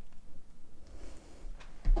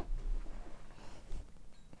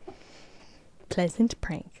 Pleasant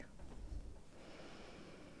prank.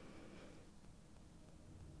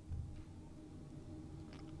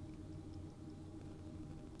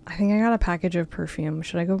 I think I got a package of perfume.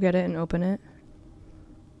 Should I go get it and open it?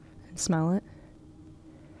 And smell it?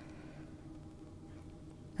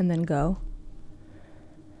 And then go?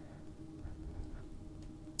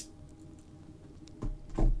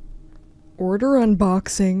 Order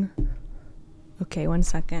unboxing. Okay, 1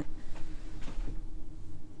 second.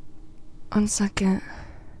 1 second.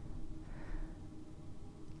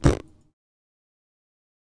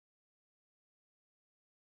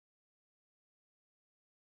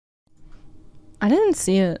 I didn't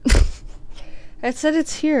see it. It said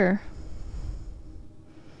it's here.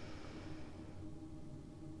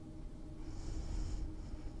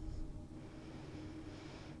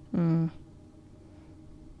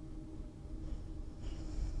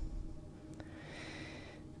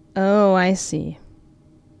 Oh, I see.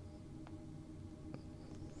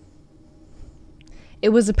 It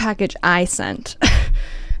was a package I sent.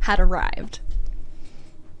 Had arrived.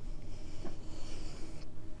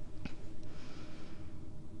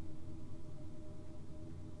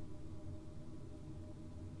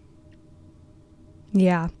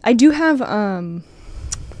 Yeah. I do have,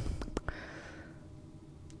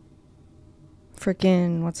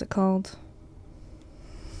 freaking, what's it called?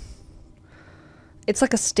 It's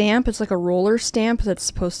like a stamp. It's like a roller stamp that's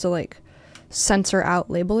supposed to, like, censor out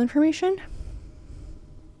label information.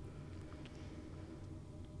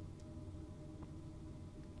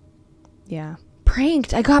 Yeah.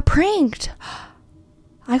 Pranked. I got pranked.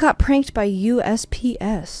 I got pranked by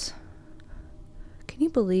USPS. Can you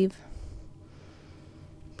believe?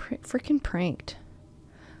 Freaking pranked.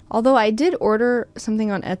 Although I did order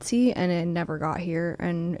something on Etsy and it never got here,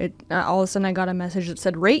 and it all of a sudden I got a message that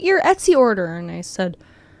said rate your Etsy order, and I said,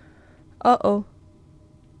 uh-oh.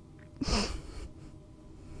 I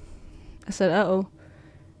said, uh-oh.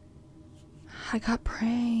 I got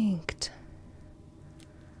pranked.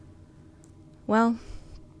 Well,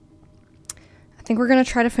 I think we're gonna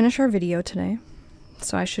try to finish our video today,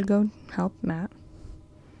 so I should go help Matt.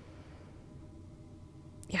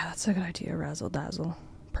 Yeah, that's a good idea. Razzle dazzle.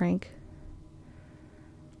 Prank.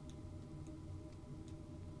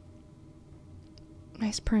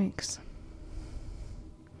 Nice pranks.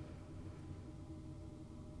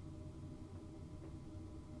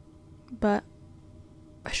 But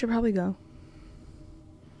I should probably go.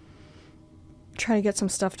 Try to get some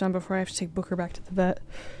stuff done before I have to take Booker back to the vet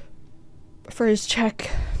for his check.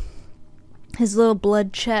 His little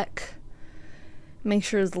blood check. Make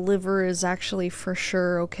sure his liver is actually for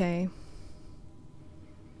sure okay.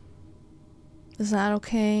 Is that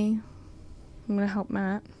okay? I'm gonna help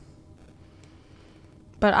Matt.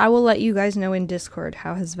 But I will let you guys know in Discord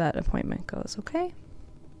how his vet appointment goes, okay?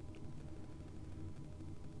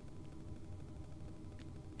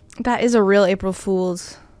 That is a real April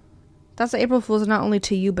Fool's. That's an April Fool's not only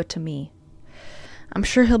to you, but to me. I'm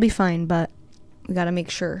sure he'll be fine, but we gotta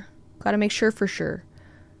make sure. Gotta make sure for sure.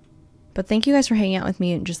 But thank you guys for hanging out with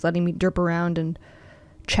me and just letting me derp around and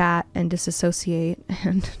chat and disassociate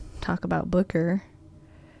and talk about Booker.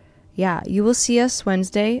 Yeah, you will see us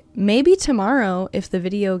Wednesday. Maybe tomorrow if the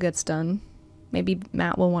video gets done. Maybe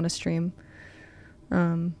Matt will want to stream.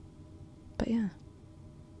 But yeah.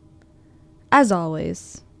 As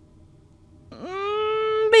always,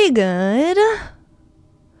 be good.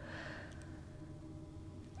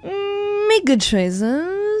 Make good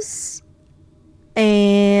choices.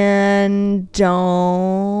 And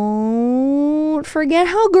don't forget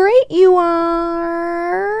how great you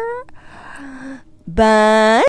are. Bye.